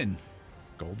Golden.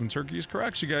 golden turkey is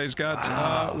correct. So you guys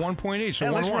got 1 point each. So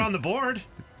At 1-1. least we're on the board.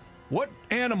 What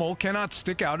animal cannot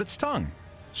stick out its tongue?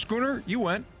 Schooner, you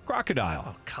went crocodile.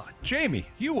 Oh, God. Jamie,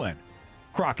 you went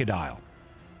crocodile.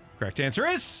 Correct answer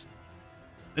is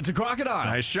It's a crocodile.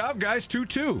 nice job, guys.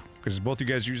 2-2, because both you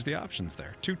guys used the options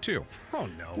there. 2-2. Oh,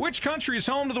 no. Which country is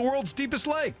home to the world's deepest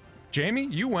lake? Jamie,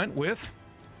 you went with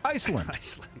Iceland.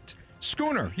 Iceland.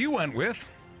 Schooner, you went with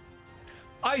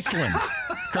Iceland.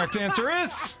 Correct answer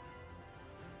is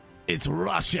It's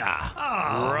Russia.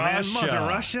 Oh, man, Mother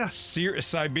Russia.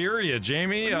 Siberia,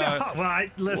 Jamie. No, well,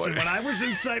 listen, when I was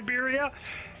in Siberia,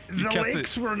 the kept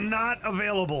lakes were not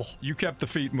available. You kept the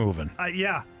feet moving.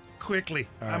 Yeah, quickly.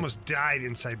 I right. almost died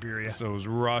in Siberia. So it was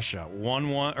Russia.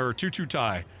 1-1 or 2-2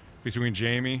 tie between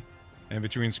Jamie and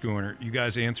between Schooner. You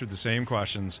guys answered the same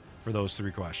questions for those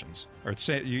 3 questions. Or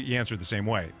you answered the same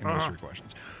way in those 3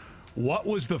 questions. What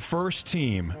was the first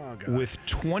team with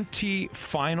 20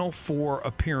 Final Four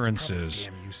appearances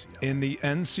in the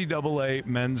NCAA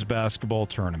men's basketball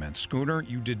tournament? Schooner,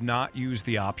 you did not use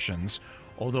the options,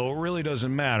 although it really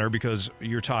doesn't matter because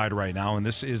you're tied right now, and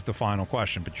this is the final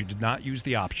question, but you did not use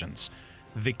the options.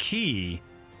 The key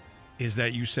is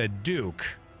that you said Duke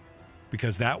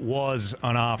because that was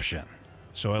an option.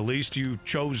 So at least you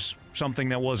chose something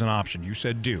that was an option. You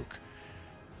said Duke.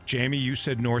 Jamie, you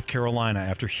said North Carolina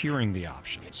after hearing the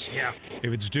options. Yeah.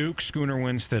 If it's Duke, Schooner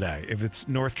wins today. If it's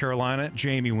North Carolina,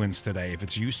 Jamie wins today. If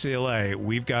it's UCLA,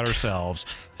 we've got ourselves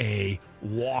a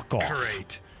walk-off.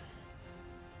 Great.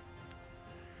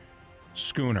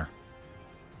 Schooner.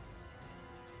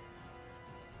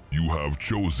 You have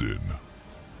chosen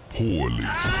poorly.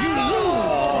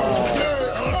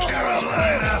 Oh,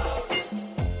 Carolina.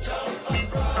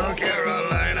 Oh,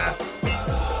 Carolina.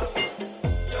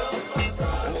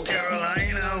 Oh,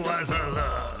 Carolina was a love.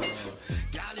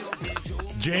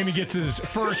 Jamie gets his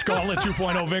first Gauntlet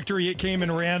 2.0 victory. It came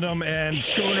in random, and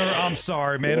Schooner, I'm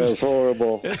sorry, man. It's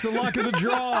horrible. It's the luck of the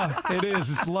draw. It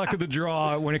is. It's the luck of the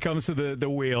draw when it comes to the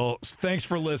wheel. Thanks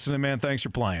for listening, man. Thanks for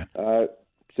playing. All right.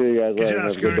 See you guys Good later. job,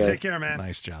 Have a good Schooner. day. Take care, man.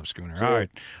 Nice job, Schooner. All right.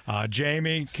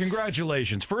 Jamie,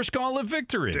 congratulations. First Gauntlet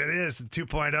victory. It is the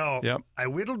 2.0. Yep. I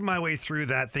whittled my way through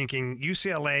that thinking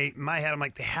UCLA, in my head, I'm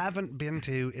like, they haven't been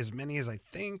to as many as I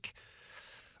think.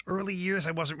 Early years,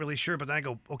 I wasn't really sure, but then I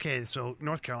go, okay, so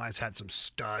North Carolina's had some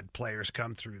stud players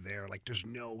come through there. Like, there's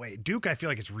no way. Duke, I feel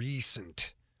like it's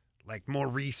recent, like more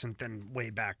recent than way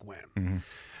back when. Mm-hmm.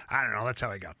 I don't know. That's how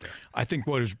I got there. I think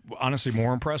what is honestly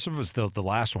more impressive is the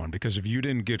last one, because if you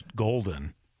didn't get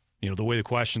golden, the way the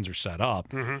questions are set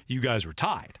up, you guys were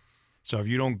tied. So if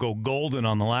you don't go golden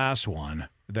on the last one,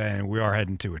 then we are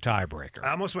heading to a tiebreaker.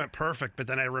 I almost went perfect, but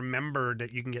then I remembered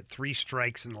that you can get 3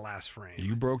 strikes in the last frame.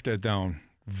 You broke that down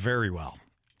very well.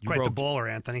 Quite the bowler,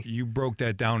 Anthony. You broke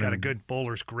that down. Got a good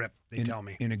bowler's grip, they tell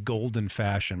me. In a golden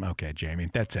fashion. Okay, Jamie,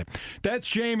 that's it. That's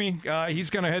Jamie. He's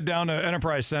going to head down to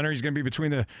Enterprise Center. He's going to be between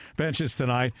the benches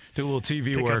tonight, do a little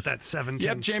TV Pick work. up that 7-10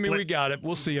 Yep, Jamie, split. we got it.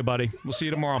 We'll see you, buddy. We'll see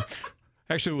you tomorrow.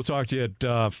 Actually, we'll talk to you at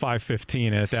 5:15,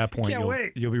 and at that point,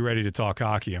 you'll be ready to talk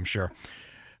hockey, I'm sure.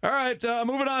 All right,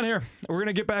 moving on here. We're going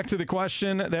to get back to the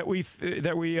question that we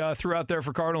threw out there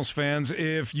for Cardinals fans.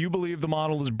 If you believe the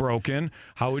model is broken,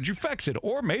 how would you fix it?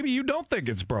 Or maybe you don't think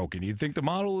it's broken. You think the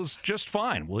model is just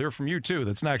fine. We'll hear from you, too.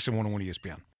 That's next on 101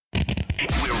 ESPN.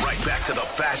 We're right back to the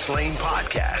Fast Lane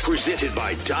Podcast, presented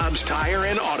by Dobbs Tire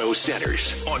and Auto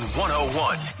Centers on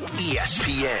 101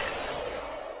 ESPN.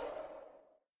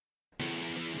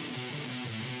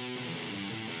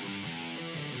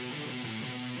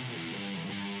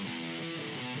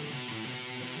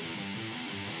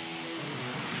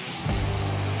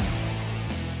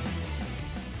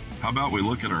 How about we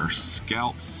look at our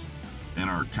scouts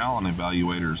and our talent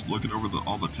evaluators, looking over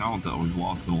all the talent that we've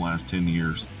lost in the last 10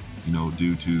 years,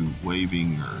 due to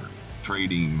waiving or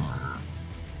trading or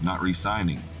not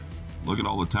re-signing. Look at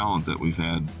all the talent that we've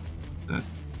had that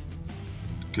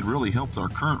could really help our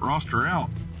current roster out.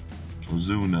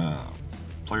 Ozuna,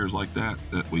 players like that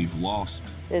we've lost.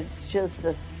 It's just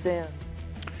a sin.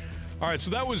 All right,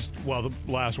 so that was, the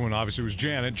last one obviously was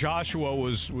Janet. Joshua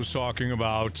was talking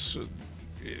about,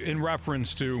 in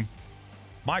reference to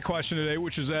my question today,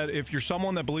 which is that if you're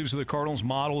someone that believes that the Cardinals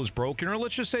model is broken, or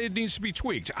let's just say it needs to be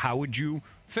tweaked, how would you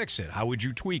fix it? How would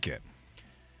you tweak it?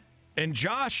 And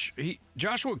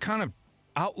Joshua kind of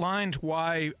outlined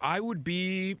why I would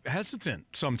be hesitant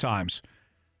sometimes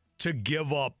to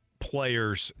give up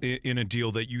players in a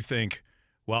deal that you think,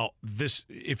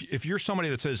 if you're somebody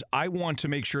that says, I want to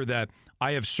make sure that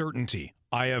I have certainty,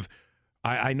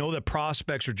 I know that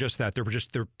prospects are just that.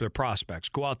 They're prospects.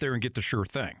 Go out there and get the sure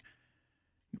thing.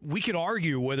 We could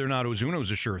argue whether or not Ozuna was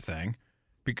a sure thing,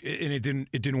 and it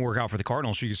didn't work out for the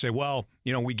Cardinals. So you could say,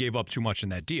 we gave up too much in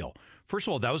that deal. First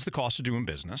of all, that was the cost of doing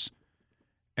business.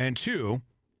 And two,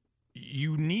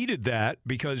 you needed that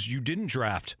because you didn't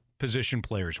draft position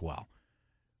players well.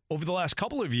 Over the last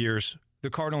couple of years, the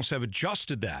Cardinals have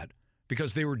adjusted that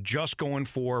because they were just going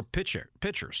for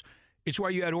pitchers. It's why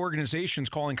you had organizations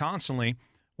calling constantly,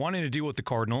 wanting to deal with the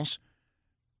Cardinals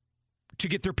to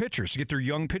get their pitchers, to get their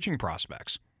young pitching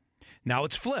prospects. Now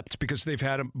it's flipped because they've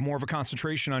had more of a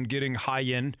concentration on getting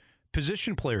high-end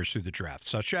position players through the draft,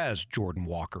 such as Jordan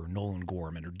Walker, Nolan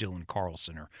Gorman, or Dylan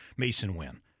Carlson, or Mason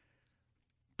Wynn.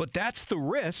 But that's the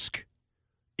risk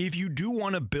if you do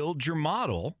want to build your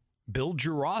model, build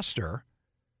your roster,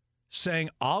 saying,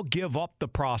 I'll give up the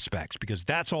prospects because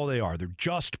that's all they are. They're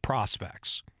just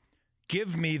prospects.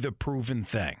 Give me the proven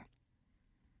thing.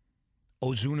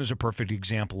 Ozuna's a perfect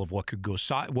example of what could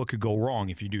go wrong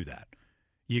if you do that.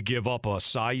 You give up a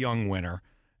Cy Young winner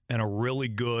and a really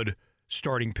good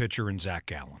starting pitcher in Zach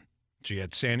Gallen. So you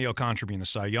had Sandy Alcantara being the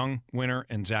Cy Young winner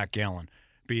and Zach Gallen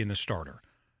being the starter.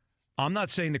 I'm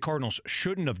not saying the Cardinals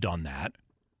shouldn't have done that.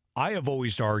 I have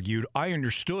always argued I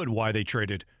understood why they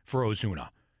traded for Ozuna.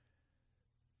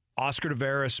 Oscar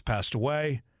Taveras passed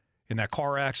away in that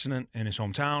car accident in his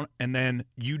hometown, and then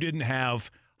you didn't have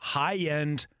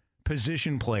high-end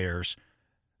position players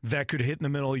that could hit in the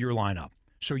middle of your lineup.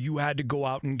 So you had to go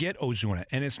out and get Ozuna,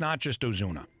 and it's not just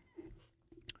Ozuna.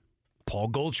 Paul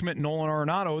Goldschmidt and Nolan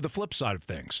Arenado are the flip side of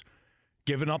things,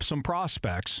 giving up some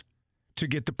prospects to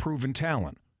get the proven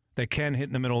talent that can hit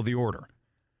in the middle of the order.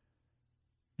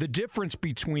 The difference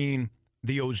between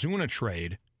the Ozuna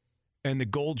trade and the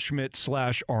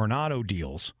Goldschmidt/Arenado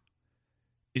deals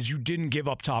is you didn't give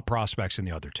up top prospects in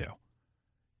the other two.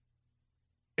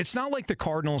 It's not like the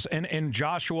Cardinals and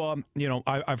Joshua,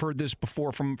 I've heard this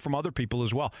before from other people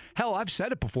as well. Hell, I've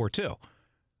said it before too.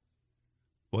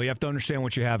 Well, you have to understand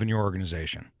what you have in your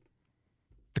organization.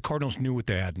 The Cardinals knew what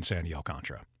they had in Sandy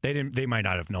Alcantara. They might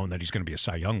not have known that he's going to be a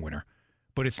Cy Young winner,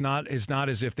 but it's not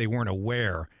as if they weren't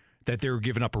aware that they were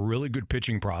giving up a really good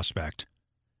pitching prospect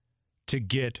to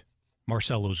get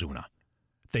Marcell Ozuna.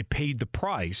 They paid the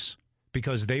price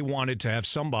because they wanted to have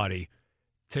somebody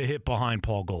to hit behind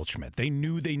Paul Goldschmidt. They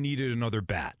knew they needed another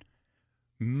bat.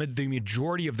 The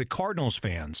majority of the Cardinals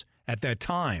fans at that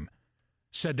time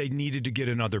said they needed to get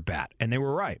another bat, and they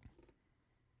were right.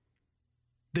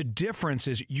 The difference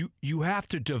is you have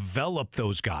to develop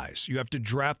those guys. You have to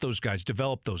draft those guys,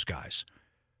 develop those guys.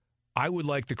 I would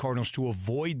like the Cardinals to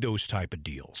avoid those type of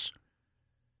deals.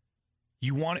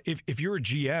 You want, if you're a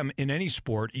GM in any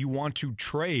sport, you want to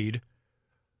trade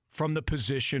from the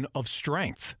position of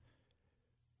strength.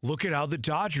 Look at how the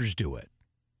Dodgers do it.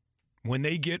 When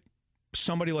they get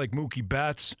somebody like Mookie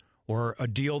Betts or a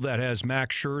deal that has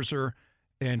Max Scherzer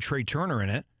and Trey Turner in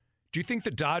it, do you think the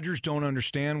Dodgers don't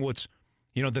understand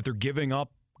that they're giving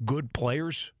up good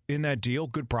players in that deal,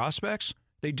 good prospects?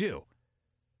 They do.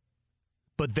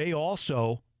 But they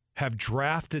also have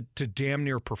drafted to damn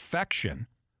near perfection,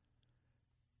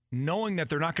 knowing that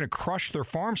they're not going to crush their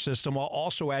farm system while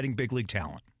also adding big league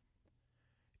talent.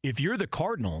 If you're the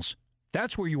Cardinals,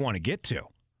 that's where you want to get to.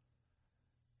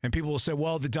 And people will say,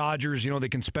 well, the Dodgers, they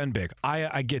can spend big.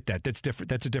 I get that. That's different.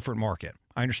 That's a different market.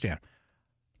 I understand.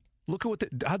 Look at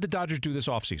how'd the Dodgers do this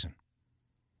offseason.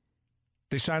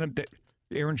 They signed him.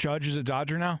 Aaron Judge is a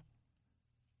Dodger now?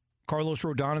 Carlos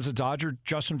Rodon is a Dodger?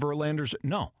 Justin Verlander's?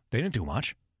 No, they didn't do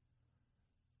much.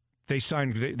 They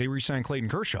re-signed Clayton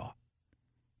Kershaw.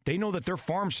 They know that their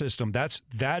farm system,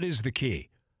 that is the key.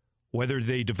 Whether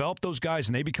they develop those guys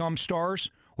and they become stars,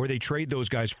 or they trade those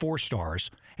guys for stars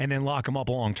and then lock them up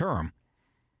long term,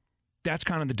 that's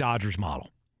kind of the Dodgers model.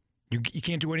 You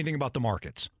can't do anything about the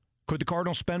markets. Could the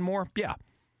Cardinals spend more? Yeah.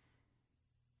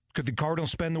 Could the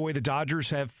Cardinals spend the way the Dodgers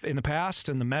have in the past,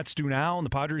 and the Mets do now, and the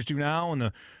Padres do now,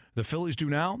 and the Phillies do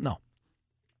now? No.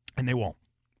 And they won't.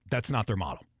 That's not their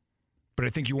model. But I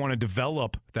think you want to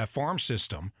develop that farm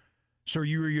system so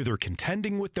you're either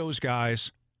contending with those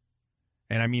guys,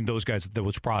 and I mean those guys,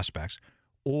 those prospects,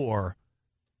 or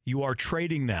you are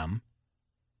trading them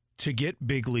to get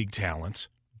big league talents,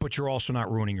 but you're also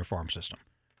not ruining your farm system.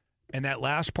 And that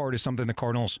last part is something the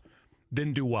Cardinals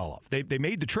didn't do well of. They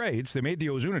made the trades. They made the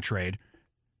Ozuna trade,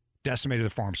 decimated the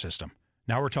farm system.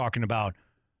 Now we're talking about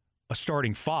a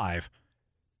starting five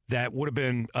that would have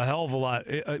been a hell of a lot.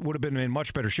 It would have been in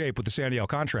much better shape with the Sandy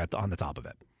Alcantara on the top of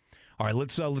it. All right,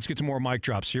 let's get some more mic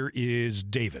drops. Here is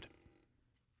David.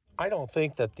 I don't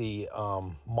think that the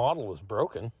model is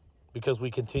broken because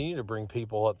we continue to bring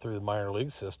people up through the minor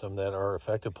league system that are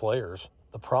effective players.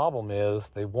 The problem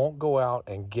is they won't go out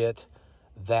and get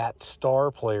that star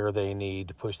player they need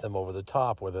to push them over the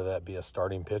top, whether that be a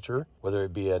starting pitcher, whether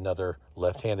it be another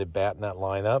left-handed bat in that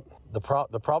lineup. The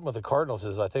problem with the Cardinals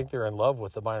is I think they're in love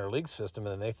with the minor league system,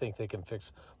 and they think they can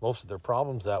fix most of their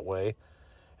problems that way,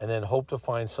 and then hope to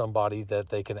find somebody that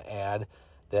they can add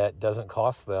that doesn't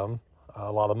cost them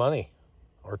a lot of money,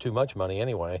 or too much money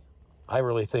anyway. I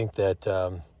really think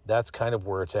that that's kind of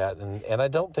where it's at, and I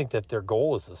don't think that their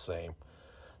goal is the same.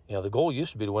 You know, the goal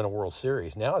used to be to win a World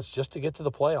Series. Now it's just to get to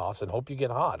the playoffs and hope you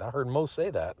get hot. I heard Mo say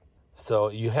that. So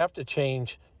you have to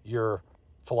change your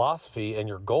philosophy and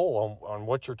your goal on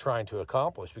what you're trying to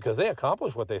accomplish, because they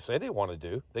accomplish what they say they want to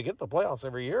do. They get to the playoffs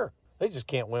every year. They just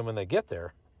can't win when they get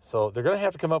there. So they're going to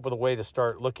have to come up with a way to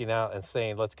start looking out and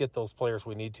saying, let's get those players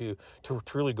we need to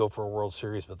truly go for a World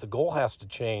Series. But the goal has to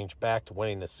change back to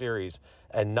winning the series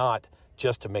and not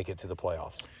just to make it to the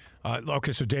playoffs.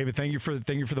 Okay, so David, thank you for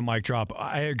the mic drop.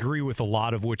 I agree with a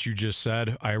lot of what you just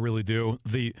said. I really do.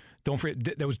 Don't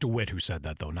forget that was DeWitt who said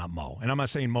that, though, not Mo. And I'm not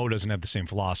saying Mo doesn't have the same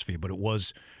philosophy, but it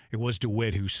was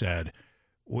DeWitt who said,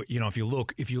 you know, if you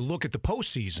look at the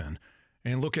postseason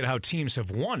and look at how teams have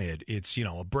won it, it's, you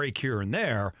know, a break here and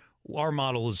there. Our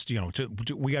model is, you know,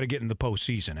 we got to get in the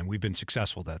postseason, and we've been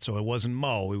successful at that. So it wasn't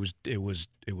Mo, it was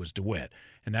DeWitt,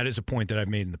 and that is a point that I've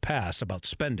made in the past about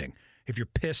spending. If you're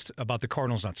pissed about the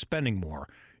Cardinals not spending more,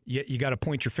 you got to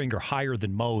point your finger higher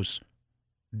than Mo's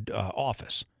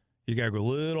office. You got to go a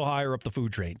little higher up the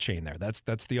food chain there.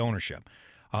 That's the ownership.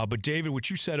 But David, what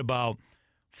you said about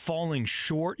falling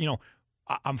short, you know,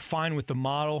 I'm fine with the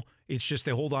model. It's just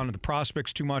they hold on to the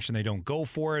prospects too much and they don't go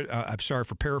for it. I'm sorry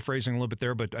for paraphrasing a little bit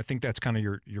there, but I think that's kind of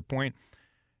your point.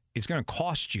 It's going to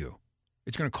cost you.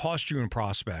 It's going to cost you in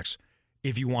prospects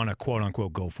if you want to, quote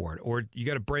unquote, go for it. Or you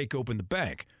got to break open the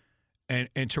bank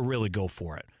and to really go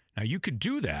for it. Now, you could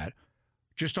do that.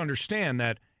 Just understand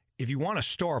that if you want a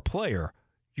star player,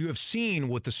 you have seen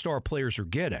what the star players are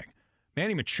getting.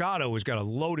 Manny Machado has got a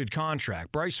loaded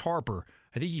contract. Bryce Harper,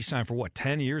 I think he signed for,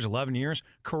 10 years, 11 years?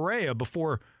 Correa,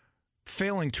 before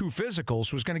failing 2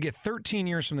 physicals, was going to get 13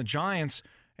 years from the Giants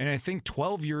and I think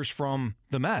 12 years from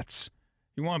the Mets.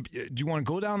 Do you want to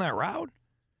go down that route?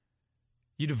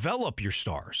 You develop your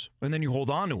stars, and then you hold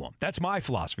on to them. That's my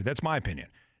philosophy. That's my opinion.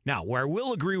 Now, where I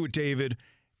will agree with David,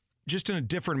 just in a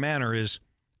different manner, is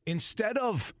instead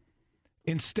of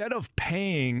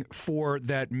paying for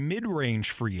that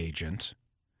mid-range free agent,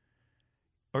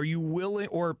 are you willing,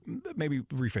 or maybe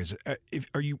rephrase it,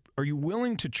 are you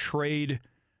willing to trade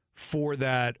for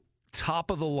that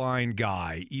top-of-the-line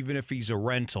guy, even if he's a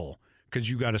rental, because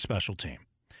you got a special team?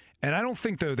 And I don't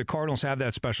think the Cardinals have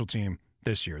that special team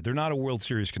this year. They're not a World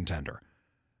Series contender.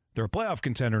 They're a playoff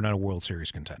contender, not a World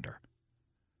Series contender.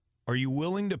 Are you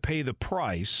willing to pay the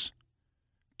price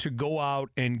to go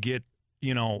out and get,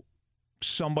 you know,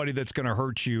 somebody that's going to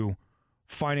hurt you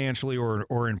financially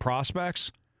or in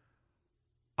prospects?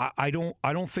 I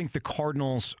don't think the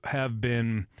Cardinals have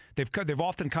been. They've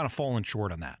often kind of fallen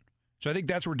short on that. So I think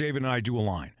that's where David and I do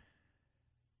align.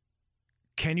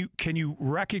 Can you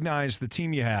recognize the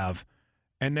team you have,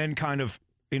 and then kind of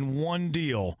in one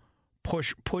deal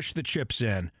push the chips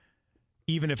in,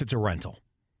 even if it's a rental?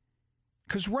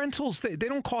 Because rentals, they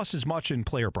don't cost as much in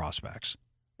player prospects.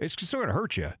 It's still going to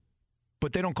hurt you,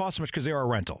 but they don't cost as much because they are a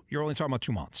rental. You're only talking about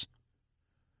 2 months.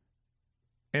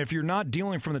 And if you're not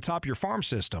dealing from the top of your farm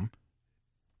system,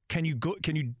 Can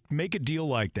you make a deal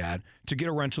like that to get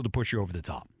a rental to push you over the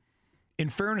top? In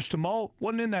fairness to Mo,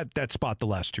 wasn't in that spot the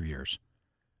last 2 years.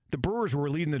 The Brewers were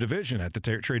leading the division at the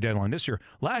trade deadline this year.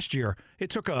 Last year, it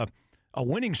took a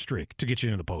winning streak to get you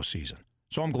into the postseason.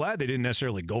 So I'm glad they didn't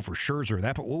necessarily go for Scherzer or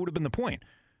that, but what would have been the point,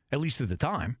 at least at the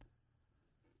time?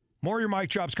 More of your mic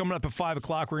drops coming up at 5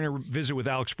 o'clock. We're going to visit with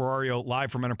Alex Ferrario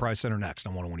live from Enterprise Center next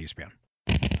on 101 ESPN.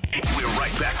 We're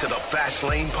right back to the Fast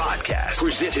Lane Podcast,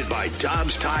 presented by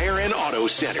Dobbs Tire and Auto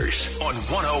Centers on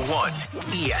 101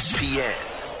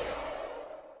 ESPN.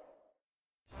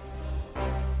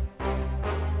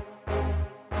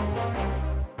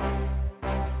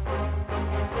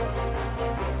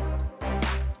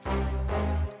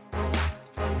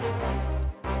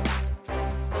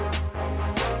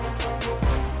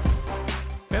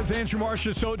 As Andrew Marsh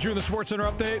just told you in the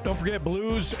SportsCenter update, don't forget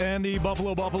Blues and the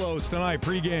Buffalo Buffaloes tonight,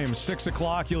 pregame, 6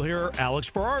 o'clock. You'll hear Alex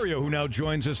Ferrario, who now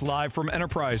joins us live from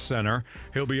Enterprise Center.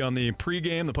 He'll be on the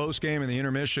pregame, the postgame, and the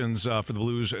intermissions for the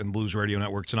Blues and Blues Radio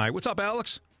Network tonight. What's up,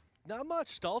 Alex? Not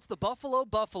much, Stoltz. The Buffalo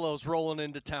Buffaloes rolling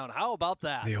into town. How about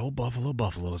that? The old Buffalo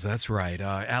Buffaloes, that's right.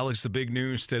 Alex, the big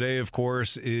news today, of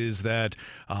course, is that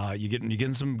you're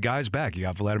getting some guys back. You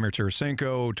got Vladimir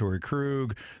Tarasenko, Torrey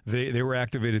Krug. They were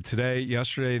activated today.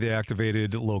 Yesterday, they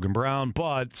activated Logan Brown,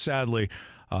 but sadly,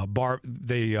 they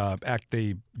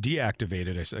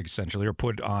deactivated, essentially, or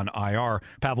put on IR,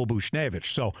 Pavel Buchnevich.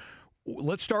 So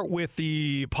let's start with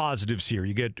the positives here.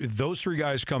 You get those three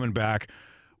guys coming back.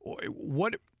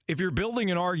 What... If you're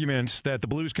building an argument that the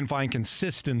Blues can find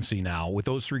consistency now with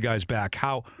those three guys back,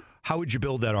 how would you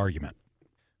build that argument?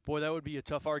 Boy, that would be a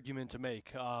tough argument to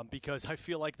make because I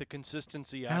feel like the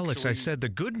consistency actually... Alex, I said the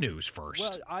good news first.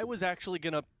 Well, I was actually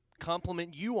going to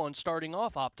compliment you on starting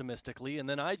off optimistically, and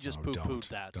then I just poo-pooed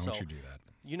that. Don't you do that.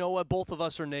 You know what? Both of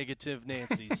us are negative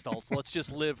Nancy, Stoltz. Let's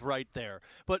just live right there.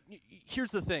 But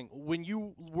here's the thing. When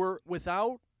you were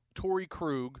without Torrey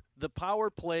Krug, the power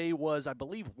play was, I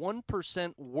believe,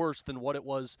 1% worse than what it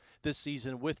was this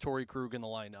season with Torrey Krug in the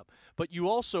lineup. But you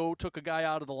also took a guy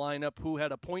out of the lineup who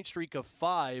had a point streak of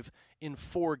 5 in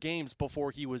 4 games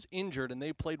before he was injured, and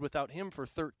they played without him for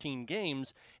 13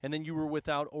 games, and then you were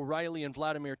without O'Reilly and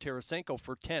Vladimir Tarasenko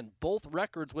for 10. Both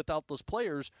records without those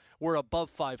players were above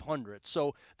 500.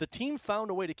 So the team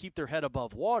found a way to keep their head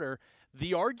above water.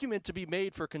 The argument to be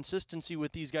made for consistency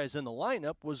with these guys in the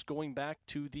lineup was going back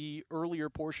to the earlier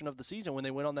portion of the season when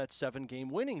they went on that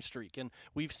 7-game winning streak. And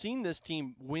we've seen this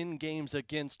team win games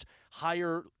against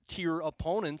higher-tier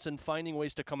opponents and finding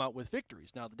ways to come out with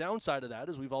victories. Now, the downside of that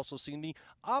is we've also seen the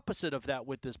opposite of that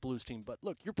with this Blues team. But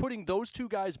look, you're putting those two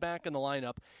guys back in the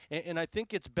lineup, and I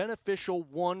think it's beneficial,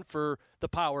 one, for the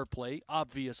power play,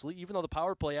 obviously. Even though the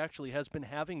power play actually has been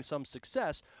having some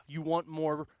success, you want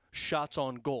more shots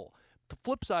on goal. The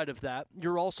flip side of that,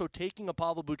 you're also taking a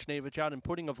Pavel Buchnevich out and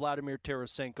putting a Vladimir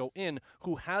Tarasenko in,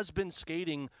 who has been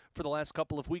skating for the last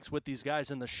couple of weeks with these guys,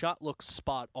 and the shot looks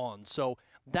spot on. So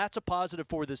that's a positive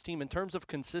for this team. In terms of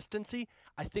consistency,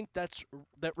 I think that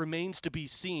remains to be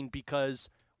seen because,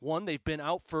 one, they've been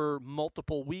out for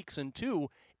multiple weeks, and two,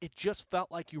 it just felt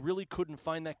like you really couldn't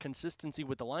find that consistency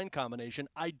with the line combination.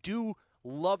 I do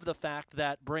love the fact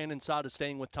that Brandon Saad is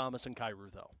staying with Thomas and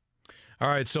Kyrou, though. All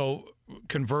right, so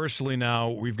conversely now,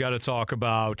 we've got to talk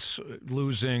about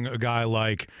losing a guy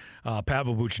like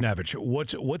Pavel Buchnevich.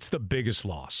 What's the biggest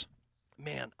loss?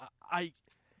 Man,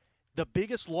 the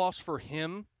biggest loss for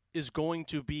him is going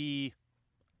to be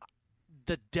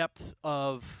the depth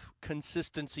of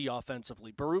consistency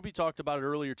offensively. Berube talked about it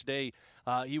earlier today.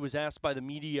 He was asked by the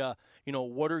media,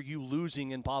 what are you losing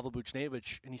in Pavel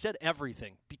Buchnevich? And he said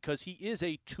everything, because he is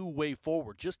a two-way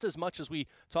forward. Just as much as we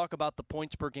talk about the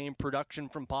points per game production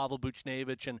from Pavel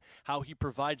Buchnevich and how he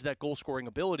provides that goal-scoring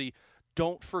ability,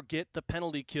 don't forget the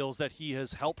penalty kills that he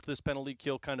has helped this penalty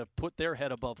kill kind of put their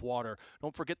head above water.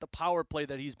 Don't forget the power play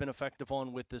that he's been effective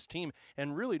on with this team.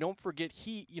 And really, don't forget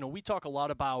we talk a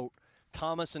lot about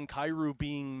Thomas and Kyrou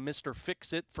being Mr.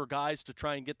 Fix-It for guys to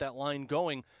try and get that line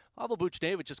going. Pavel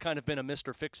Buchnevich has kind of been a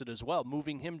Mr. Fix-It as well,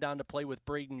 moving him down to play with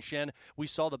Braden Shen. We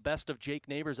saw the best of Jake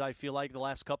Neighbors, I feel like, the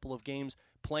last couple of games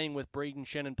playing with Braden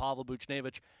Shen and Pavel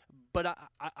Buchnevich. But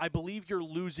I believe you're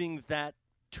losing that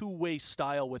two-way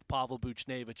style with Pavel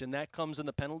Buchnevich, and that comes in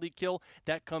the penalty kill.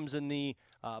 That comes in the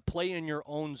play in your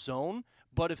own zone.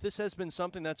 But if this has been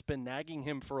something that's been nagging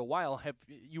him for a while,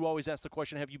 you always ask the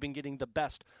question, have you been getting the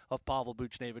best of Pavel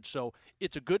Buchnevich? So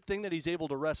it's a good thing that he's able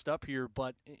to rest up here,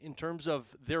 but in terms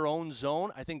of their own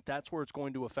zone, I think that's where it's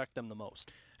going to affect them the most.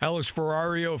 Alex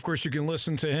Ferrario, of course, you can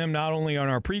listen to him not only on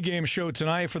our pregame show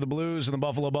tonight for the Blues and the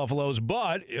Buffalo Buffaloes,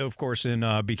 but, of course, in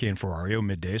BK and Ferrario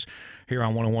middays here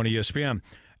on 101 ESPN.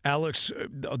 Alex,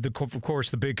 of course,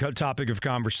 the big topic of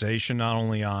conversation, not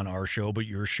only on our show, but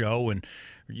your show, and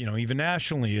even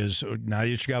nationally, is now that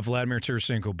you got Vladimir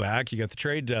Tarasenko back, you got the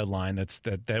trade deadline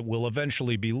that will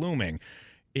eventually be looming.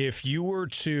 If you were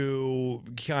to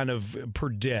kind of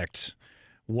predict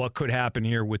what could happen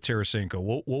here with Tarasenko,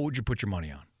 what would you put your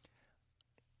money on?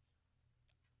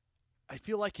 I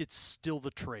feel like it's still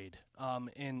the trade.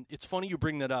 And it's funny you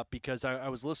bring that up because I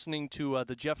was listening to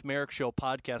the Jeff Merrick Show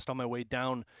podcast on my way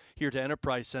down here to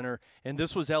Enterprise Center, and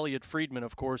this was Elliot Friedman,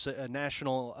 of course, a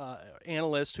national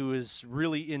analyst who is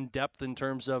really in-depth in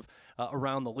terms of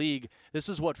around the league. This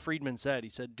is what Friedman said. He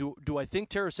said, do I think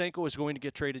Tarasenko is going to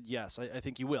get traded? Yes, I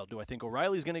think he will. Do I think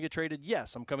O'Reilly's going to get traded?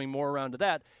 Yes, I'm coming more around to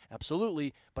that.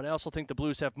 Absolutely. But I also think the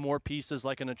Blues have more pieces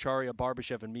like an Acharya,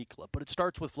 Barbashev, and Mikla. But it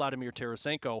starts with Vladimir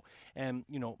Tarasenko. And,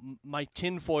 my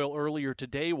tinfoil earlier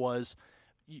today was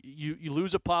you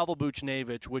lose a Pavel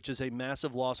Buchnevich, which is a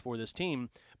massive loss for this team.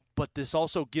 But this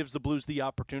also gives the Blues the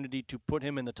opportunity to put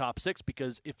him in the top 6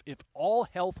 because if all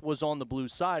health was on the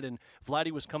Blues side and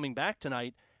Vladdy was coming back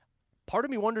tonight, part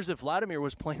of me wonders if Vladimir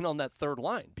was playing on that third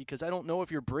line because I don't know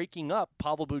if you're breaking up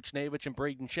Pavel Buchnevich and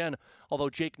Braden Shen, although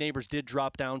Jake Neighbors did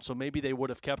drop down, so maybe they would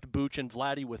have kept Buch and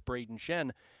Vladdy with Braden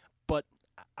Shen. But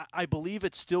I believe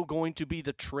it's still going to be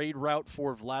the trade route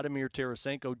for Vladimir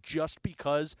Tarasenko just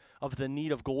because of the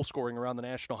need of goal scoring around the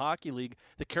National Hockey League.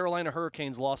 The Carolina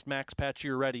Hurricanes lost Max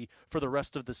Pacioretty for the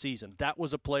rest of the season. That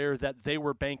was a player that they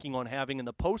were banking on having in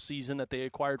the postseason that they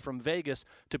acquired from Vegas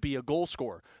to be a goal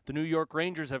scorer. The New York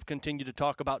Rangers have continued to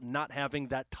talk about not having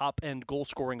that top-end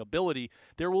goal-scoring ability.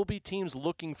 There will be teams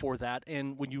looking for that,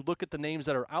 and when you look at the names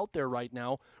that are out there right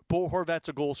now, Bo Horvat's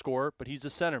a goal scorer, but he's a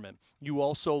centerman. You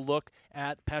also look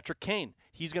at Patrick Kane.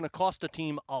 He's going to cost a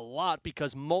team a lot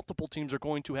because multiple teams are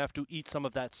going to have to eat some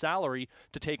of that salary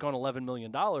to take on $11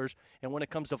 million. And when it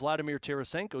comes to Vladimir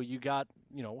Tarasenko, you got,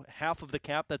 half of the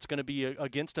cap that's going to be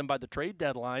against him by the trade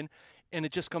deadline, and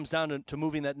it just comes down to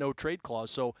moving that no-trade clause.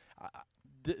 So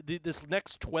this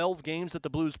next 12 games that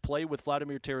the Blues play with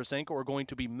Vladimir Tarasenko are going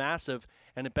to be massive,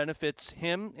 and it benefits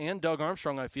him and Doug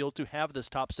Armstrong, I feel, to have this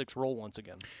top 6 role once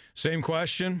again. Same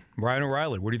question, Ryan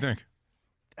O'Reilly. What do you think?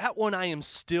 That one I am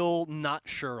still not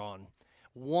sure on.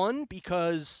 One,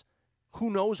 because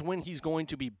who knows when he's going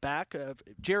to be back.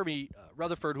 Jeremy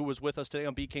Rutherford, who was with us today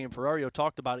on BK and Ferrario,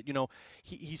 talked about it.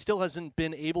 He still hasn't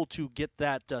been able to get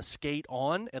that skate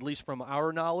on, at least from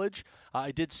our knowledge.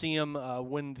 I did see him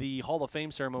when the Hall of Fame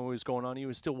ceremony was going on. He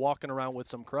was still walking around with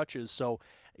some crutches. So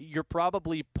you're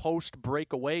probably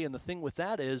post-breakaway, and the thing with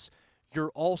that is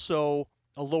you're also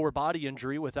a lower body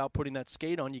injury without putting that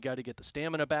skate on. You got to get the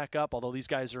stamina back up, although these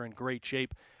guys are in great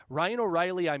shape. Ryan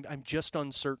O'Reilly, I'm just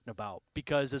uncertain about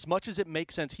because as much as it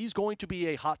makes sense, he's going to be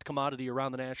a hot commodity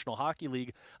around the National Hockey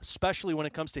League, especially when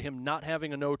it comes to him not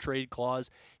having a no-trade clause.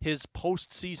 His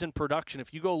postseason production,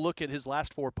 if you go look at his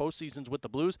last 4 postseasons with the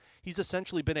Blues, he's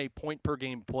essentially been a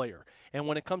point-per-game player. And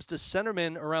when it comes to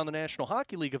centermen around the National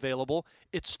Hockey League available,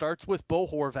 it starts with Bo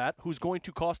Horvat, who's going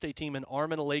to cost a team an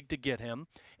arm and a leg to get him.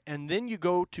 And then you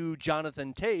go to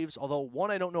Jonathan Toews, although, 1,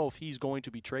 I don't know if he's going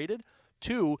to be traded.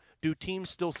 2, do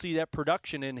teams still see that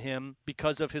production in him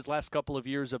because of his last couple of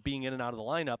years of being in and out of the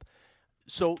lineup?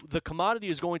 So the commodity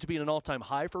is going to be at an all-time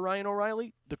high for Ryan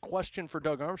O'Reilly. The question for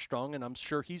Doug Armstrong, and I'm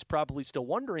sure he's probably still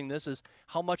wondering this, is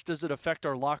how much does it affect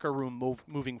our locker room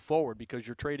moving forward? Because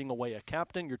you're trading away a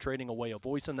captain, you're trading away a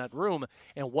voice in that room,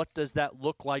 and what does that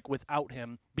look like without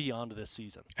him beyond this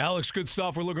season? Alex, good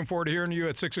stuff. We're looking forward to hearing you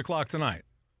at 6 o'clock tonight.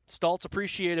 Stoltz,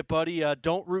 appreciate it, buddy.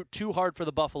 Don't root too hard for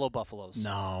the Buffaloes.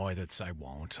 No, I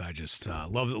won't. I just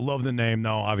love the name,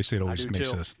 though. Obviously, it always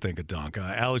makes us think of Dunk.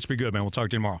 Alex, be good, man. We'll talk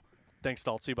to you tomorrow. Thanks,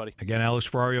 Stoltz. See you, buddy. Again, Alex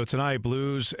Ferrario tonight.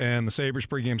 Blues and the Sabres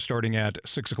pregame starting at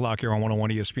 6 o'clock here on 101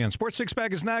 ESPN. Sports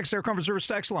Six-Pack is next. Air Comfort Service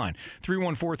text line,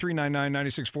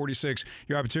 314-399-9646.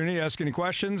 Your opportunity to ask any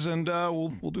questions, and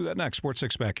we'll do that next. Sports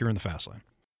Six-Pack here in the Fast Lane.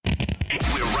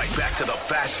 We're right back to the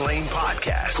Fast Lane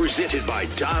Podcast, presented by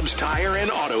Dobbs Tire and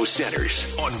Auto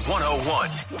Centers on 101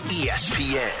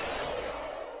 ESPN.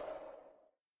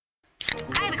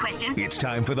 I have a question. It's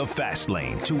time for the Fast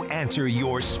Lane to answer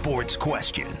your sports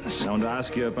questions. I want to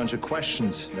ask you a bunch of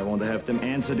questions. I want to have them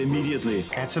answered immediately.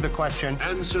 Answer the question.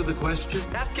 Answer the question.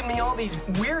 Asking me all these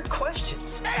weird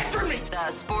questions. Answer me!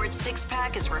 The Sports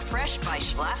Six-Pack is refreshed by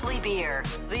Schlafly Beer,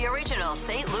 the original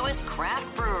St. Louis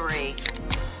craft brewery.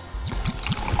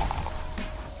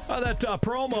 That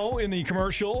promo in the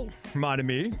commercial reminded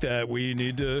me that we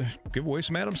need to give away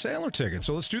some Adam Sandler tickets.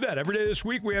 So let's do that. Every day this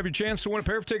week, we have your chance to win a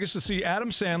pair of tickets to see Adam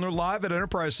Sandler live at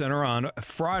Enterprise Center on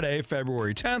Friday,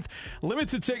 February 10th.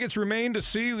 Limited tickets remain to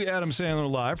see the Adam Sandler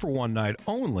live for one night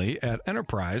only at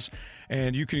Enterprise.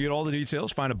 And you can get all the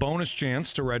details, find a bonus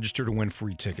chance to register to win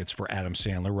free tickets for Adam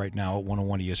Sandler right now at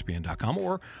 101ESPN.com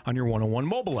or on your 101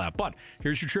 mobile app. But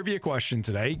here's your trivia question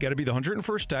today. You got to be the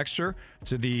 101st texter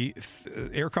to the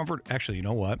Air Comfort. Actually, you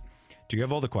know what? Do you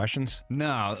have all the questions?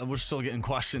 No, we're still getting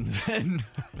questions in.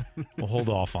 We'll hold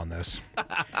off on this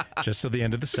just till the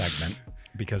end of the segment,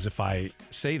 because if I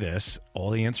say this, all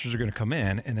the answers are going to come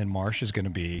in, and then Marsh is going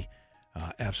to be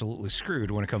absolutely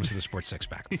screwed when it comes to the Sports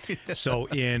Six-Pack. So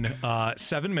in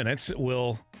 7 minutes,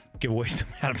 we'll give away some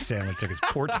Adam Sandler tickets.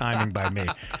 Poor timing by me.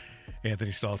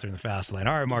 Anthony Stalter in the fast lane.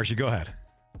 All right, Marsh, you go ahead.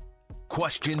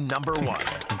 Question number 1.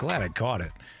 I'm glad I caught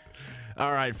it.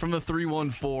 All right, from the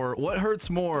 314, what hurts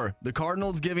more, the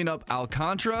Cardinals giving up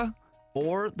Alcantara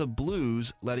or the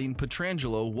Blues letting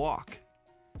Pietrangelo walk?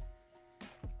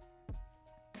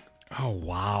 Oh,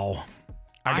 wow.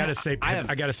 I gotta say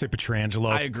Pietrangelo.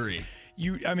 I agree.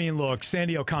 Look,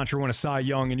 Sandy Alcantara won a Cy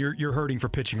Young, and you're hurting for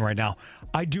pitching right now.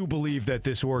 I do believe that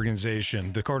this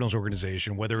organization, the Cardinals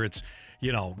organization, whether it's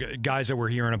guys that we're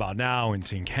hearing about now in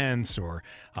Tink Hence or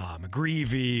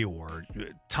McGreevy or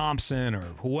Thompson or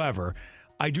whoever,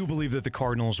 I do believe that the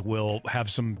Cardinals will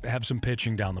have some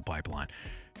pitching down the pipeline.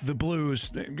 The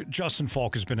Blues, Justin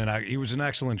Falk has been he was an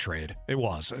excellent trade. It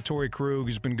was. Torrey Krug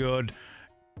has been good.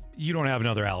 You don't have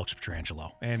another Alex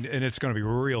Pietrangelo, and it's going to be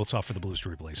real tough for the Blues to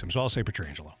replace him. So I'll say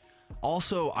Pietrangelo.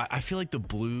 Also, I feel like the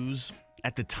Blues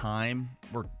at the time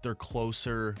they're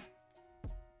closer.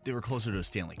 They were closer to a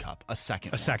Stanley Cup, a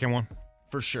second one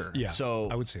for sure. Yeah, so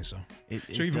I would say so.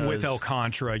 So even with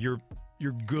Alcantara, you're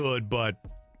good, but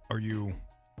are you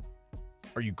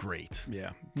great?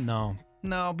 Yeah, no,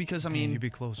 because you'd be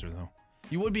closer though.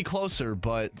 You would be closer,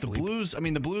 but the Blues.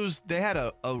 The Blues. They had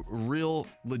a real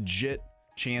legit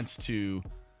chance to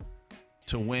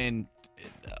win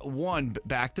one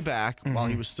back-to-back while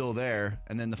he was still there,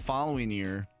 and then the following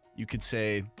year you could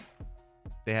say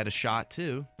they had a shot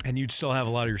too, and you'd still have a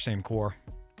lot of your same core.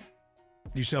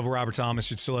 You still have Robert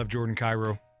Thomas, you'd still have Jordan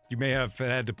Kyrou. You may have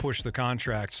had to push the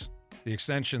contracts, the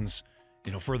extensions,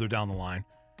 further down the line,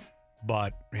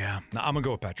 but yeah, I'm gonna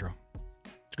go with Petro.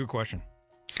 It's a good question.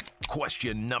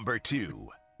 Question number 2.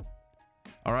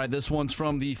 All right, this one's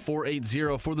from the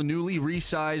 480 for the newly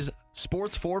resized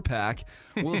Sports 4-pack.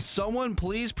 Will someone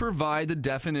please provide the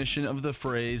definition of the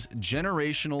phrase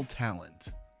generational talent?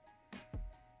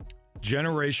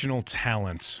 Generational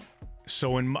talents.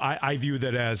 So I view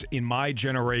that as, in my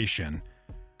generation,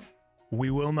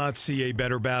 we will not see a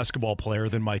better basketball player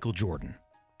than Michael Jordan.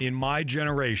 In my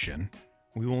generation,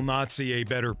 we will not see a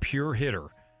better pure hitter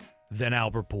than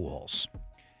Albert Pujols.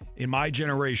 In my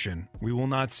generation, we will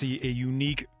not see a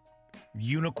unique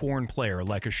unicorn player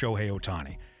like a Shohei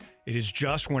Ohtani. It is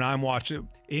just when I'm watching,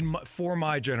 for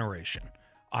my generation,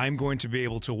 I'm going to be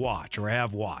able to watch, or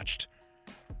have watched,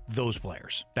 those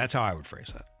players. That's how I would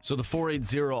phrase that. So the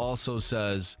 480 also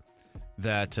says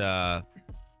that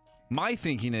my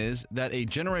thinking is that a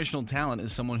generational talent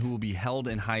is someone who will be held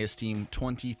in high esteem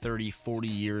 20, 30, 40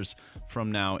 years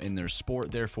from now in their sport.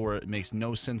 Therefore, it makes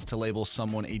no sense to label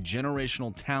someone a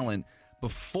generational talent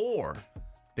before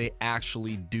they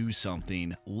actually do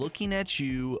something. Looking at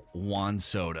you, Juan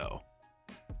Soto.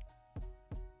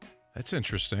 That's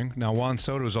interesting. Now, Juan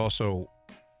Soto has also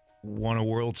won a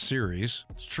World Series.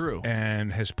 It's true.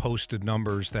 And has posted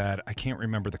numbers that I can't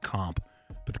remember the comp,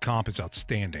 but the comp is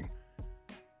outstanding.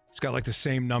 He's got like the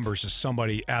same numbers as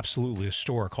somebody absolutely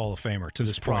historic Hall of Famer to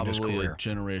this point in his career. Probably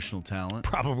a generational talent.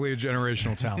 Probably a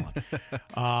generational talent.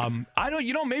 I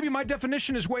don't. Maybe my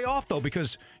definition is way off though,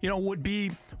 because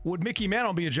would Mickey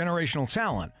Mantle be a generational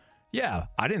talent? Yeah,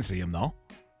 I didn't see him though.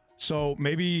 So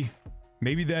maybe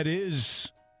that is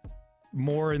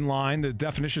more in line. The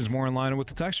definition is more in line with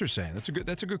what the texter's saying. That's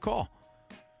a good call.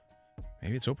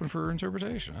 Maybe it's open for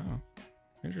interpretation. I don't know.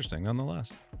 Interesting, nonetheless.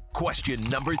 Question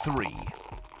number 3.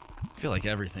 I feel like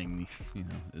everything,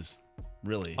 is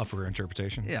really up for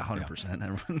interpretation. Yeah,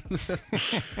 100%.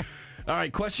 All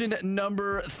right, question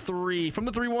number 3 from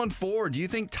the 314. Do you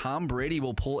think Tom Brady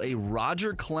will pull a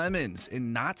Roger Clemens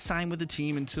and not sign with the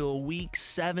team until week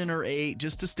 7 or 8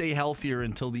 just to stay healthier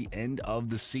until the end of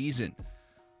the season?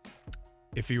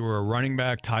 If you were a running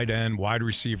back, tight end, wide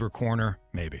receiver, corner,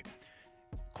 maybe.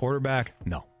 Quarterback,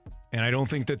 no. And I don't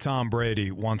think that Tom Brady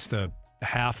wants to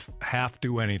half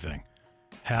do anything.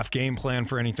 Half game plan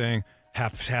for anything,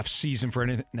 half season for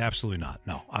anything. Absolutely not.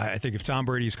 No. I think if Tom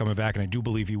Brady is coming back, and I do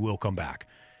believe he will come back,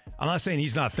 I'm not saying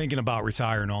he's not thinking about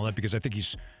retiring and all that, because I think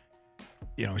he's,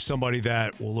 somebody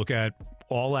that will look at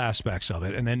all aspects of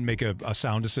it and then make a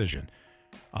sound decision.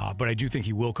 But I do think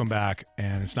he will come back,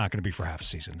 and it's not going to be for half a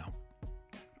season, no.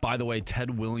 By the way,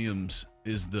 Ted Williams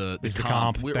is the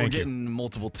comp. We're getting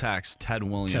multiple texts. Ted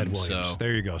Williams. So.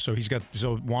 There you go. So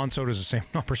Juan Soto's the same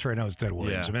numbers right now as Ted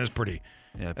Williams. Yeah. I mean, that's pretty.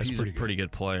 Yeah, that's he's a pretty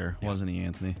good player, wasn't he,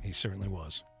 Anthony? He certainly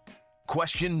was.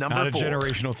 Question number Not 4. a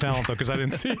generational talent, though, because I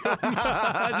didn't see him.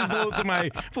 That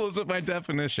just blows up my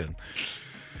definition.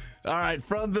 All right,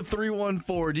 from the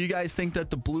 314, do you guys think that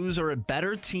the Blues are a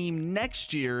better team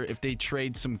next year if they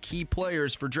trade some key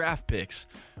players for draft picks?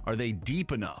 Are they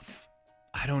deep enough?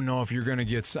 I don't know if you're going to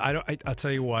get. I'll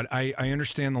tell you what. I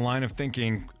understand the line of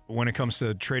thinking when it comes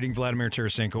to trading Vladimir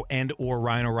Tarasenko and or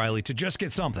Ryan O'Reilly to just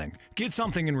get something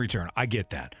in return. I get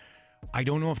that. I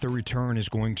don't know if the return is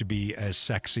going to be as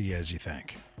sexy as you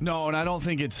think. No, and I don't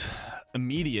think it's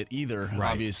immediate either,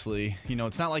 right. Obviously.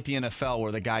 It's not like the NFL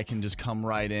where the guy can just come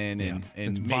right in and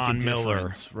it's make Von a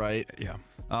difference, Miller. Right? Yeah.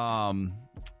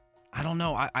 I don't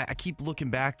know. I keep looking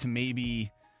back to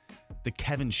maybe the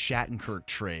Kevin Shattenkirk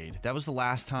trade. That was the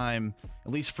last time,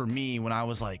 at least for me, when I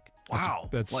was like, wow,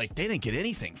 that's like they didn't get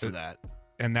anything for that.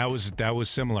 And that was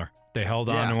similar. They held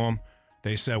on to him.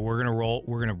 They said we're gonna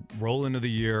roll into the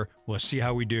year. We'll see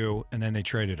how we do, and then they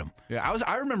traded him. Yeah,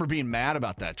 I remember being mad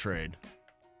about that trade.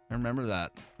 I remember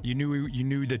that. You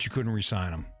knew that you couldn't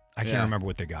re-sign him. I can't remember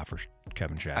what they got for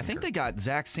Kevin Shattenkirk. I think they got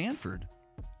Zach Sanford.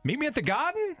 Meet me at the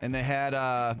Garden? And they had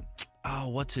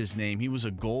what's his name? He was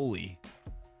a goalie.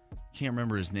 Can't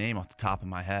remember his name off the top of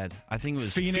my head. I think it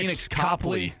was Phoenix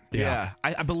Copley. Yeah.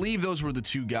 I believe those were the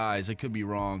two guys. I could be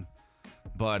wrong.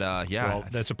 But, Well,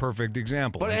 that's a perfect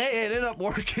example. But, hey, it ended up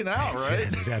working out, right?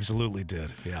 It absolutely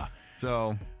did, yeah.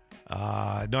 So. No,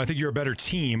 I think you're a better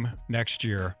team next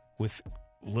year with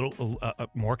little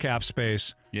more cap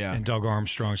space. Yeah. And Doug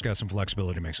Armstrong's got some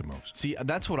flexibility to make some moves. See,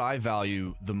 that's what I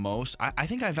value the most. I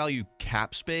think I value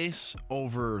cap space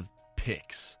over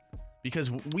picks.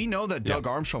 Because we know that Doug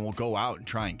Armstrong will go out and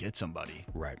try and get somebody.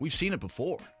 Right. We've seen it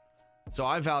before. So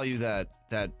I value that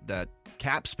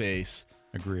cap space.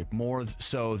 Agreed. More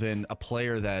so than a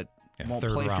player that won't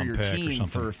play for your team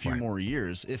for a few more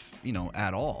years, if,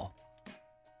 at all.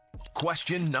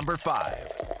 Question number 5.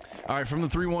 All right, from the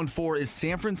 314, is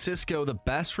San Francisco the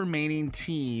best remaining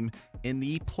team in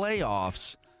the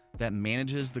playoffs that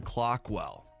manages the clock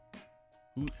well?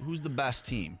 Who's the best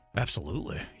team?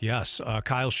 Absolutely. Yes.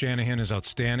 Kyle Shanahan is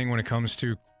outstanding when it comes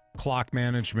to clock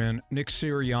management. Nick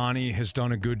Sirianni has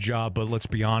done a good job, but let's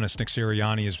be honest, Nick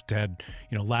Sirianni has had,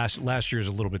 last year's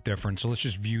a little bit different. So let's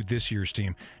just view this year's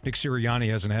team. Nick Sirianni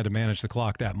hasn't had to manage the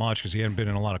clock that much because he hadn't been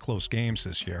in a lot of close games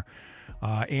this year.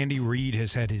 Andy Reid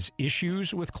has had his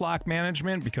issues with clock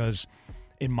management because,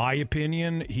 in my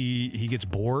opinion, he gets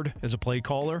bored as a play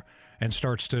caller and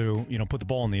starts to, put the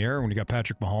ball in the air when you got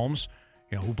Patrick Mahomes.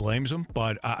 Who blames him?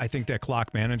 But I think that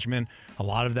clock management, a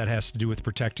lot of that has to do with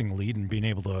protecting the lead and being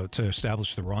able to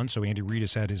establish the run. So Andy Reid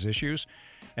has had his issues.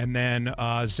 And then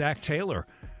Zach Taylor.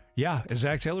 Yeah,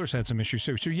 Zach Taylor's had some issues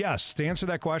too. So, yes, to answer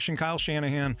that question, Kyle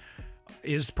Shanahan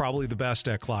is probably the best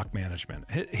at clock management.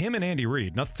 Him and Andy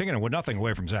Reid, nothing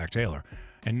away from Zach Taylor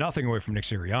and nothing away from Nick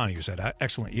Sirianni, who's had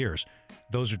excellent years.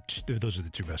 Those are the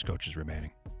two best coaches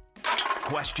remaining.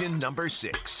 Question number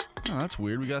 6. Oh, that's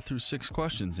weird. We got through 6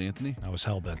 questions, Anthony. I was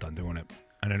hell-bent on doing it,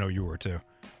 and I know you were too.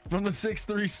 From the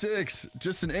 636,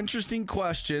 just an interesting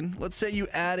question. Let's say you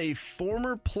add a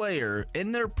former player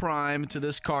in their prime to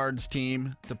this Cards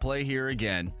team to play here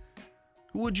again.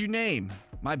 Who would you name?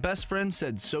 My best friend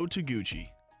said So Taguchi.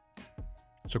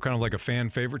 So kind of like a fan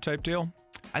favorite type deal?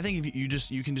 I think if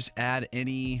you can just add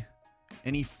any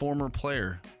former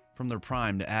player from their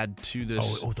prime to add to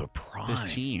this the prime. This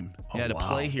team. To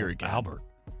play here again. Albert.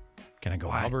 Can I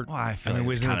go Albert? Well, I feel like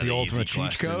isn't it the ultimate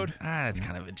cheat code? That's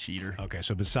kind of a cheater. Okay,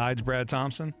 so besides Brad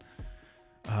Thompson,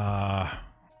 why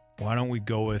don't we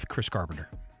go with Chris Carpenter?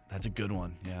 That's a good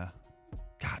one, yeah.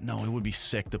 God, no, it would be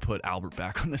sick to put Albert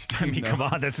back on this team. I mean, come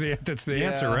on, that's the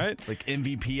answer, right? Like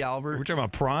MVP Albert. We're talking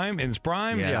about prime, in his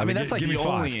prime? Yeah, I mean, that's like the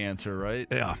only answer, right?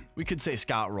 Yeah. We could say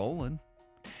Scott Rolen,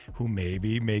 who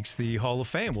maybe makes the Hall of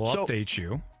Fame. We'll update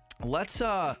you. Let's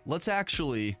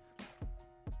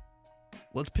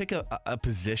pick a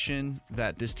position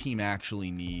that this team actually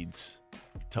needs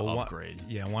to upgrade.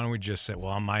 Why don't we just say,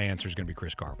 my answer is going to be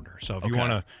Chris Carpenter. So if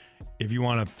you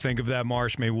want to think of that,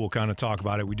 Marsh, maybe we'll kind of talk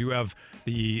about it. We do have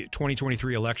the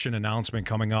 2023 election announcement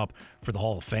coming up for the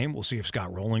Hall of Fame. We'll see if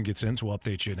Scott Rolen gets in, so we'll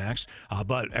update you next.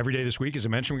 But every day this week, as I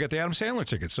mentioned, we got the Adam Sandler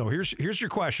tickets. So here's your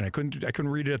question. I couldn't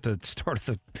read it at the start of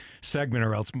the segment,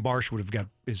 or else Marsh would have got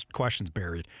his questions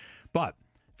buried. But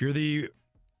if you're the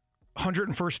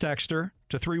 101st texter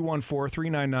to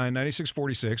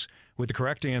 314-399-9646 with the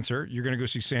correct answer, you're going to go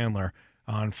see Sandler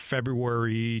on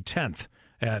February 10th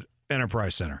at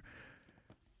Enterprise Center.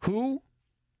 Who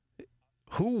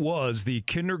was the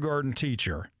kindergarten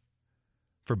teacher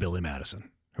for Billy Madison?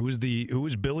 Who was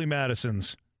Billy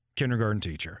Madison's kindergarten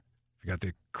teacher? If you got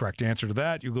the correct answer to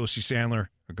that, you'll go see Sandler,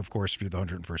 of course, if you're the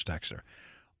 101st texter.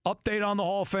 Update on the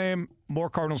Hall of Fame. More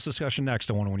Cardinals discussion next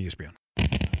on 101 ESPN.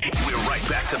 We're right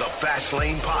back to the Fast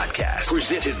Lane Podcast,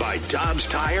 presented by Dobbs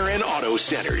Tire and Auto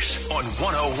Centers on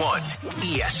 101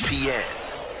 ESPN.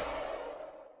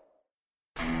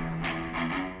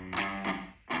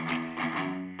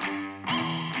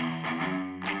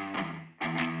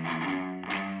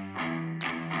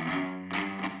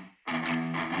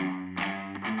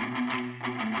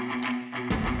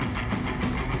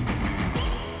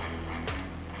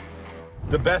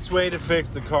 The best way to fix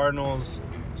the Cardinals'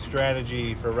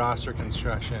 strategy for roster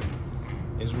construction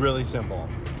is really simple.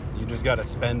 You just got to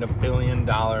spend $1 billion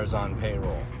on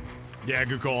payroll. Yeah,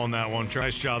 good call on that one.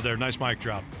 Nice job there. Nice mic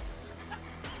drop.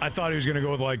 I thought he was going to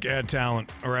go with, add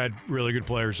talent or add really good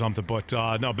players or something, but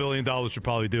no, $1 billion should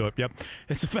probably do it. Yep.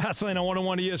 It's the Fast Lane on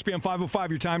 101 ESPN 505.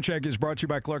 Your time check is brought to you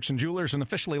by Clarkson Jewelers, an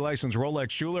officially licensed Rolex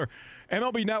jeweler.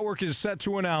 MLB Network is set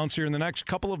to announce here in the next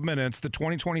couple of minutes the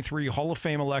 2023 Hall of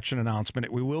Fame election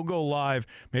announcement. We will go live.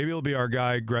 Maybe it'll be our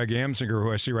guy, Greg Amsinger,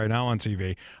 who I see right now on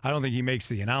TV. I don't think he makes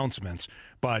the announcements,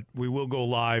 but we will go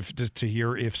live to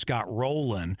hear if Scott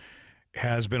Rolen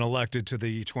has been elected to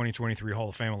the 2023 Hall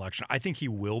of Fame election. I think he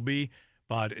will be,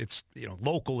 but it's,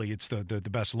 locally, it's the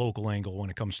best local angle when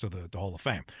it comes to the Hall of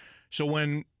Fame. So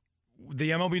when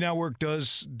the MLB Network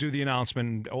does do the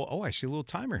announcement, I see a little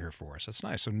timer here for us. That's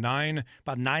nice. So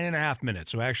about 9.5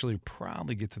 minutes. So actually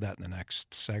probably get to that in the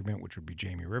next segment, which would be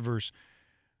Jamie Rivers.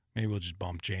 Maybe we'll just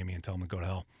bump Jamie and tell him to go to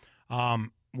hell.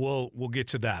 We'll get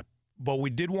to that. But we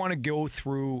did want to go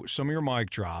through some of your mic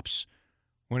drops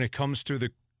when it comes to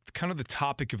the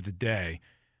topic of the day.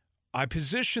 I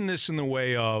position this in the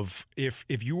way of if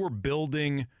you were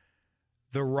building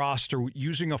the roster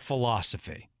using a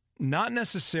philosophy, not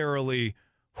necessarily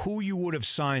who you would have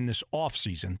signed this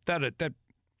offseason, that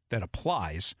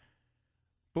applies,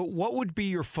 but what would be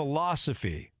your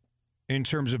philosophy in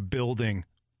terms of building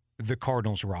the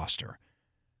Cardinals roster?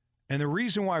 And the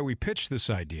reason why we pitched this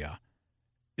idea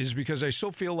is because I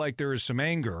still feel like there is some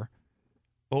anger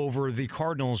over the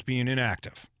Cardinals being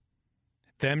inactive.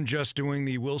 Them just doing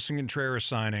the Wilson Contreras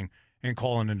signing and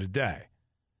calling it a day.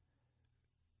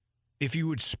 If you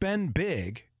would spend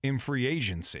big in free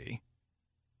agency,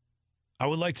 I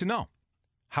would like to know.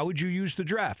 How would you use the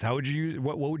draft? How would you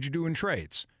what would you do in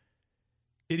trades?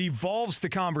 It evolves the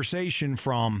conversation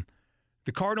from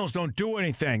the Cardinals don't do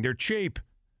anything. They're cheap.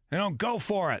 They don't go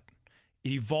for it.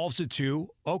 It evolves it to,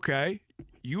 okay,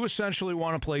 you essentially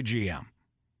want to play GM.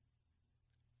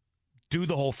 Do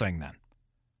the whole thing then.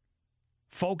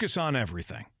 Focus on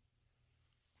everything.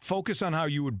 Focus on how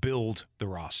you would build the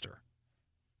roster.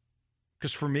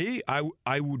 Because for me,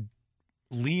 I would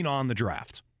lean on the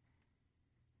draft.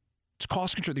 It's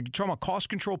cost control. You're talking about cost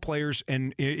control players,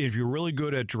 and if you're really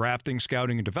good at drafting,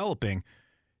 scouting, and developing,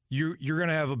 you're going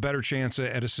to have a better chance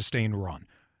at a sustained run.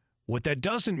 What that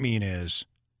doesn't mean is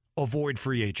avoid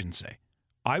free agency.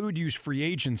 I would use free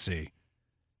agency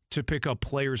to pick up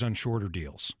players on shorter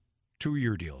deals,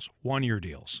 2-year deals, 1-year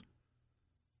deals.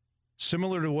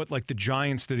 Similar to what the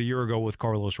Giants did a year ago with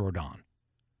Carlos Rodon.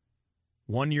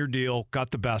 1-year deal, got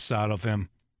the best out of him.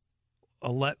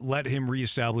 Let him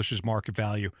reestablish his market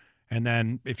value. And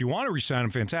then if you want to re-sign him,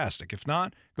 fantastic. If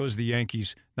not, goes to the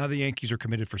Yankees. Now the Yankees are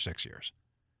committed for 6 years.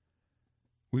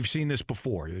 We've seen this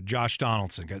before. Josh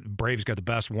Donaldson, Braves got the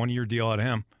best 1-year deal out of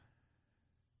him.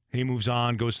 He moves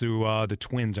on, goes to the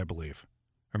Twins, I believe.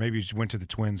 Or maybe he went to the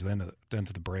Twins, then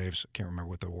to the Braves. I can't remember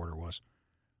what the order was.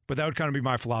 But that would kind of be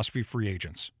my philosophy, free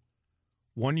agents.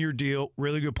 1-year deal,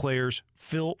 really good players,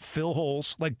 fill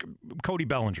holes, like Cody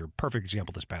Bellinger, perfect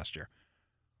example this past year.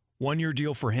 1-year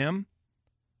deal for him,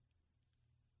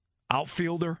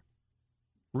 outfielder,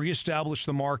 reestablish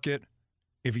the market.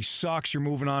 If he sucks, you're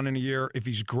moving on in a year. If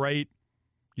he's great,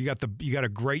 you got a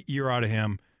great year out of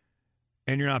him,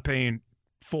 and you're not paying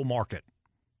full market.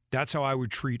 That's how I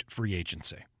would treat free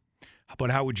agency.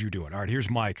 But how would you do it? All right, here's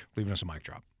Mike leaving us a mic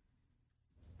drop.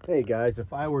 Hey, guys,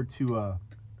 if I were to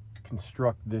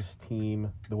construct this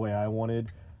team the way I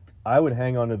wanted, I would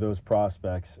hang on to those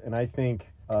prospects. And I think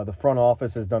the front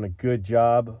office has done a good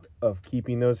job of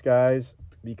keeping those guys,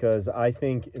 because I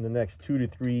think in the next 2 to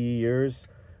 3 years,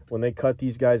 when they cut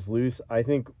these guys loose, I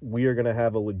think we are going to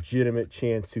have a legitimate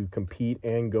chance to compete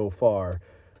and go far.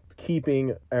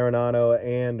 Keeping Arenado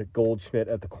and Goldschmidt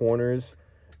at the corners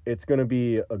it's going to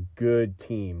be a good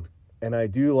team. And I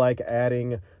do like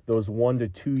adding those 1 to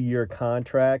 2 year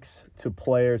contracts to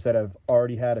players that have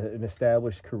already had an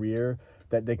established career,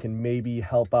 that they can maybe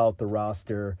help out the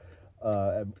roster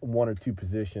at 1 or 2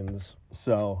 positions.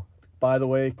 So, by the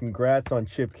way, congrats on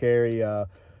Chip Carey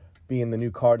being the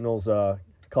new Cardinals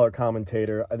color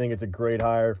commentator. I think it's a great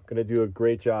hire. Going to do a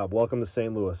great job. Welcome to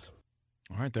St. Louis.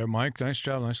 All right there, Mike. Nice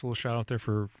job. Nice little shout out there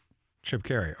for Chip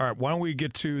Carey. All right, why don't we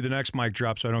get to the next mic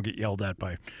drop so I don't get yelled at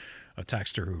by a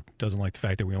texter who doesn't like the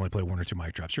fact that we only play 1 or 2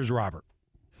 mic drops. Here's Robert.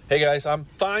 Hey, guys, I'm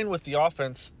fine with the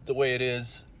offense the way it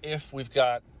is if we've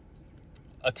got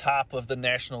a top of the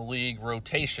National League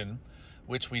rotation,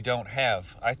 which we don't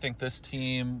have. I think this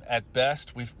team, at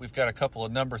best, we've got a couple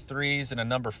of number 3s and a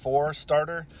number 4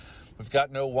 starter. We've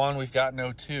got no 1, we've got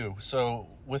no 2. So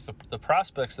with the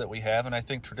prospects that we have, and I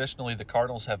think traditionally the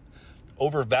Cardinals have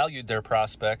overvalued their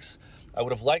prospects, I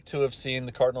would have liked to have seen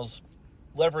the Cardinals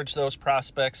leverage those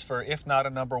prospects for, if not a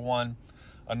number 1,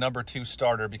 a number 2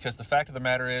 starter, because the fact of the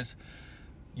matter is,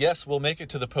 yes, we'll make it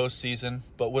to the postseason,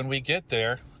 but when we get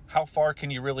there, how far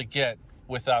can you really get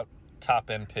without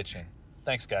top-end pitching?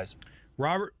 Thanks, guys.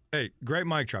 Robert, hey, great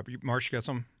mic drop. Marsh, you got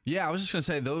something? Yeah, I was just going to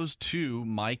say those two,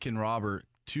 Mike and Robert,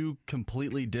 two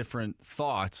completely different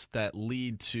thoughts that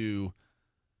lead to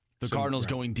the Cardinals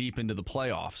going deep into the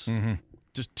playoffs. Mm-hmm.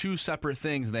 Just two separate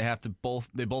things. They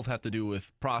both have to do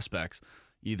with prospects.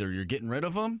 Either you're getting rid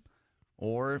of them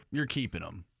or you're keeping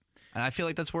them. And I feel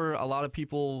like that's where a lot of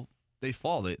people, they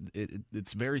fall.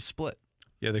 It's very split.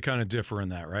 Yeah, they kind of differ in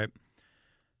that, right?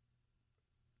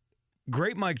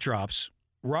 Great mic drops.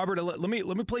 Robert, let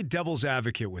me play devil's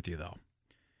advocate with you, though.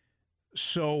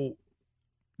 So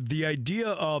the idea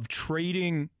of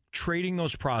trading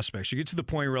those prospects, you get to the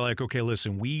point where you're like, okay,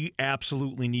 listen, we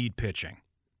absolutely need pitching.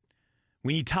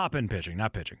 We need top-end pitching,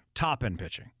 not pitching. Top-end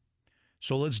pitching.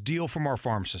 So let's deal from our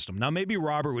farm system. Now, maybe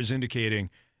Robert was indicating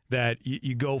that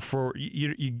you go for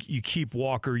you keep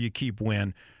Walker, you keep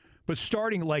Wynn, but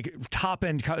starting like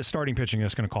top-end starting pitching,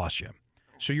 that's going to cost you.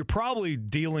 So you're probably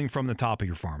dealing from the top of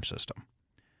your farm system.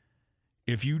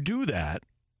 If you do that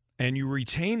and you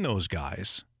retain those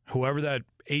guys, whoever that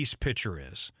ace pitcher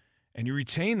is, and you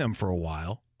retain them for a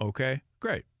while, okay,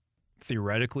 great.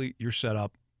 Theoretically, you're set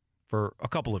up for a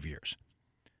couple of years.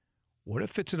 What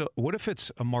if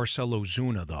it's a Marcell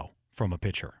Ozuna, though, from a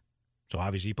pitcher? So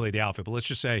obviously he played the outfield, but let's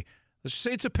just say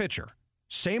it's a pitcher.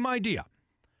 Same idea.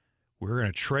 We're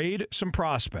going to trade some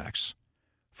prospects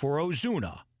for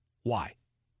Ozuna. Why?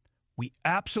 We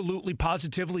absolutely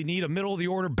positively need a middle of the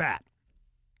order bat.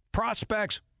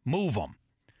 Prospects, move them.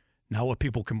 Now what do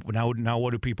people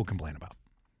complain about?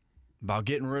 About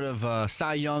getting rid of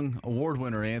Cy Young Award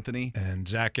winner Anthony. And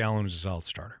Zach Gallen was a solid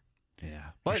starter.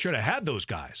 Yeah. But you should have had those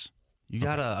guys. You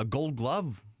got a Gold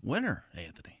Glove winner,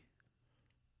 Anthony.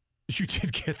 You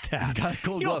did get that. You got a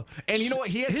Gold Glove. And you know what?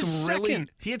 He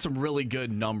had some really good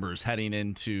numbers heading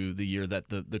into the year that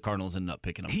the Cardinals ended up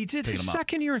picking him. He did. His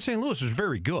second year in St. Louis was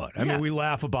very good. I mean, we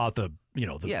laugh about the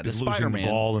losing the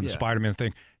ball and the Spider-Man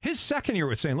thing. His second year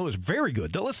with St. Louis, very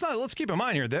good. Let's keep in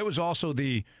mind here, that was also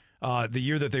the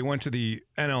year that they went to the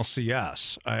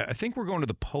NLCS. I think we're going to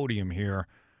the podium here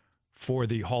for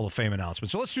the Hall of Fame announcement.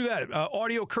 So let's do that.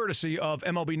 Audio courtesy of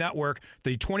MLB Network,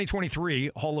 the 2023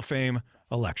 Hall of Fame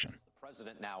election.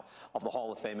 President now of the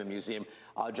Hall of Fame and Museum.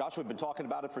 Josh, we've been talking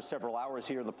about it for several hours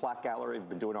here in the Plaque Gallery. We've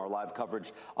been doing our live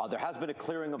coverage. There has been a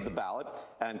clearing of the ballot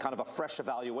and kind of a fresh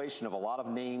evaluation of a lot of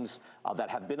names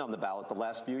that have been on the ballot the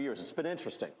last few years. It's been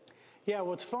interesting. Yeah,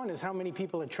 what's fun is how many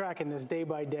people are tracking this day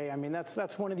by day. I mean,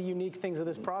 that's one of the unique things of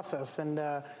this process. And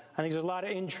I think there's a lot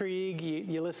of intrigue.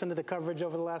 You listen to the coverage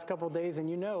over the last couple of days, and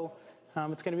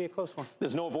it's going to be a close one.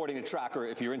 There's no voting a tracker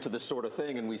if you're into this sort of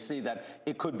thing, and we see that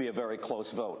it could be a very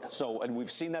close vote. So, and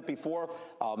we've seen that before.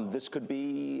 This could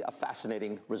be a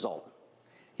fascinating result.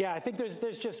 Yeah, I think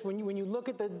there's just, when you look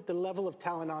at the level of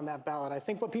talent on that ballot, I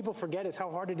think what people forget is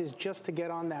how hard it is just to get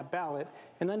on that ballot.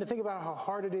 And then to think about how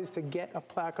hard it is to get a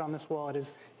plaque on this wall. It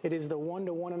is the 1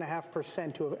 to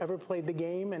 1.5% who have ever played the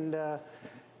game. And,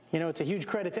 it's a huge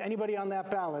credit to anybody on that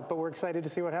ballot, but we're excited to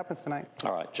see what happens tonight.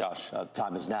 All right, Josh,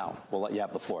 time is now. We'll let you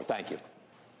have the floor. Thank you.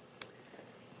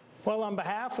 Well, on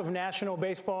behalf of National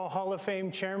Baseball Hall of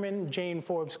Fame Chairman Jane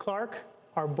Forbes Clark,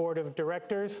 our board of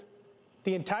directors,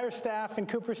 the entire staff in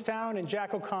Cooperstown, and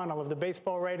Jack O'Connell of the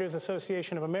Baseball Writers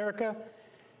Association of America,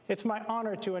 it's my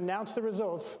honor to announce the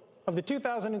results of the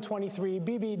 2023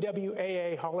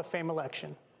 BBWAA Hall of Fame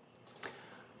election.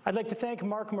 I'd like to thank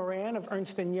Mark Moran of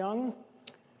Ernst & Young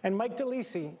and Mike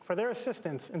DeLisi for their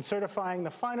assistance in certifying the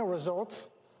final results.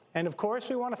 And of course,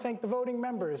 we want to thank the voting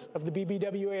members of the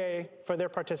BBWAA for their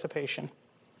participation.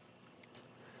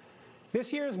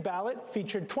 This year's ballot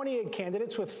featured 28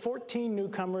 candidates with 14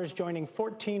 newcomers joining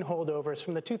 14 holdovers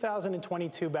from the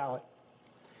 2022 ballot.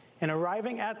 In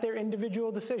arriving at their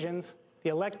individual decisions, the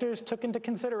electors took into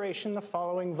consideration the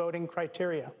following voting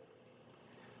criteria: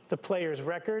 the player's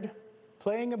record,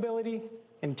 playing ability,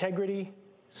 integrity,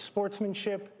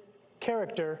 sportsmanship,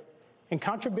 character, and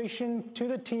contribution to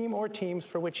the team or teams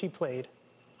for which he played.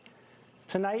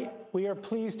 Tonight, we are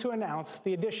pleased to announce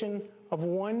the addition of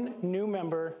one new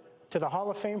member to the Hall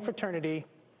of Fame fraternity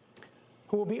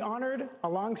who will be honored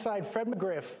alongside Fred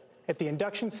McGriff at the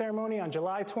induction ceremony on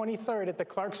July 23rd at the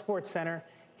Clark Sports Center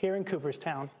here in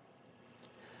Cooperstown.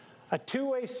 A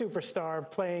two-way superstar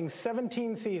playing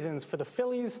 17 seasons for the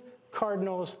Phillies,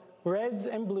 Cardinals, Reds,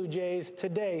 and Blue Jays,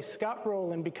 today Scott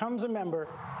Rolen becomes a member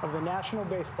of the National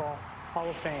Baseball Hall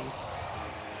of Fame.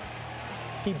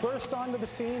 He burst onto the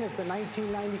scene as the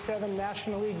 1997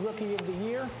 National League Rookie of the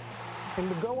Year and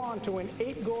would go on to win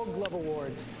 8 Gold Glove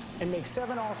Awards and make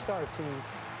 7 All-Star teams.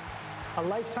 A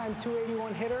lifetime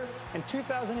 .281 hitter and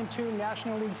 2002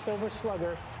 National League Silver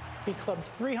Slugger, he clubbed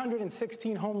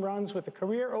 316 home runs with a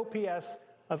career OPS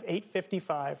of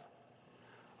 .855.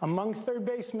 Among third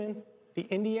basemen, the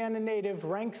Indiana native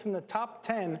ranks in the top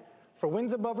 10 for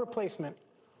wins above replacement,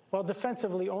 while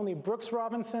defensively only Brooks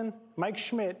Robinson, Mike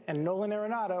Schmidt, and Nolan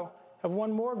Arenado have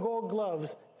won more Gold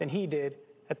Gloves than he did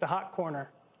at the hot corner.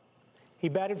 He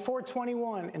batted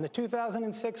 .421 in the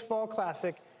 2006 Fall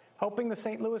Classic, helping the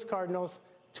St. Louis Cardinals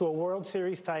to a World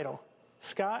Series title.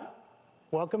 Scott,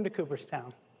 welcome to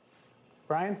Cooperstown.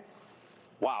 Brian?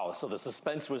 Wow, so the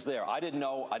suspense was there. I didn't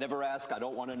know. I never asked. I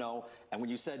don't want to know. And when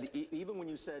you said, even when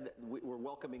you said we're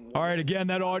welcoming... All right, again,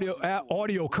 that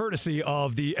audio courtesy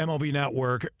of the MLB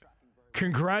Network.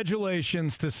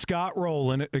 Congratulations to Scott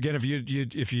Rolen. Again,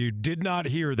 if you did not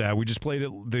hear that, we just played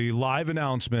the live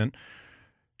announcement.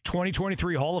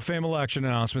 2023 Hall of Fame election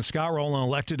announcement. Scott Rolen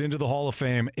elected into the Hall of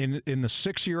Fame in the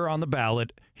 6th year on the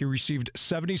ballot. He received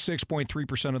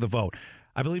 76.3% of the vote.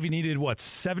 I believe he needed,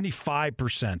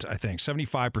 75%, I think,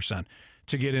 75%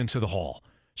 to get into the Hall.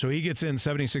 So he gets in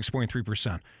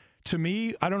 76.3%. To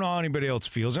me, I don't know how anybody else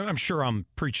feels, and I'm sure I'm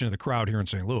preaching to the crowd here in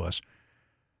St. Louis.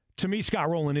 To me, Scott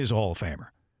Rolen is a Hall of Famer.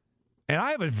 And I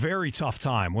have a very tough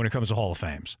time when it comes to Hall of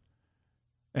Fames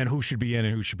and who should be in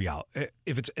and who should be out.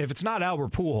 If it's not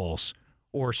Albert Pujols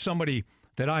or somebody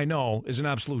that I know is an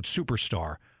absolute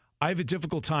superstar, I have a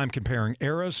difficult time comparing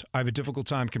eras. I have a difficult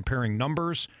time comparing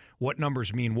numbers, what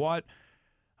numbers mean what.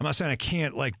 I'm not saying I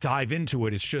can't dive into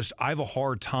it. It's just I have a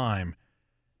hard time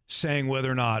saying whether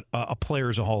or not a player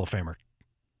is a Hall of Famer.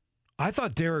 I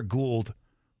thought Derek Gould,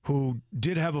 who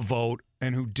did have a vote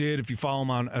and who did, if you follow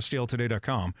him on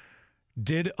STLtoday.com,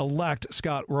 did elect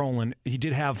Scott Rolen. He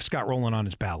did have Scott Rolen on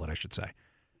his ballot, I should say.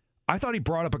 I thought he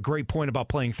brought up a great point about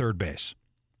playing third base.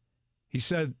 He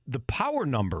said the power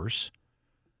numbers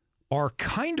are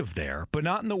kind of there, but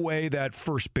not in the way that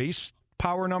first base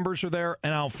power numbers are there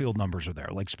and outfield numbers are there,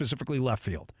 like specifically left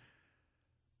field.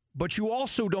 But you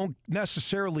also don't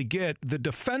necessarily get the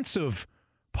defensive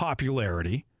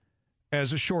popularity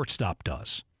as a shortstop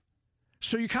does.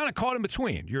 So you kind of caught in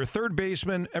between. You're a third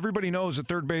baseman. Everybody knows that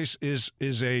third base is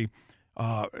a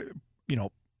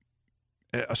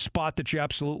spot that you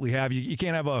absolutely have. You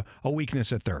can't have a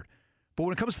weakness at third. But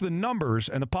when it comes to the numbers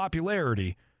and the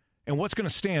popularity and what's going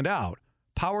to stand out,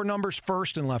 power numbers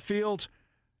first in left field,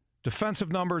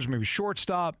 defensive numbers, maybe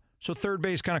shortstop. So third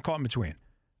base kind of caught in between.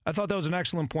 I thought that was an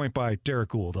excellent point by Derek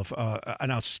Gould, an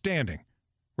outstanding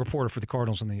reporter for the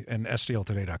Cardinals and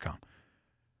STLtoday.com.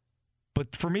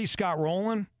 But for me, Scott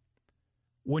Rolen,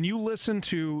 when you listen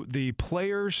to the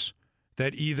players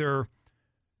that either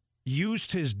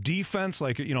used his defense,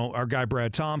 like our guy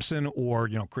Brad Thompson or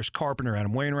Chris Carpenter,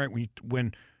 Adam Wainwright,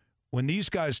 when these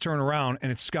guys turn around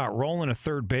and it's Scott Rolen at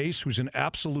third base, who's an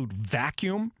absolute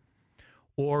vacuum,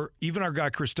 or even our guy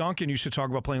Chris Duncan used to talk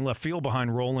about playing left field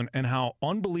behind Rolen and how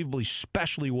unbelievably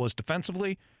special he was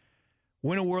defensively,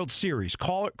 win a World Series,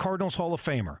 call it Cardinals Hall of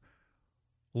Famer.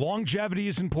 Longevity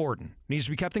is important. Needs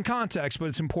to be kept in context, but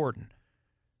it's important.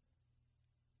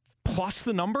 Plus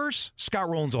the numbers, Scott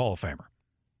Rolen's a Hall of Famer.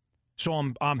 So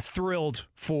I'm thrilled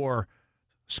for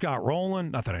Scott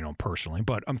Rolen. Not that I know him personally,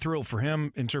 but I'm thrilled for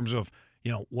him in terms of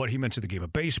what he meant to the game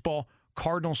of baseball.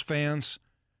 Cardinals fans,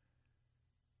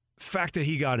 fact that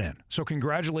he got in. So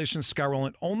congratulations, Scott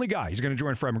Rolen. Only guy. He's going to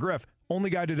join Fred McGriff. Only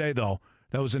guy today, though,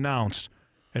 that was announced.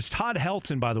 As Todd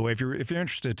Helton, by the way, if you're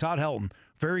interested, Todd Helton,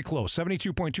 very close,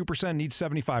 72.2%, needs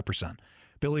 75%.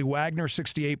 Billy Wagner,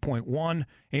 68.1%.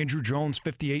 Andrew Jones,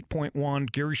 58.1%.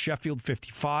 Gary Sheffield,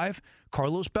 55%.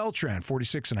 Carlos Beltran,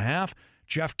 46.5%.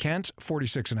 Jeff Kent,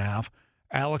 46.5%.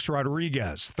 Alex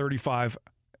Rodriguez,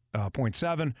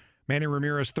 35.7%. Manny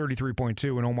Ramirez,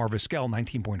 33.2, and Omar Vizquel,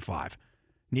 19.5.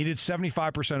 Needed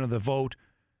 75% of the vote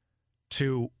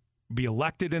to be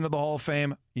elected into the Hall of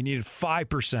Fame. You needed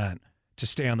 5% to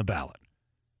stay on the ballot.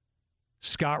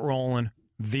 Scott Rolen,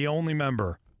 the only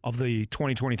member of the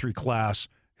 2023 class,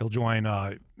 he'll join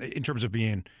in terms of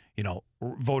being,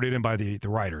 voted in by the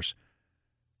writers.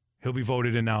 He'll be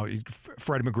voted in now.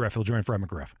 Fred McGriff, he'll join Fred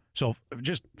McGriff. So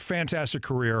just fantastic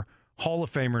career, Hall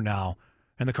of Famer now,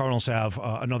 and the Cardinals have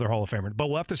another Hall of Famer. But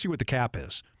we'll have to see what the cap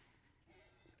is.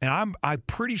 And I'm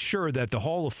pretty sure that the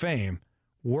Hall of Fame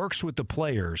works with the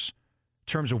players in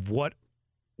terms of what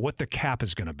the cap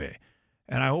is going to be.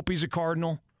 And I hope he's a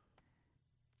Cardinal.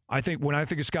 When I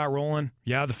think of Scott Rolen,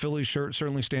 the Phillies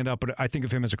certainly stand up, but I think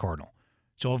of him as a Cardinal.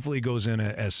 So hopefully he goes in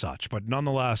as such. But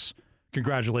nonetheless,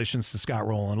 congratulations to Scott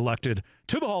Rolen, elected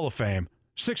to the Hall of Fame.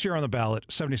 6th year on the ballot,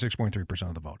 76.3%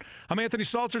 of the vote. I'm Anthony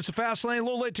Stalter. It's the Fast Lane. A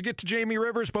little late to get to Jamie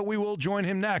Rivers, but we will join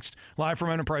him next, live from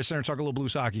Enterprise Center, talk a little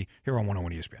Blues hockey here on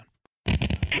 101 ESPN.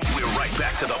 We're right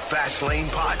back to the Fast Lane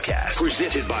Podcast,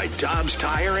 presented by Dobbs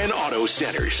Tire and Auto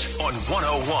Centers on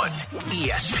 101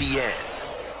 ESPN.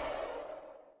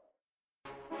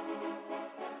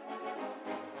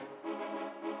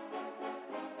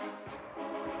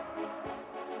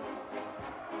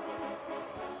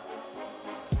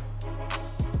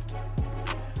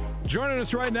 Joining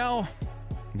us right now,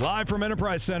 live from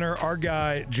Enterprise Center, our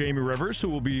guy Jamie Rivers, who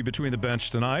will be between the benches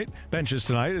tonight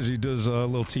as he does a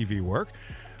little TV work.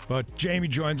 But Jamie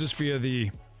joins us via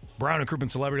the Brown and Crouppen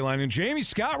Celebrity Line. And Jamie,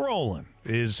 Scott Rolen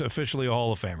is officially a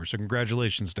Hall of Famer, so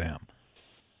congratulations to him.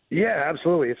 Yeah,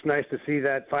 absolutely. It's nice to see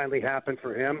that finally happen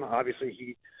for him. Obviously,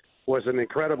 he was an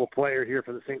incredible player here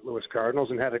for the St. Louis Cardinals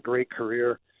and had a great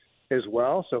career as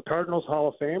well. So Cardinals Hall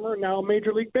of Famer, now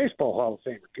Major League Baseball Hall of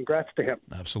Famer. Congrats to him.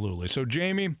 Absolutely. So,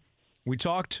 Jamie, we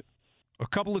talked a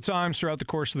couple of times throughout the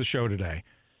course of the show today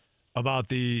about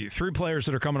the 3 players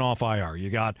that are coming off IR. You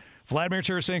got Vladimir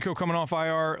Tarasenko coming off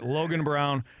IR, Logan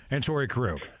Brown, and Torrey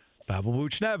Krug. Pavel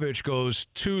Buchnevich goes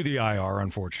to the IR,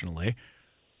 unfortunately.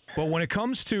 But when it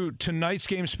comes to tonight's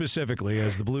game specifically,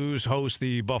 as the Blues host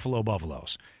the Buffalo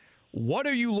Buffaloes, what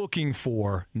are you looking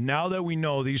for now that we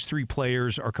know these 3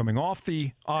 players are coming off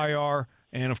the IR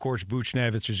and, of course,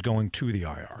 Buchnevich is going to the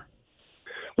IR?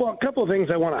 Well, a couple of things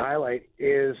I want to highlight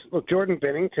is, look, Jordan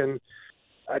Binnington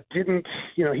didn't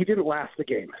last the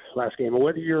game last game.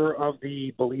 Whether you're of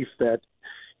the belief that,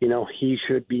 he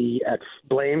should be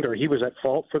blamed or he was at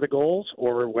fault for the goals,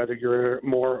 or whether you're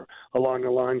more along the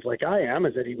lines like I am,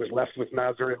 is that he was left with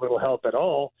not very little help at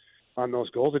all on those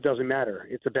goals, it doesn't matter.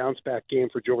 It's a bounce-back game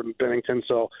for Jordan Binnington,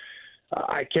 so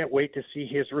I can't wait to see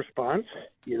his response.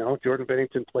 Jordan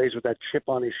Binnington plays with that chip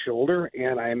on his shoulder,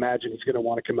 and I imagine he's going to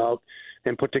want to come out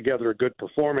and put together a good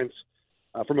performance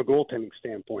from a goaltending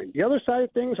standpoint. The other side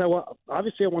of things, I want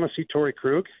to see Torrey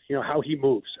Krug, how he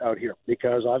moves out here,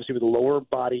 because obviously with a lower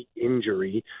body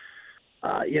injury,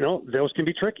 those can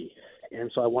be tricky. And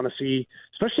so I want to see,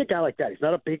 especially a guy like that. He's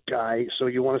not a big guy, so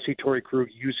you want to see Torrey Krug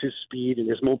use his speed and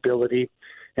his mobility,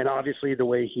 and obviously the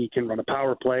way he can run a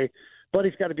power play. But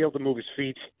he's got to be able to move his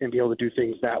feet and be able to do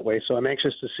things that way. So I'm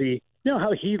anxious to see,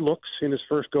 how he looks in his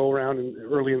first go-around and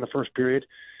early in the first period.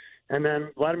 And then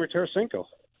Vladimir Tarasenko.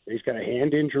 He's got a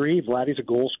hand injury. Vladdy's a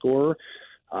goal scorer,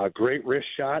 great wrist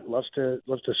shot, loves to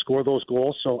score those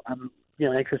goals. So I'm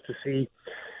anxious to see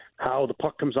how the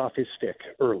puck comes off his stick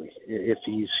early, if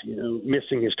he's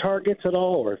missing his targets at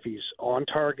all or if he's on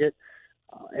target.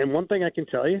 And one thing I can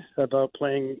tell you about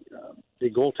playing the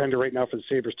goaltender right now for the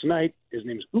Sabres tonight, his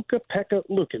name is Ukko-Pekka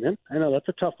Luukkonen. I know that's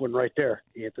a tough one right there,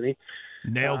 Anthony.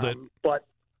 Nailed it.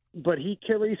 But he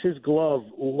carries his glove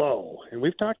low. And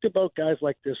we've talked about guys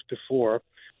like this before.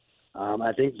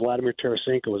 I think Vladimir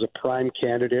Tarasenko is a prime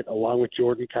candidate along with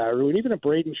Jordan Kyrou and even a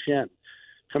Braden Shen.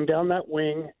 Come down that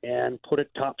wing and put it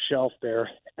top shelf there,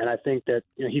 and I think that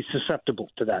he's susceptible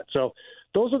to that. So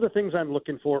those are the things I'm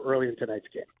looking for early in tonight's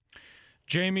game.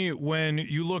 Jamie, when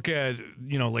you look at,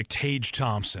 like Tage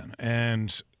Thompson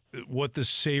and what the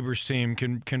Sabres team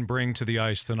can bring to the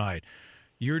ice tonight,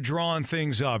 you're drawing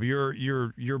things up. You're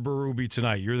Berube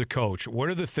tonight. You're the coach. What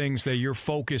are the things that you're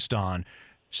focused on,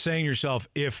 saying to yourself,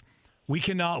 if we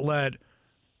cannot let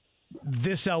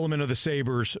this element of the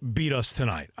Sabres beat us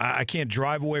tonight, I can't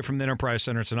drive away from the Enterprise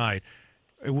Center tonight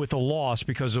with a loss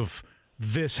because of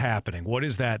this happening. What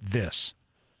is that this?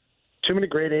 Too many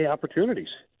grade A opportunities.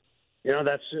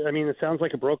 It sounds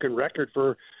like a broken record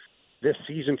for this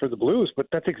season for the Blues, but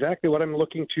that's exactly what I'm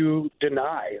looking to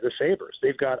deny the Sabres.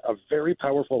 They've got a very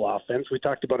powerful offense. We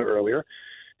talked about it earlier.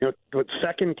 But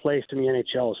second place in the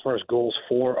NHL as far as goals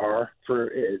for are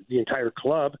for the entire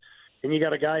club. And you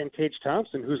got a guy in Tage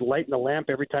Thompson who's lighting the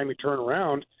lamp every time you turn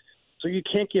around. So you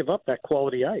can't give up that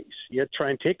quality ice. You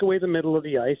try and take away the middle of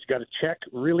the ice. You got to check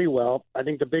really well. I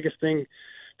think the biggest thing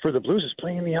for the Blues is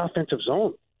playing in the offensive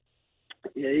zone.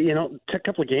 You know, a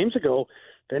couple of games ago,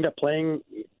 they end up playing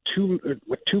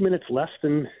with 2 minutes less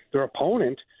than their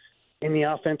opponent in the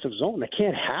offensive zone. That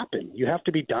can't happen. You have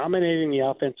to be dominating the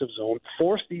offensive zone,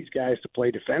 force these guys to play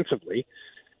defensively,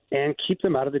 and keep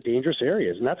them out of the dangerous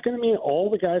areas. And that's going to mean all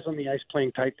the guys on the ice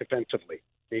playing tight defensively.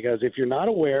 Because if you're not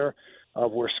aware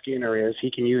of where Skinner is,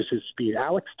 he can use his speed.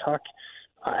 Alex Tuch,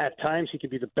 at times, he can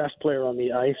be the best player on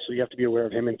the ice, so you have to be aware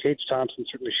of him. And Tage Thompson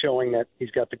certainly showing that he's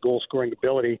got the goal-scoring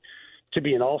ability to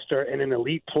be an all-star and an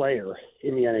elite player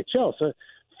in the NHL. So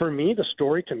for me, the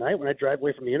story tonight when I drive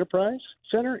away from the Enterprise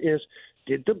Center is,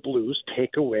 did the Blues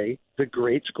take away the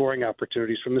great scoring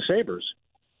opportunities from the Sabres?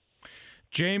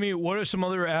 Jamie, what are some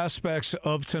other aspects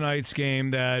of tonight's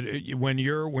game that when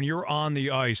you're on the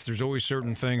ice, there's always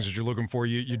certain things that you're looking for?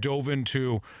 You dove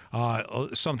into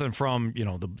something from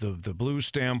the Blues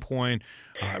standpoint,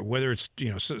 whether it's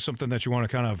something that you want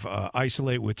to kind of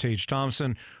isolate with Tage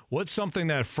Thompson. What's something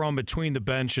that from between the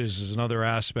benches is another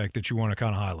aspect that you want to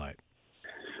kind of highlight?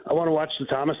 I want to watch the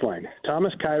Thomas line.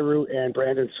 Thomas, Kyrou, and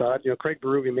Brandon Saad. Craig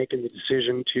Berube making the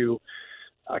decision to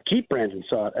keep Brandon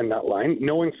Saad in that line,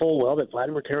 knowing full well that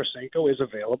Vladimir Tarasenko is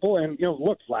available. And,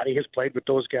 look, Vladdy has played with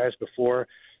those guys before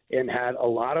and had a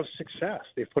lot of success.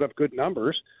 They've put up good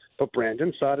numbers, but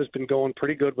Brandon Saad has been going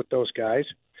pretty good with those guys.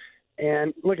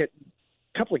 And look, at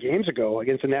a couple of games ago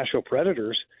against the Nashville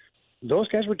Predators, those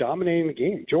guys were dominating the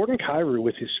game. Jordan Kyrou,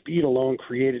 with his speed alone,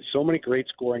 created so many great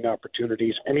scoring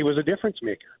opportunities, and he was a difference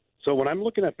maker. So when I'm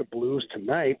looking at the Blues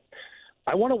tonight,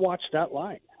 I want to watch that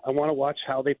line. I want to watch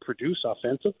how they produce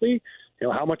offensively.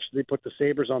 How much do they put the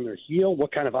Sabres on their heel?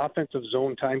 What kind of offensive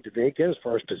zone time do they get as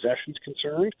far as possession's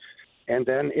concerned? And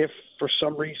then if for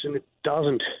some reason it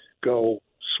doesn't go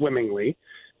swimmingly,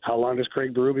 how long does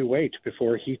Craig Berube wait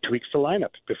before he tweaks the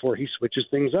lineup, before he switches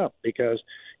things up? Because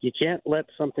you can't let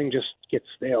something just get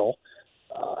stale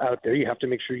out there. You have to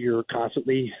make sure you're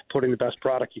constantly putting the best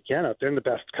product you can out there and the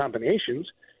best combinations.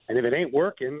 And if it ain't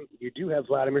working, you do have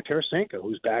Vladimir Tarasenko,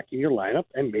 who's back in your lineup,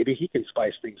 and maybe he can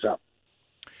spice things up.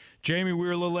 Jamie, we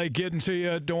were a little late getting to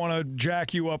you. Don't want to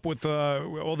jack you up with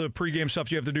all the pregame stuff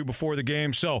you have to do before the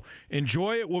game. So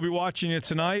enjoy it. We'll be watching you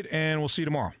tonight, and we'll see you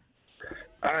tomorrow.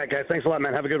 All right, guys. Thanks a lot,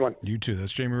 man. Have a good one. You too.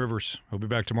 That's Jamie Rivers. He'll be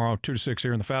back tomorrow, 2 to 6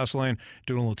 here in the Fast Lane,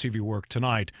 doing a little TV work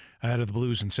tonight ahead of the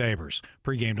Blues and Sabres.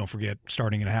 Pregame, don't forget,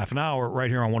 starting in a half an hour right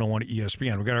here on 101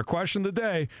 ESPN. We got our question of the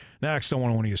day next on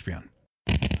 101 ESPN.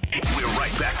 We're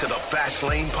right back to the Fast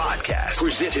Lane Podcast,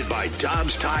 presented by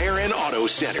Dobbs Tire and Auto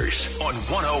Centers on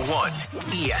 101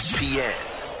 ESPN.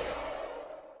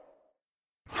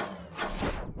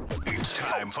 It's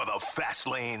time for the Fast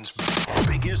Lane's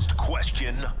biggest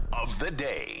question of the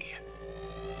day.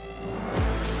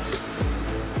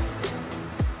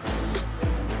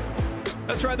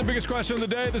 That's right, the biggest question of the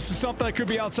day. This is something that could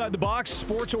be outside the box,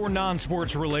 sports or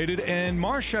non-sports related. And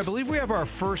Marsh, I believe we have our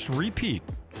first repeat.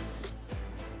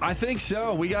 I think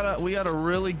so. We got a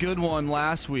really good one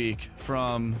last week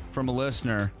from a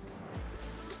listener.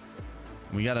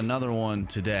 We got another one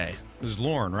today. This is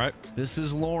Lauren, right? This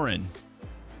is Lauren.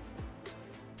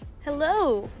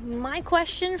 Hello. My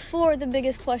question for the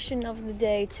biggest question of the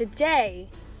day today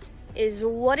is,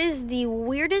 what is the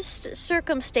weirdest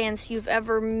circumstance you've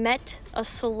ever met a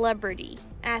celebrity?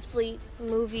 Athlete,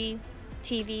 movie,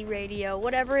 TV, radio,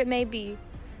 whatever it may be.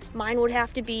 Mine would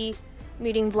have to be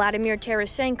meeting Vladimir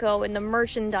Tarasenko in the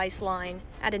merchandise line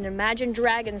at an Imagine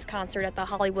Dragons concert at the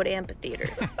Hollywood Amphitheater.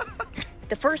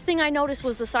 The first thing I noticed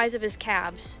was the size of his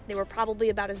calves. They were probably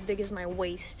about as big as my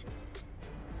waist.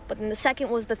 But then the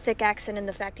second was the thick accent and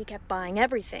the fact he kept buying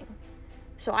everything.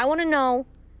 So I want to know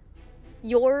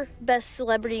your best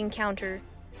celebrity encounter,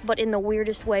 but in the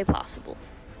weirdest way possible.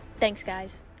 Thanks,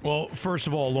 guys. Well, first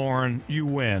of all, Lauren, you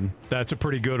win. That's a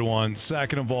pretty good one.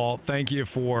 Second of all, thank you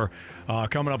for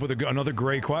coming up with another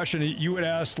great question. You had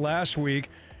asked last week,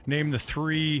 name the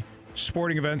 3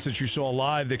 sporting events that you saw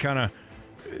live that kind of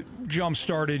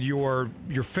jump-started your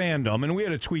fandom, and we had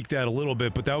to tweak that a little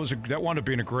bit, but that wound up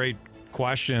being a great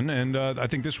question, and I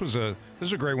think this is a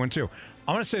great one too.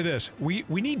 I'm going to say this: we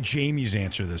need Jamie's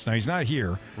answer to this. Now he's not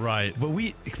here, right? But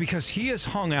because he has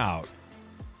hung out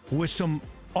with some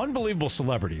unbelievable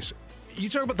celebrities. You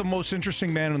talk about the most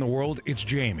interesting man in the world, it's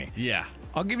Jamie. Yeah.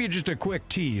 I'll give you just a quick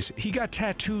tease. He got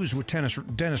tattoos with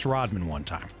Dennis Rodman one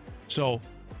time. So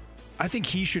I think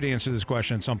he should answer this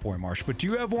question at some point, Marsh. But do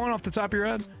you have one off the top of your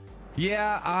head?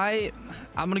 Yeah,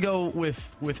 I'm going to go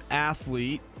with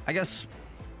athlete. I guess,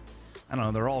 I don't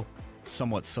know, they're all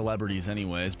somewhat celebrities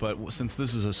anyways, but since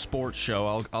this is a sports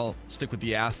show, I'll stick with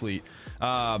the athlete.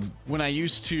 When I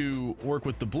used to work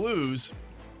with the Blues,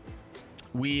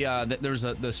 there's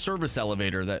the service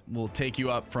elevator that will take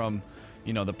you up from,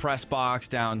 the press box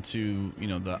down to,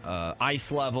 the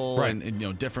ice level, right,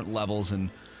 and different levels and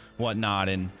whatnot.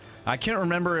 And I can't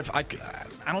remember if I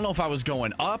don't know if I was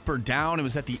going up or down. It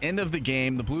was at the end of the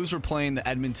game. The Blues were playing the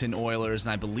Edmonton Oilers,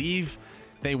 and I believe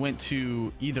they went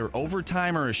to either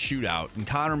overtime or a shootout. And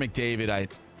Connor McDavid, I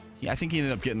think he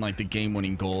ended up getting like the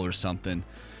game-winning goal or something.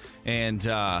 And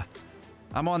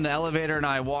I'm on the elevator, and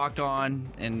I walk on,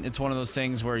 and it's one of those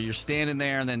things where you're standing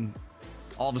there, and then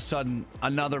all of a sudden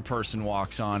another person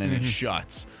walks on, and it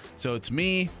shuts. So it's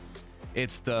me,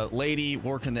 it's the lady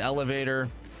working the elevator,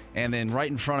 and then right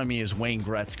in front of me is Wayne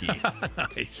Gretzky.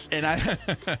 Nice. And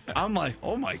I'm like,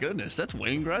 oh my goodness, that's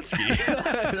Wayne Gretzky.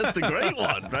 That's the great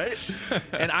one, right?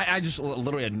 And I just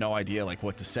literally had no idea like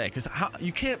what to say, because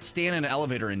you can't stand in an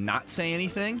elevator and not say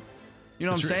anything. You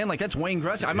know what I'm saying? Like, that's Wayne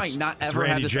Gretzky. I might not ever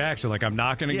Randy have this. Jackson. Like, I'm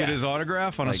not going to get his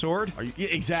autograph on a sword.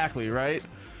 Exactly, right?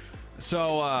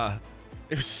 So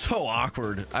it was so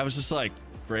awkward. I was just like,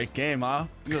 great game, huh?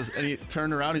 He goes, and he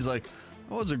turned around. He's like,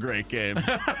 that was a great game.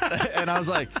 And I was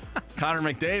like, Connor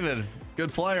McDavid,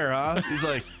 good player, huh? He's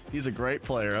like, he's a great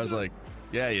player. I was like,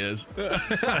 yeah, he is.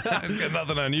 He's got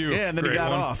nothing on you. Yeah, and then he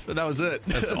got off, and that was it.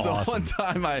 That's so awesome. One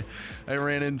time I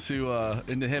ran into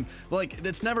him. Like,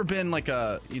 it's never been like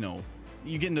a,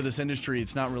 you get into this industry,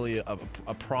 it's not really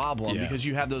a problem because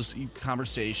you have those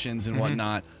conversations and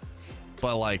whatnot.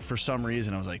 But like, for some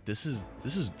reason, I was like, this is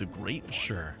the great one.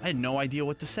 Sure. I had no idea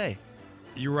what to say.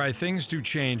 You're right. Things do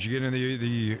change. You get into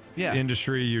the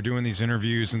industry, you're doing these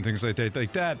interviews and things like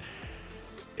that.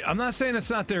 I'm not saying it's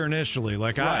not there initially.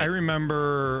 Like, I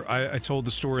remember I told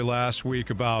the story last week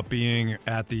about being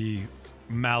at the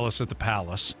Malice at the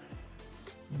Palace.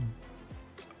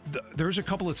 There's a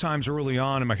couple of times early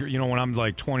on in my career, when I'm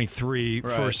like 23,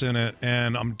 first in it,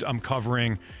 and I'm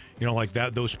covering, like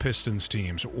those Pistons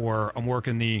teams, or I'm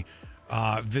working the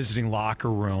visiting locker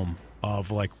room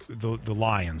of like the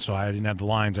Lions. So I didn't have the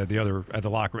Lions, I had the other at the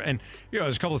locker room. And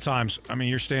there's a couple of times,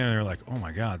 you're standing there like, oh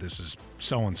my God, this is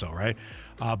so and so, right?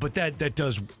 But that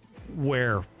does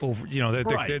wear over,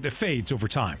 that fades over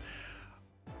time.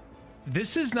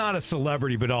 This is not a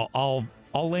celebrity, but I'll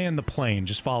land the plane.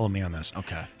 Just follow me on this.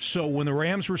 Okay. So when the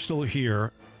Rams were still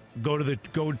here, go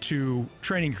to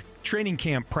training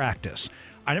camp practice.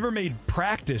 I never made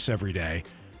practice every day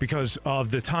because of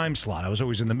the time slot. I was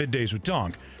always in the middays with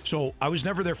Dunk. So I was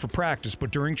never there for practice, but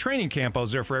during training camp, I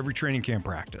was there for every training camp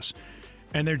practice.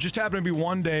 And there just happened to be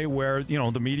one day where,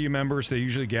 the media members, they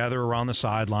usually gather around the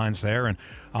sidelines there, and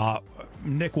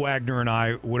Nick Wagner and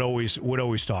I would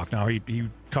always talk. Now, he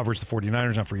covers the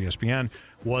 49ers, not for ESPN,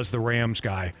 was the Rams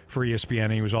guy for ESPN,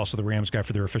 and he was also the Rams guy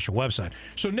for their official website.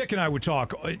 So Nick and I would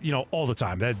talk, all the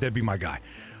time. That'd be my guy.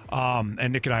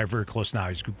 And Nick and I are very close now.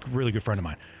 He's a really good friend of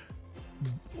mine.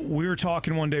 We were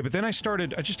talking one day, but then I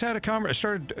started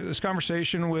this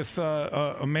conversation with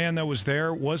a man that was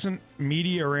there. Wasn't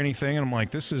media or anything, and I'm like,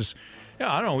 this is,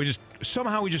 I don't know. We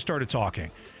just started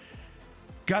talking.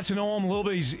 Got to know him a little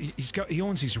bit. He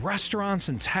owns these restaurants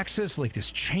in Texas, like this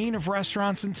chain of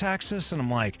restaurants in Texas, and I'm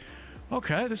like,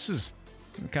 okay, this is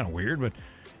kind of weird, but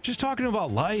just talking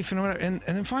about life and whatever. And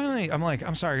then finally, I'm like,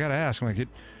 I'm sorry, I got to ask. I'm like,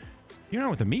 you're not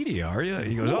with the media, are you?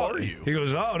 He goes, Who oh, are you? He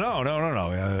goes, oh, no.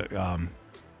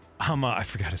 I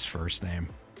forgot his first name.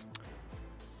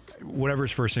 Whatever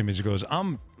his first name is, he goes,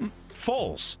 I'm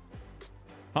Foles.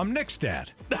 I'm Nick's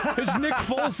dad. It's Nick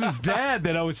Foles' dad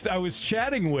that I was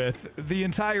chatting with the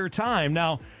entire time.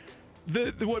 Now,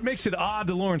 what makes it odd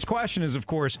to Lauren's question is, of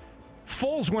course,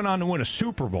 Foles went on to win a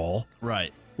Super Bowl,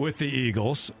 right, with the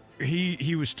Eagles.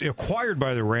 He was acquired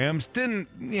by the Rams. Didn't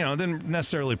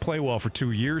necessarily play well for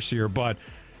 2 years here, but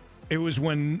it was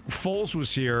when Foles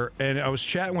was here, and I was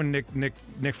chatting with Nick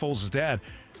Foles' dad.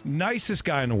 Nicest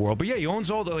guy in the world, but yeah, he owns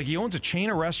he owns a chain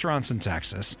of restaurants in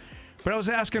Texas. But I was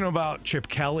asking him about Chip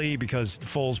Kelly because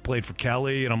Foles played for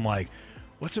Kelly, and I'm like,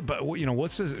 what's it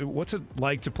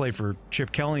like to play for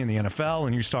Chip Kelly in the NFL?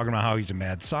 And he was talking about how he's a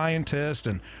mad scientist,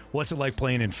 and what's it like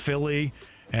playing in Philly?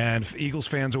 And Eagles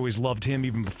fans always loved him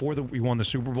even before he won the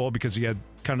Super Bowl because he had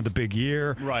kind of the big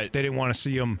year. Right. They didn't want to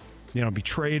see him, be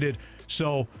traded.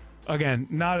 So, again,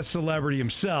 not a celebrity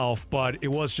himself, but it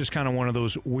was just kind of one of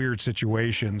those weird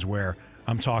situations where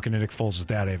I'm talking to Nick Foles'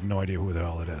 dad. I have no idea who the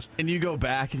hell it is. And you go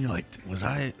back and you're like, was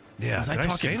I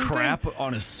talking I crap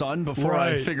on his son before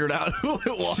I figured out who it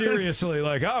was? Seriously,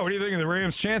 like, what do you think of the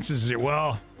Rams' chances?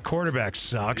 Well, quarterback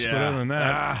sucks, but other than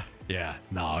that,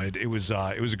 it was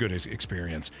a good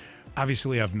experience.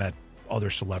 Obviously, I've met other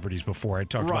celebrities before. I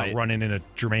talked about running into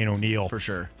Jermaine O'Neal for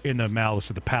sure in the Malice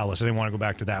at the Palace. I didn't want to go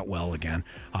back to that well again.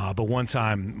 But one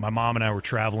time, my mom and I were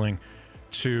traveling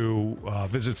to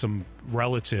visit some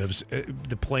relatives.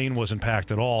 The plane wasn't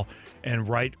packed at all, and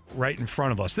right in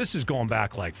front of us, this is going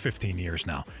back like 15 years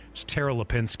now, it's Tara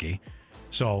Lipinski.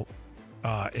 So,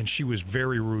 and she was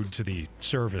very rude to the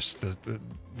service,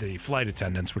 the flight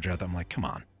attendants, which I'm like, come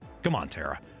on,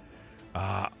 Tara.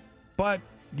 But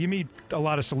you meet a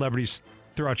lot of celebrities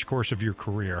throughout your course of your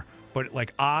career, but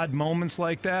like odd moments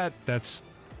like that, that's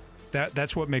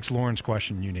what makes Lauren's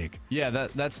question unique. Yeah,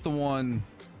 that's the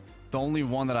only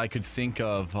one that I could think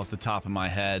of off the top of my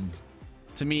head.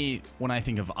 To me, when I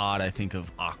think of odd, I think of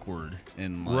awkward,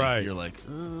 and like, you're like,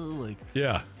 oh, like,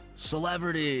 yeah,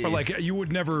 celebrity, or like you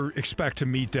would never expect to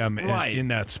meet them in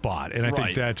that spot. And I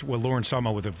think that's what Lauren's talking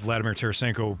about with Vladimir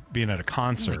Tarasenko being at a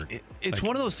concert. Like, it's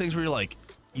one of those things where you're like,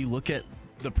 you look at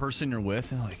the person you're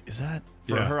with, and like, is that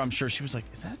for her? I'm sure she was like,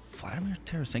 is that Vladimir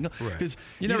Tarasenko? Because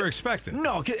you never expect it.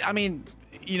 No, I mean,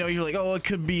 you're like, oh, it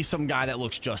could be some guy that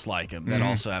looks just like him that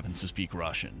also happens to speak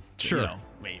Russian. Sure.